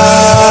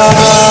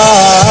high,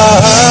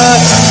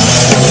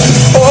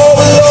 oh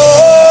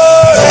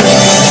Lord,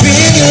 be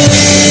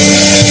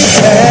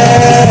lifted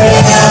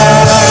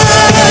high,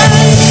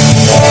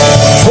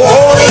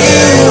 for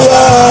you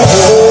are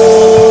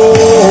holy,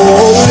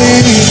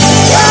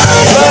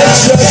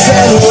 righteous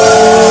and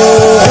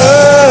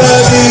worthy,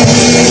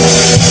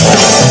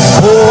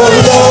 oh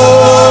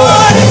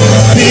Lord,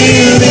 be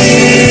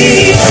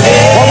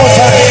lifted. One more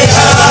time.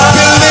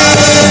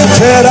 Be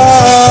lifted up.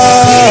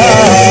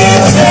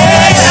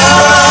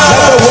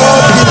 Let the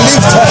word be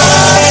lifted.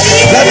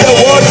 Let the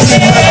word be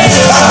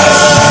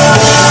magnified.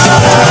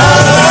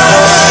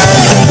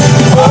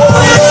 Oh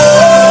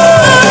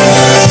Lord,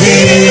 be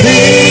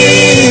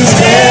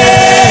lifted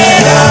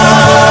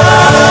up.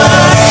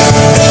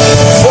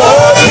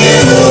 For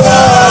you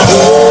are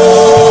holy,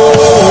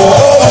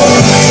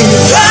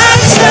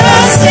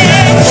 righteous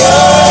and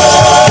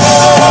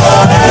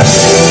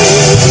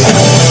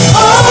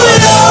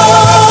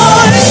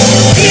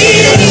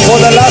for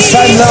the last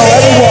time now,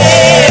 everyone,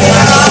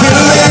 be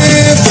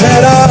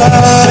lifted up.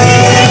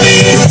 Be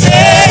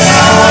lifted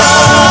up.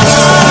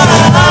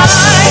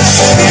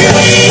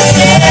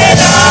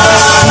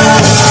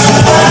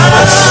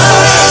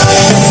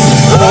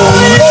 Oh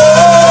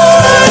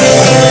Lord,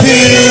 be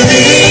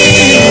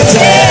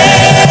lifted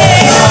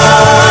up.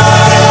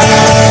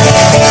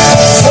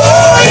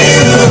 For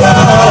you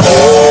are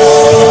holy,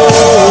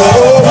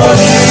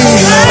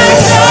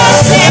 righteous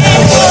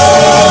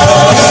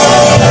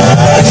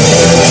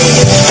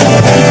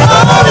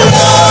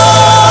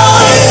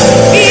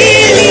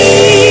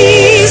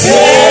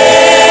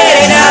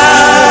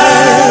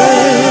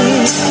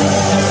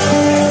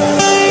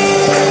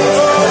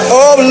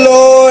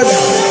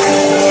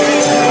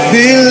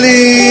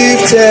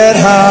and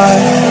high.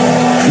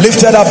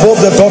 Lifted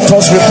above the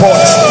doctor's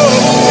report.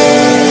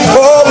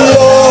 Oh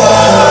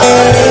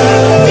Lord,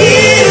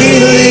 be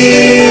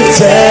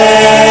lifted.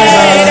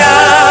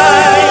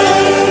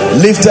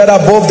 Lifted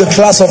above the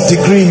class of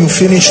degree you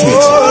finished with.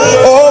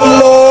 Oh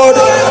Lord,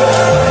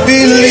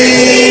 be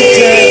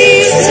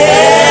lifted.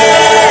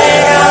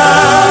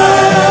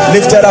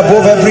 Lifted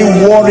above every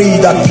worry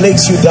that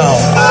plagues you down.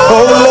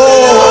 Oh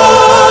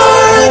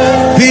Lord,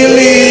 be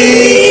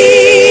lifted.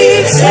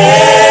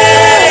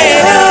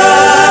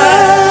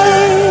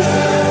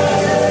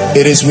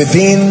 It is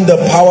within the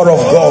power of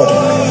God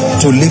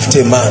to lift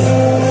a man.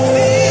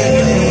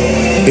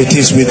 It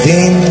is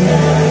within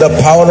the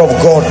power of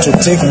God to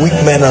take weak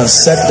men and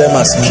set them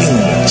as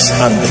kings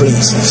and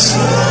princes.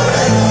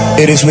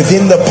 It is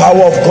within the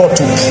power of God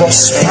to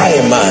prosper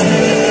a man.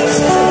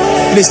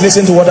 Please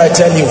listen to what I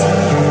tell you.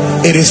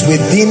 It is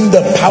within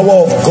the power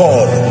of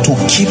God to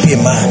keep a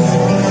man.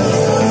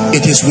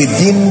 It is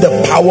within the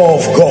power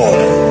of God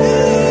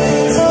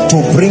to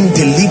bring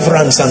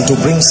deliverance and to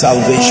bring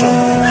salvation.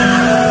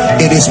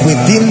 It is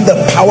within the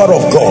power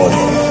of God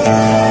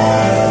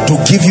to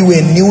give you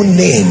a new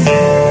name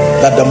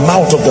that the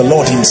mouth of the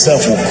Lord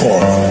himself will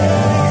call.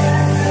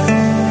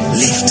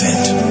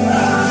 Lifted,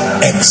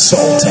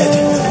 exalted,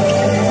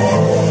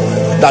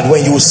 that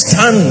when you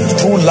stand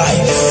through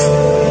life,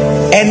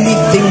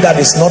 anything that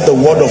is not the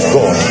word of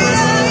God,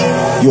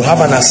 you have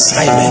an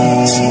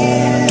assignment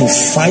to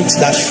fight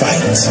that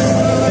fight.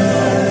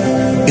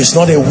 It's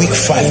not a weak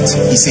fight,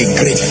 it's a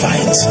great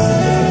fight.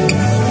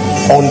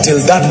 Until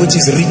that which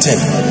is written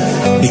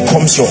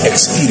becomes your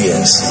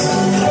experience,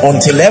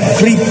 until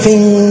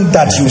everything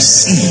that you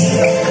see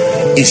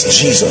is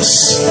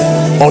Jesus,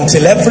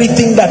 until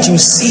everything that you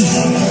see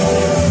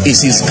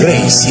is his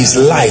grace, his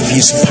life,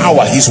 his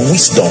power, his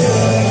wisdom,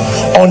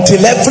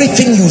 until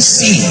everything you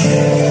see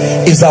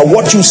is that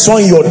what you saw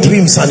in your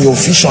dreams and your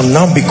vision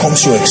now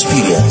becomes your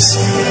experience.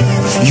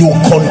 You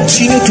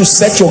continue to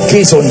set your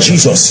gaze on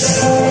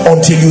Jesus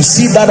until you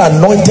see that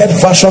anointed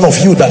version of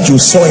you that you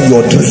saw in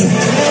your dream.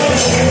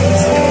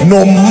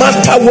 No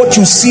matter what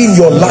you see in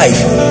your life,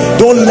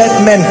 don't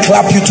let men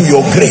clap you to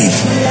your grave.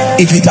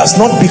 If it has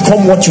not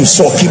become what you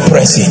saw, keep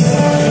pressing.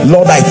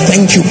 Lord, I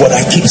thank you, but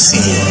I keep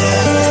seeing.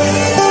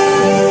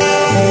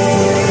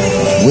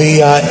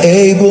 We are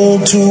able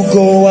to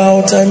go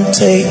out and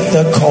take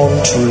the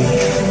country,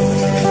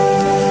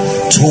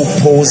 to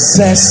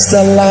possess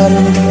the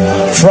land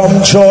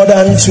from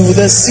Jordan to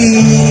the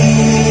sea.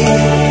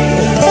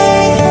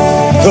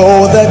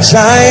 Though the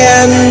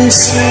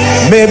giants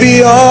may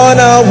be on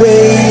our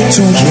way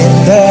to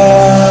hinder,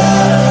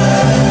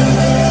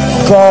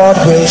 God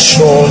will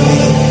surely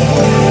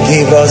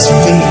give us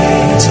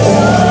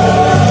victory.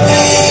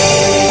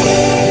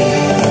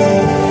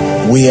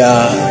 We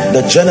are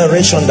the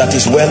generation that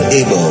is well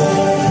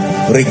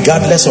able.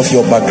 Regardless of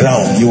your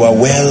background, you are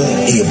well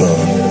able.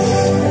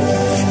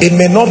 It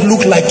may not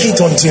look like it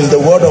until the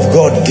word of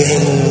God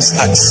gains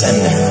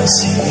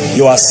ascendance.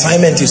 Your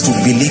assignment is to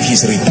believe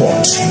his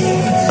report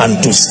and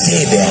to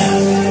stay there.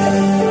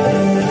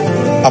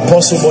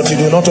 Apostle, but you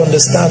do not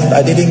understand.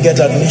 I didn't get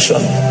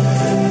admission.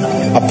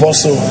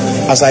 Apostle,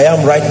 as I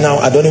am right now,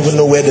 I don't even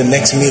know where the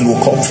next meal will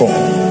come from.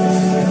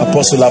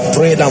 Apostle, I've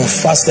prayed and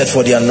fasted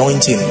for the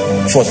anointing,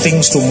 for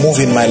things to move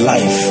in my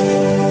life.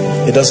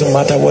 It doesn't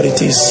matter what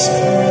it is.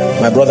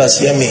 My brothers,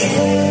 hear me.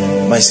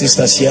 My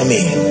sisters, hear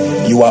me.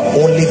 You are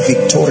only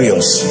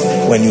victorious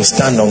when you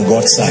stand on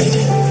God's side.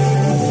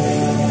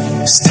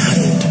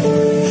 Stand.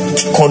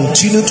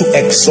 Continue to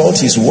exalt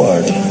his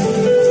word.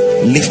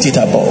 Lift it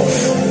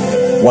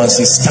above. Once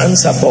it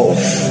stands above,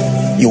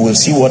 you will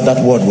see what that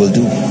word will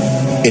do.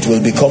 It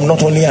will become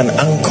not only an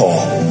anchor,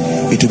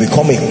 it will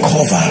become a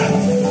cover.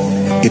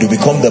 It will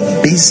become the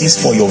basis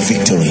for your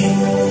victory.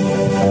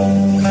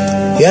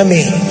 Hear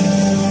me.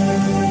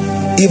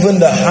 Even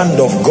the hand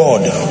of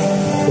God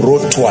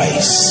wrote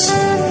twice.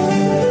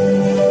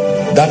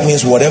 That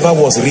means whatever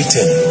was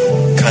written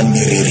can be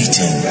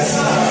rewritten.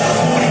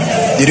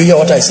 Did you hear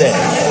what I said?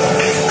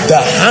 The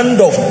hand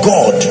of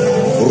God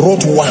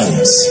wrote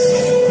once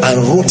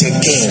and wrote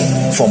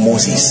again for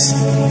Moses.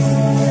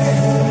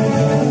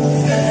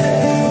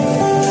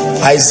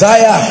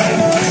 Isaiah,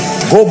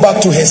 go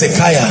back to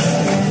Hezekiah.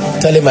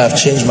 Tell him I have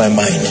changed my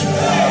mind.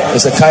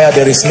 Hezekiah,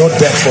 there is no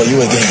death for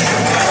you again.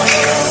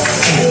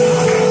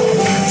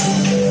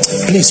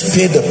 Please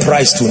pay the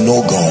price to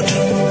know God.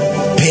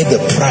 Pay the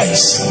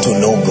price to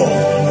know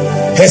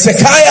God.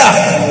 Hezekiah,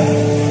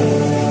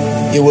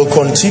 he will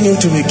continue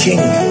to be king.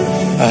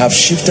 I have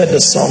shifted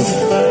the song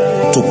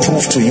to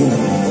prove to you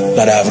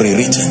that I have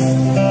rewritten.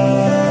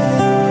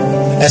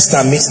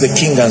 Esther meets the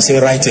king and say,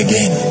 write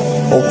again,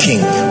 O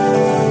king.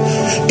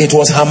 It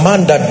was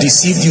Haman that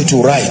deceived you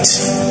to write.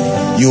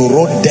 You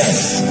wrote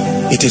death.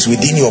 It is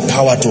within your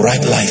power to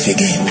write life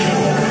again.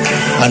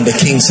 And the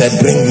king said,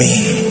 bring me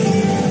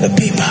the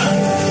paper.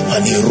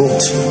 And he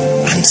wrote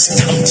and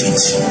stamped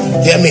it.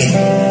 Hear me.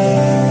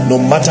 No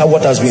matter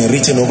what has been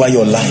written over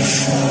your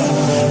life,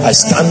 I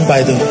stand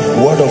by the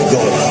word of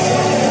God.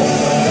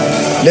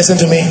 Listen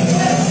to me.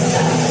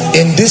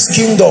 In this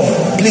kingdom,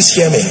 please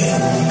hear me.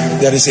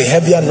 There is a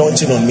heavy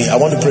anointing on me. I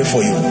want to pray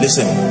for you.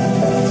 Listen.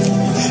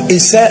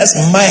 It says,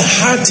 my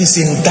heart is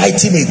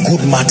inditing a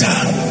good matter.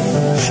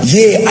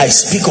 Yea, I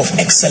speak of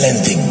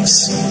excellent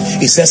things.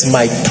 It says,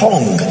 my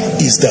tongue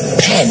is the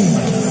pen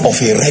of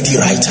a ready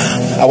writer.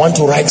 I want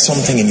to write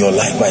something in your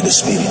life by the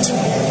Spirit.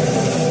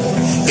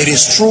 It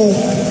is true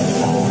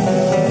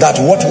that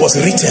what was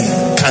written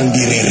can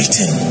be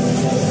rewritten.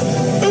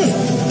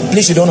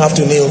 Please, you don't have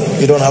to kneel.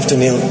 You don't have to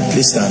kneel.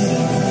 Please stand.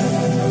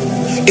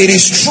 It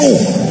is true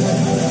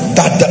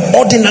that the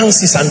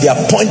ordinances and the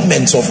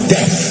appointments of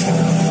death,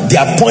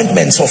 the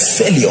appointments of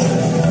failure,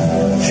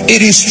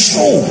 it is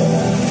true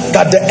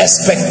that the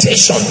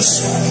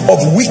expectations of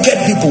wicked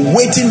people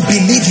waiting,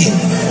 believing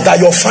that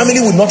your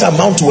family will not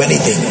amount to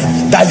anything,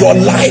 that your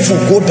life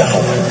will go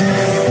down.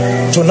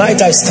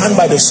 Tonight I stand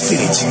by the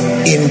Spirit,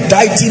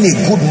 inditing a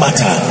good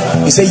matter.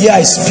 He said,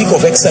 yeah, I speak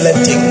of excellent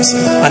things.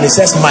 And he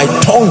says, my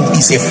tongue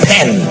is a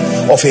pen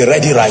of a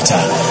ready writer.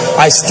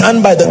 I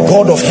stand by the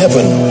God of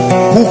heaven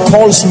who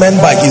calls men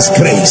by his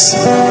grace.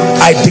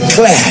 I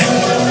declare,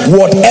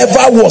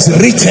 whatever was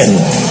written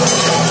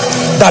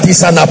that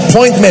is an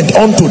appointment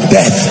unto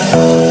death,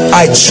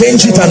 I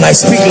change it and I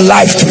speak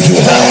life to you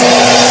now.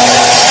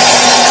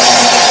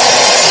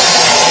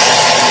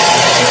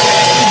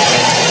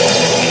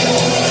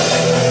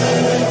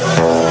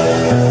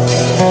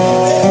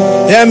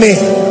 Hear me.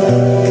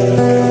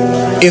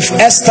 If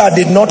Esther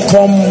did not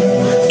come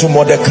to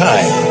Mordecai,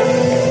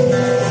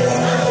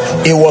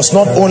 it was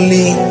not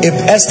only, if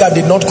Esther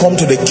did not come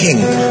to the king,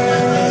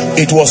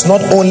 it was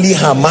not only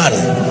Haman.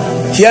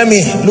 Hear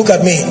me, look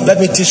at me, let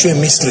me teach you a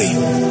mystery.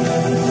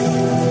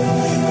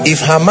 If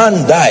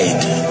Haman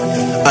died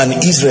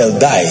and Israel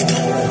died,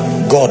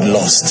 God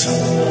lost.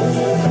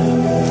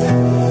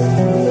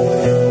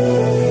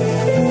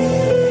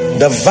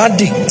 The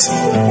verdict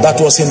that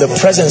was in the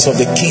presence of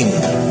the king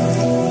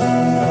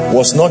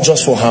was not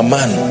just for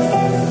Haman,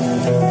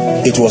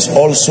 it was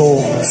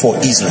also for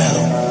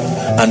Israel.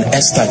 And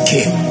Esther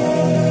came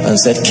and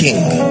said,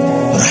 King,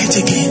 write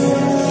again.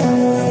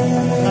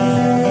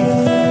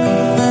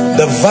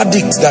 The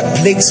verdict that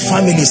plagues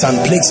families and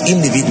plagues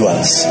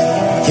individuals,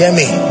 hear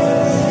me,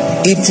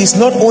 it is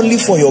not only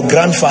for your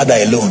grandfather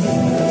alone,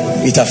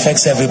 it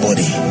affects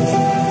everybody.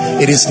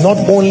 It is not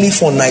only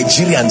for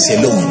Nigerians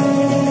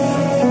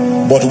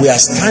alone, but we are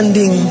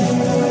standing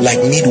like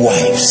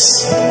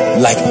midwives,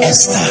 like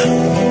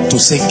Esther, to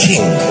say,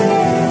 King,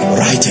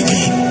 write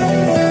again.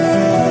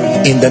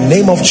 In the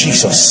name of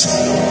Jesus,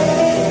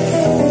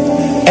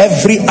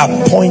 every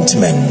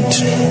appointment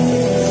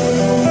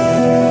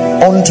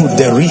unto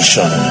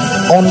derision,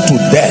 unto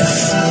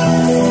death,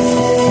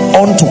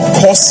 unto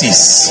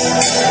curses,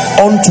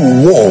 unto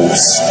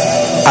woes,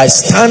 I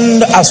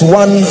stand as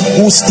one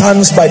who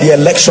stands by the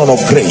election of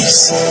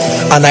grace,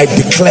 and I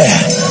declare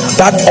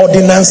that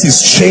ordinance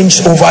is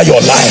changed over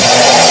your life.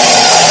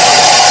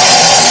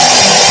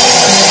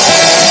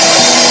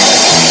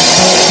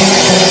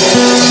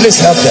 Please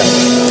help them.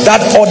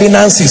 That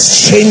ordinance is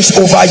changed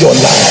over your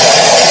life.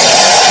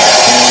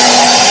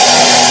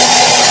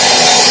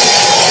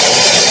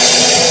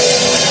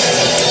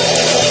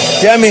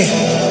 Hear me.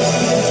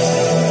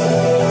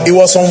 It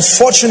was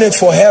unfortunate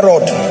for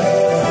Herod.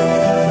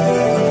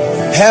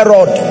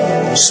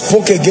 Herod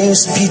spoke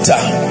against Peter,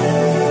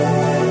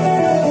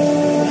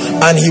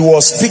 and he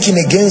was speaking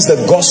against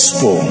the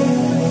gospel,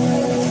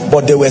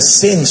 but there were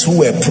saints who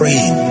were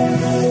praying.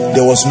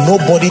 There was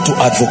nobody to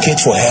advocate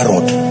for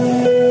Herod.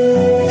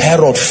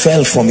 Herod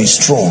fell from his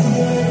throne,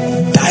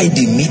 died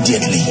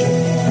immediately,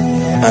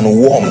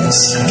 and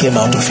worms came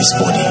out of his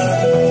body.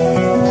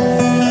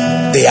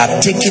 They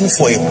are taken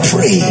for a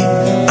prey,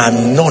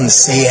 and none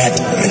said,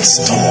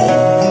 restore.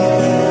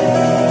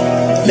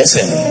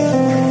 Listen,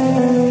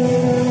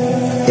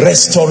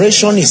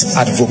 restoration is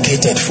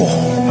advocated for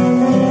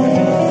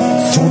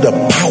through the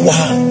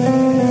power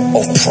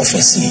of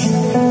prophecy.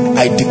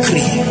 I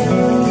decree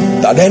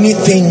that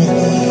anything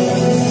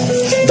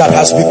that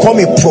has become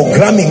a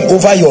programming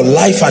over your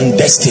life and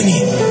destiny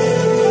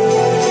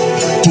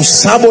to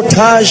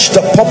sabotage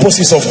the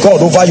purposes of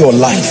God over your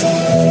life,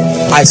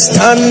 I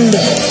stand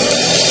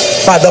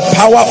by the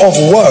power of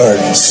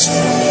words,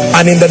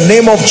 and in the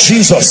name of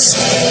Jesus,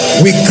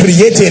 we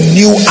create a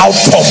new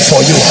outcome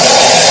for you.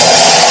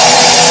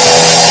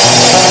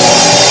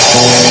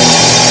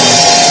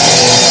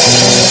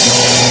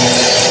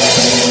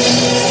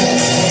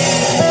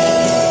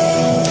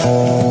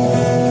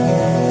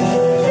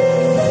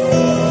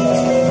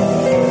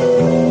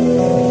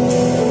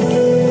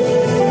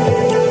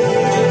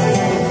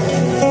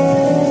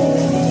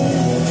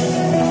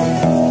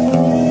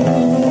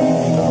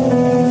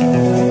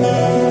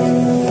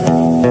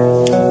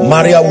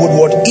 Maria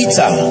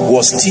Woodward-Eater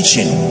was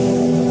teaching,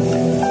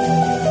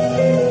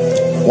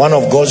 one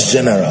of God's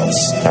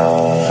generals,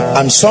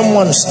 and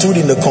someone stood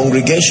in the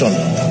congregation,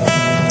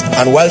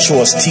 and while she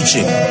was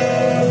teaching,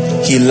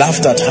 he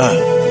laughed at her,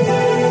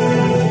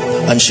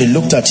 and she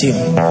looked at him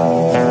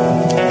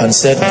and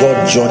said,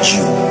 God judge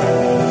you.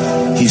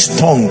 His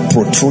tongue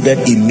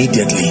protruded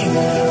immediately.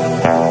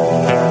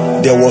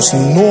 there was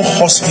no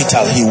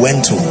hospital he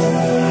went to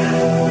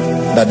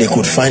that they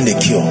could find a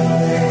cure.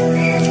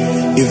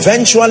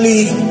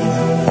 Eventually,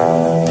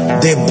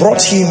 they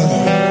brought him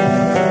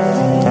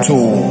to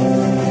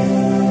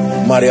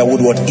Maria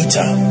Woodward-Eater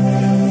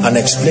and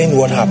explained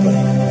what happened.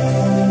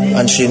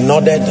 And she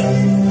nodded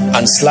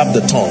and slapped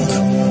the tongue,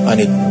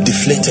 and it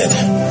deflated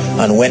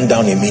and went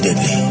down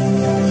immediately.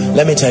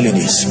 Let me tell you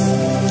this.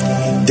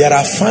 There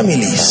are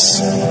families,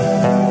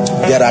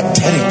 there are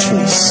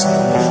territories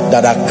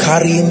that are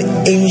carrying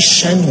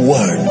ancient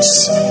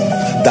words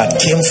that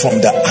came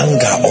from the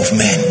anger of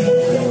men,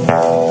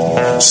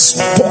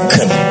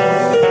 spoken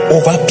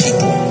over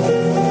people,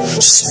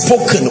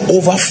 spoken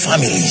over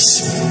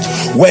families.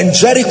 When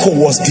Jericho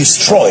was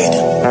destroyed,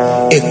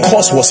 a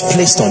curse was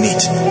placed on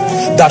it,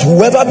 that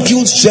whoever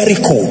builds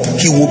Jericho,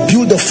 he will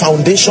build the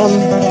foundation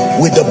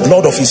with the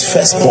blood of his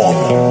firstborn,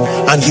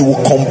 and he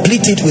will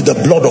complete it with the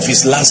blood of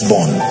his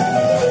lastborn.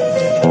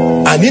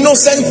 An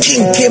innocent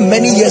king came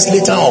many years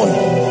later on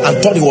and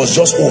thought it was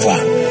just over,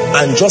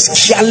 and just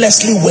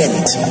carelessly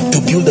went to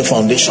build the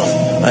foundation,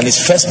 and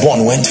his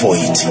firstborn went for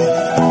it.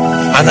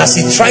 And as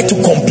he tried to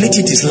complete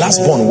it, his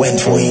lastborn went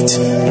for it.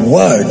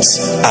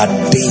 Words are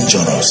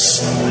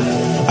dangerous.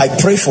 I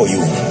pray for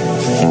you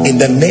in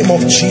the name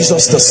of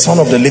Jesus, the Son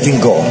of the living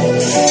God.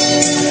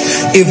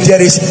 If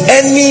there is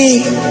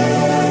any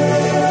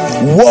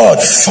word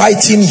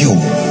fighting you,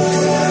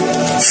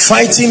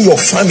 fighting your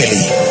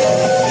family,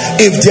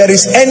 if there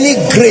is any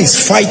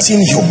grace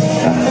fighting you,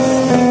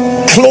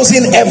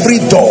 closing every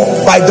door,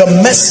 by the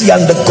mercy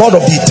and the God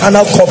of the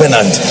eternal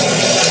covenant,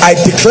 I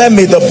declare,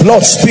 may the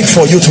blood speak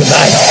for you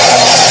tonight.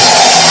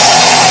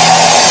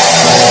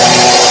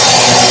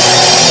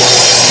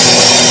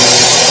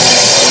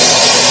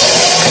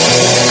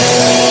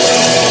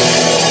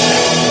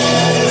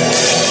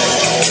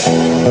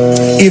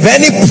 If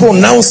any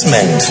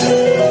pronouncement,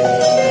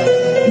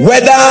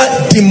 whether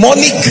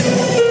demonic,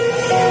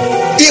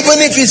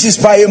 even if it is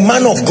by a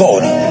man of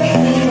God,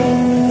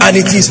 and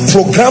it is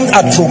programmed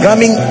at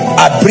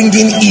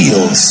bringing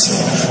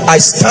ills, I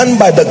stand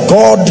by the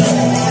God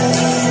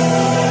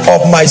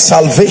of my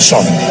salvation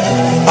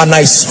and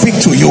I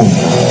speak to you.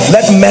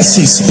 Let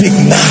mercy speak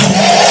now.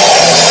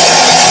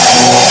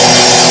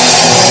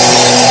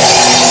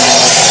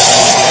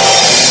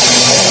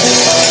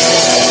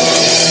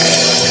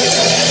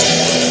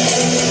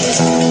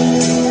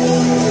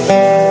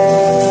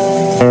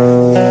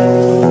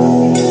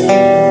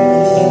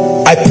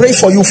 I pray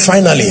for you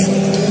finally,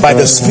 by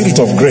the Spirit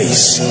of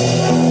grace,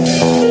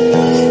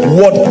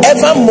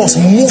 whatever must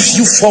move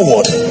you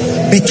forward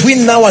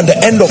between now and the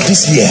end of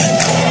this year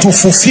to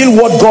fulfill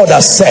what God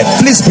has said,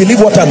 please believe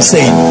what I'm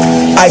saying.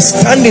 I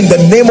stand in the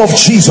name of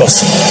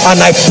Jesus and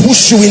I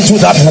push you into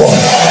that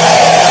word.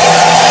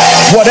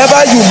 Whatever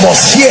you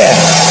must hear,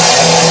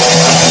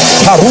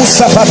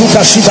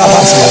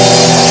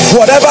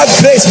 whatever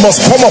grace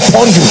must come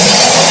upon you,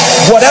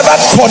 whatever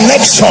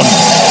connection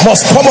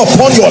must come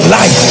upon your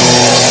life,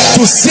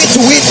 to see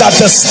to it that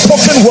the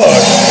spoken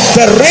word,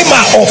 the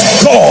rhema of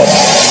God,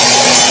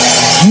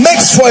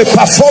 makes for a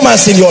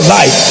performance in your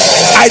life.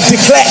 I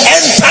declare,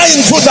 enter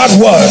into that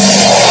word.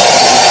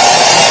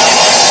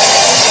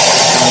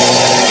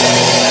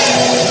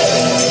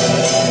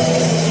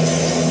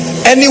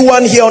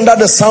 Anyone here under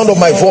the sound of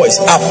my voice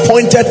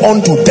appointed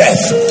unto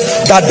death,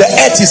 that the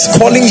earth is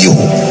calling you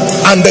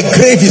and the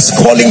grave is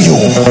calling you,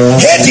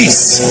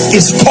 Hades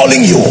is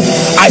calling you,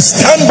 I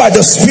stand by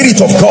the Spirit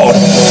of God.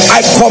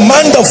 I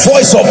command the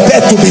voice of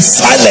death to be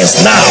silenced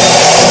now.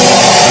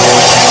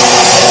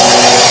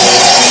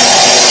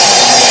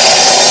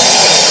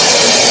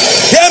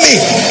 Hear me.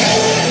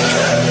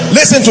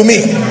 Listen to me.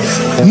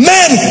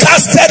 Men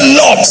casted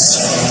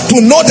lots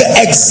to know the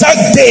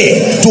exact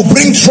day to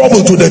bring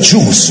trouble to the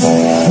Jews.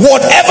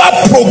 Whatever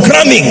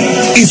programming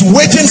is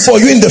waiting for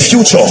you in the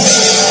future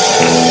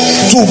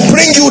to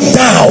bring you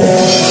down,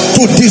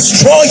 to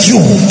destroy you,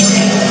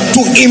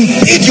 to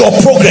impede your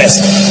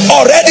progress,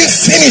 already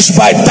finished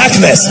by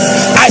darkness,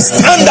 I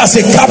stand as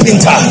a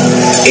carpenter.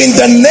 In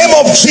the name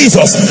of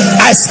Jesus,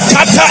 I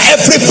scatter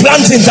every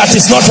planting that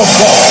is not of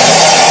God.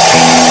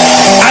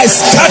 I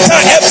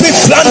scatter every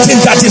planting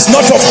that is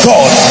not of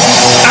God.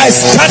 I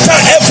scatter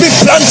every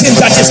planting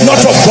that is not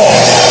of God.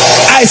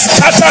 I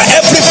scatter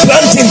every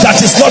planting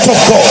that is not of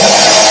God.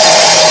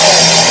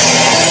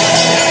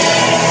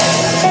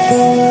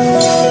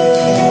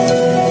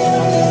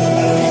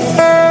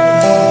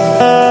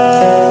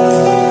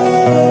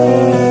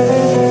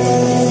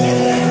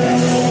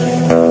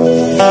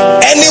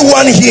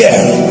 Anyone here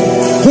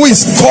who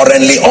is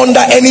currently under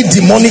any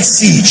demonic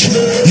siege,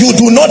 you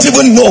do not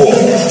even know,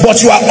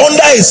 but you are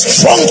under a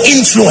strong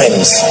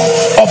influence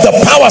of the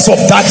powers of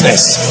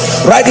darkness.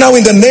 Right now,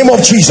 in the name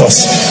of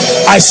Jesus,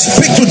 I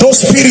speak to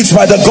those spirits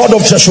by the God of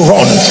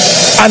Jeshurun,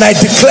 and I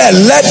declare,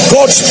 let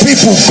God's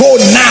people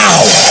go now.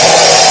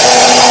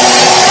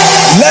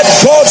 Let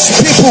God's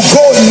people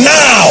go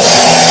now.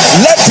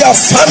 Let their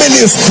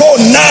families go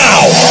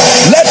now.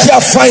 Let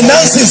their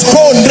finances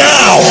go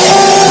now.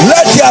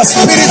 Let their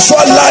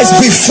spiritual lives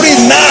be free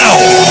now.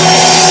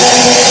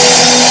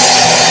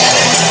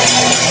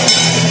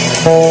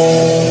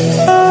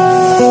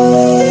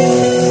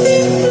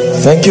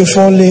 Thank you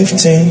for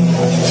lifting.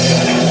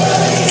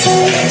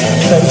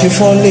 Thank you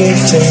for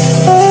lifting.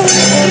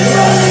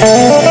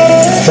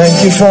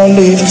 Thank you for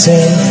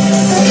lifting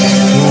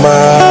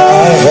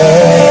my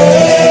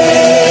head.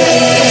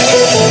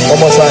 One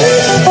more time.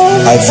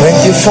 I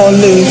thank you for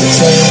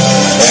lifting.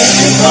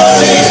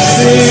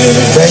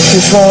 Thank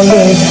you for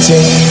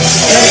lifting.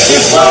 Thank you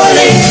for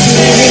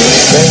lifting.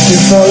 Thank you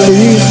for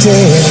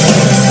lifting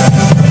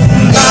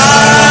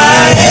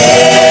my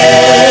head.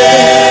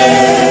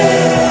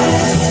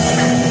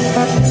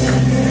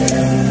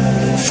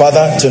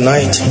 Father,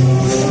 tonight,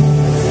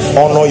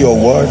 honor your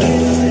word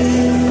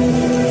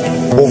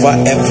over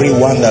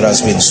everyone that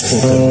has been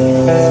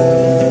spoken.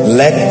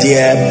 Let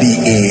there be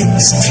a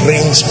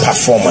strange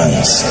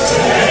performance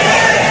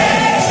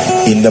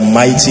in the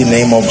mighty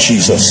name of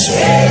Jesus.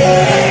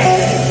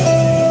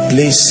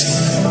 Please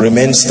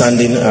remain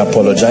standing. I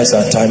apologize,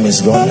 our time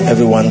is gone.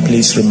 Everyone,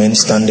 please remain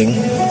standing.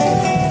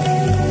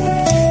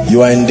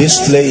 You are in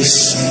this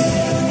place,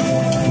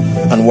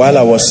 and while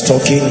I was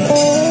talking,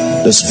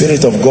 the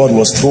Spirit of God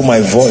was through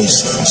my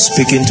voice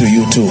speaking to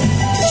you too.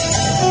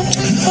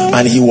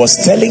 And he was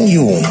telling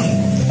you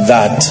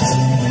that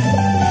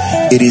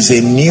it is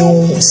a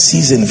new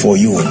season for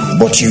you,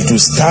 but you to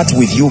start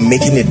with you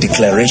making a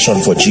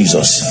declaration for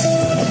Jesus.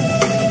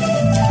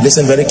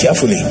 Listen very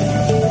carefully.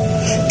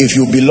 If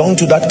you belong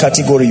to that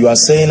category, you are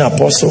saying,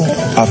 Apostle,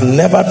 I've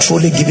never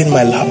truly given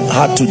my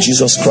heart to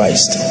Jesus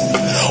Christ,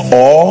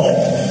 or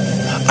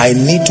I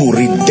need to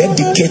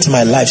rededicate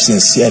my life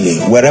sincerely.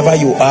 Wherever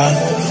you are,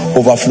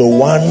 overflow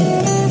 1,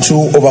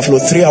 2, overflow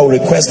 3, I will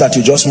request that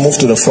you just move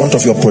to the front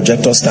of your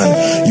projector stand.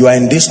 You are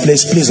in this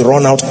place, please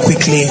run out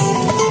quickly.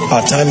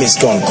 Our time is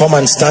gone. Come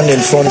and stand in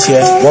front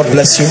here. God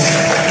bless you.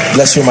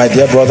 Bless you, my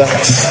dear brother.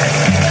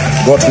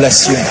 God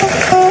bless you.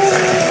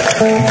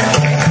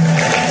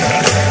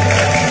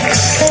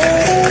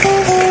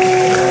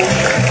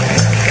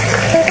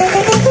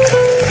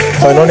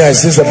 Koinonia,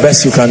 is this the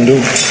best you can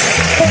do?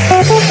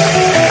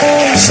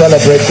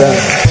 Celebrate that.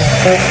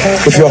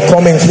 If you are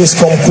coming, please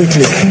come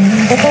quickly.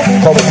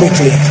 Come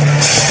quickly.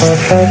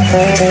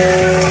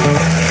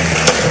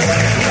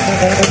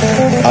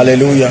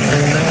 Hallelujah.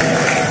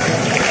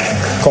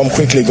 Come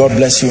quickly. God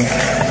bless you.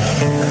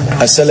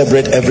 I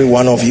celebrate every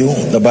one of you.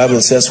 The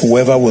Bible says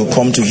whoever will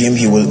come to him,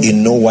 he will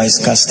in no wise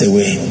cast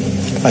away.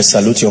 I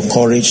salute your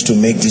courage to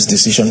make this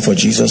decision for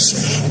Jesus.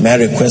 May I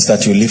request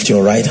that you lift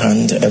your right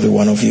hand, every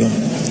one of you.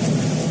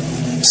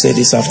 Say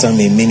this after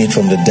me. Mean it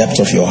from the depth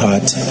of your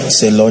heart.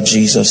 Say, Lord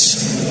Jesus.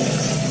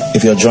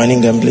 If you're joining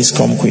them, please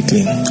come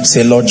quickly.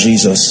 Say, Lord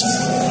Jesus,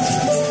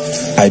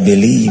 I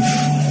believe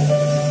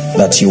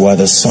that you are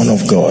the Son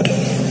of God.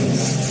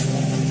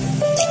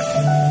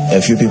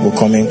 A few people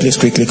coming, please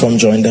quickly come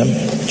join them.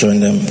 Join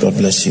them. God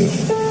bless you.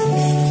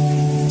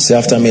 Say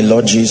after me,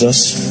 Lord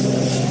Jesus,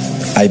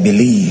 I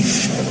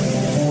believe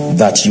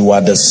that you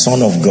are the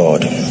Son of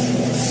God.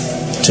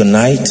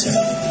 Tonight,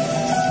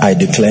 I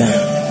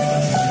declare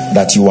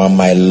that you are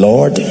my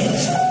Lord,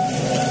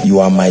 you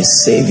are my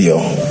Savior,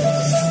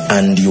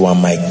 and you are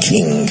my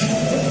King.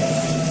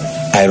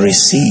 I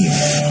receive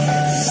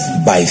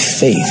by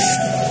faith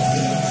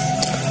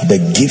the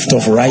gift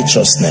of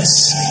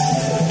righteousness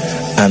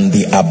and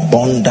the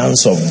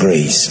abundance of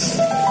grace.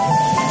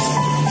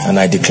 And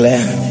I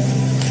declare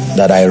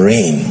that I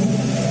reign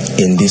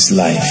in this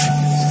life.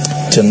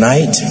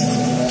 Tonight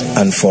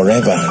and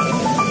forever,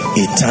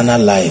 eternal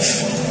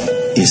life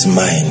is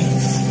mine.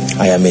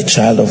 I am a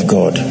child of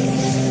God.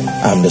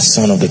 I'm the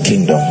son of the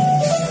kingdom.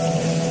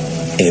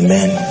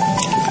 Amen.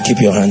 Keep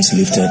your hands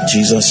lifted.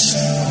 Jesus,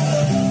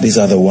 these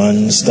are the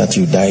ones that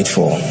you died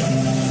for,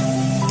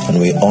 and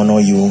we honor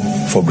you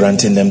for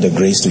granting them the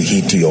grace to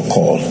heed to your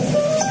call.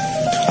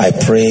 I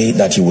pray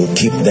that you will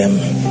keep them.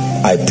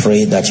 I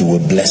pray that you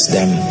will bless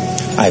them.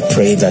 I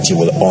pray that you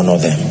will honor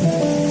them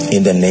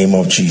in the name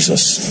of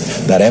Jesus.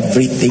 That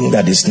everything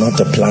that is not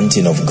the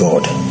planting of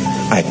God,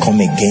 I come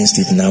against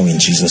it now in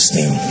Jesus'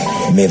 name.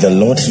 May the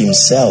Lord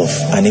himself,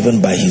 and even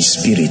by his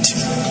Spirit,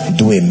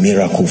 do a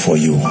miracle for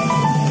you.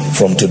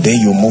 From today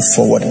you move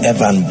forward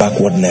ever and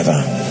backward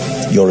never.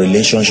 Your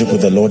relationship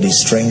with the Lord is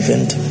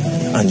strengthened,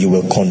 and you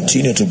will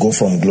continue to go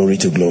from glory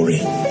to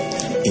glory.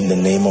 In the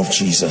name of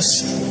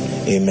Jesus.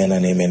 Amen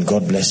and amen.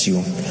 God bless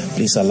you.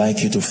 Please, I'd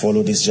like you to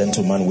follow this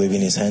gentleman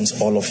waving his hands.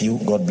 All of you,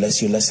 God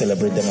bless you. Let's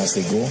celebrate them as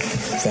they go.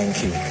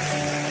 Thank you.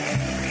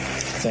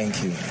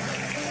 Thank you.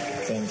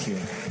 Thank you.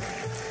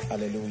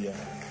 Hallelujah.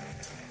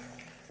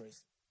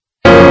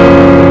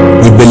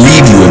 We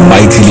believe you are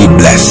mightily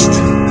blessed.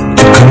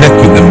 To connect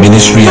with the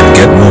ministry and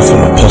get more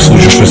from Apostle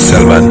Joshua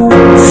Selman,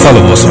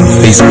 follow us on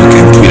Facebook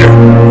and Twitter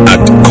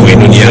at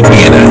Koinonia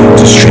Vienna.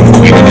 To stream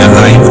Koinonia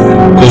live,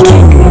 go to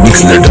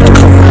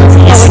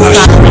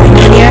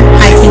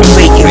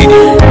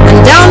mixler.com/Koinonia-radio and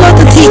download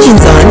the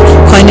teachings on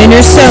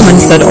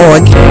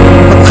koinoniasermons.org.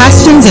 For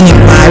questions and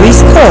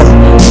inquiries, call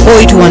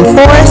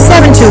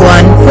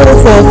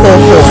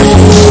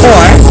 0814-721-4444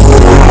 or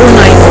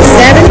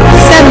 0907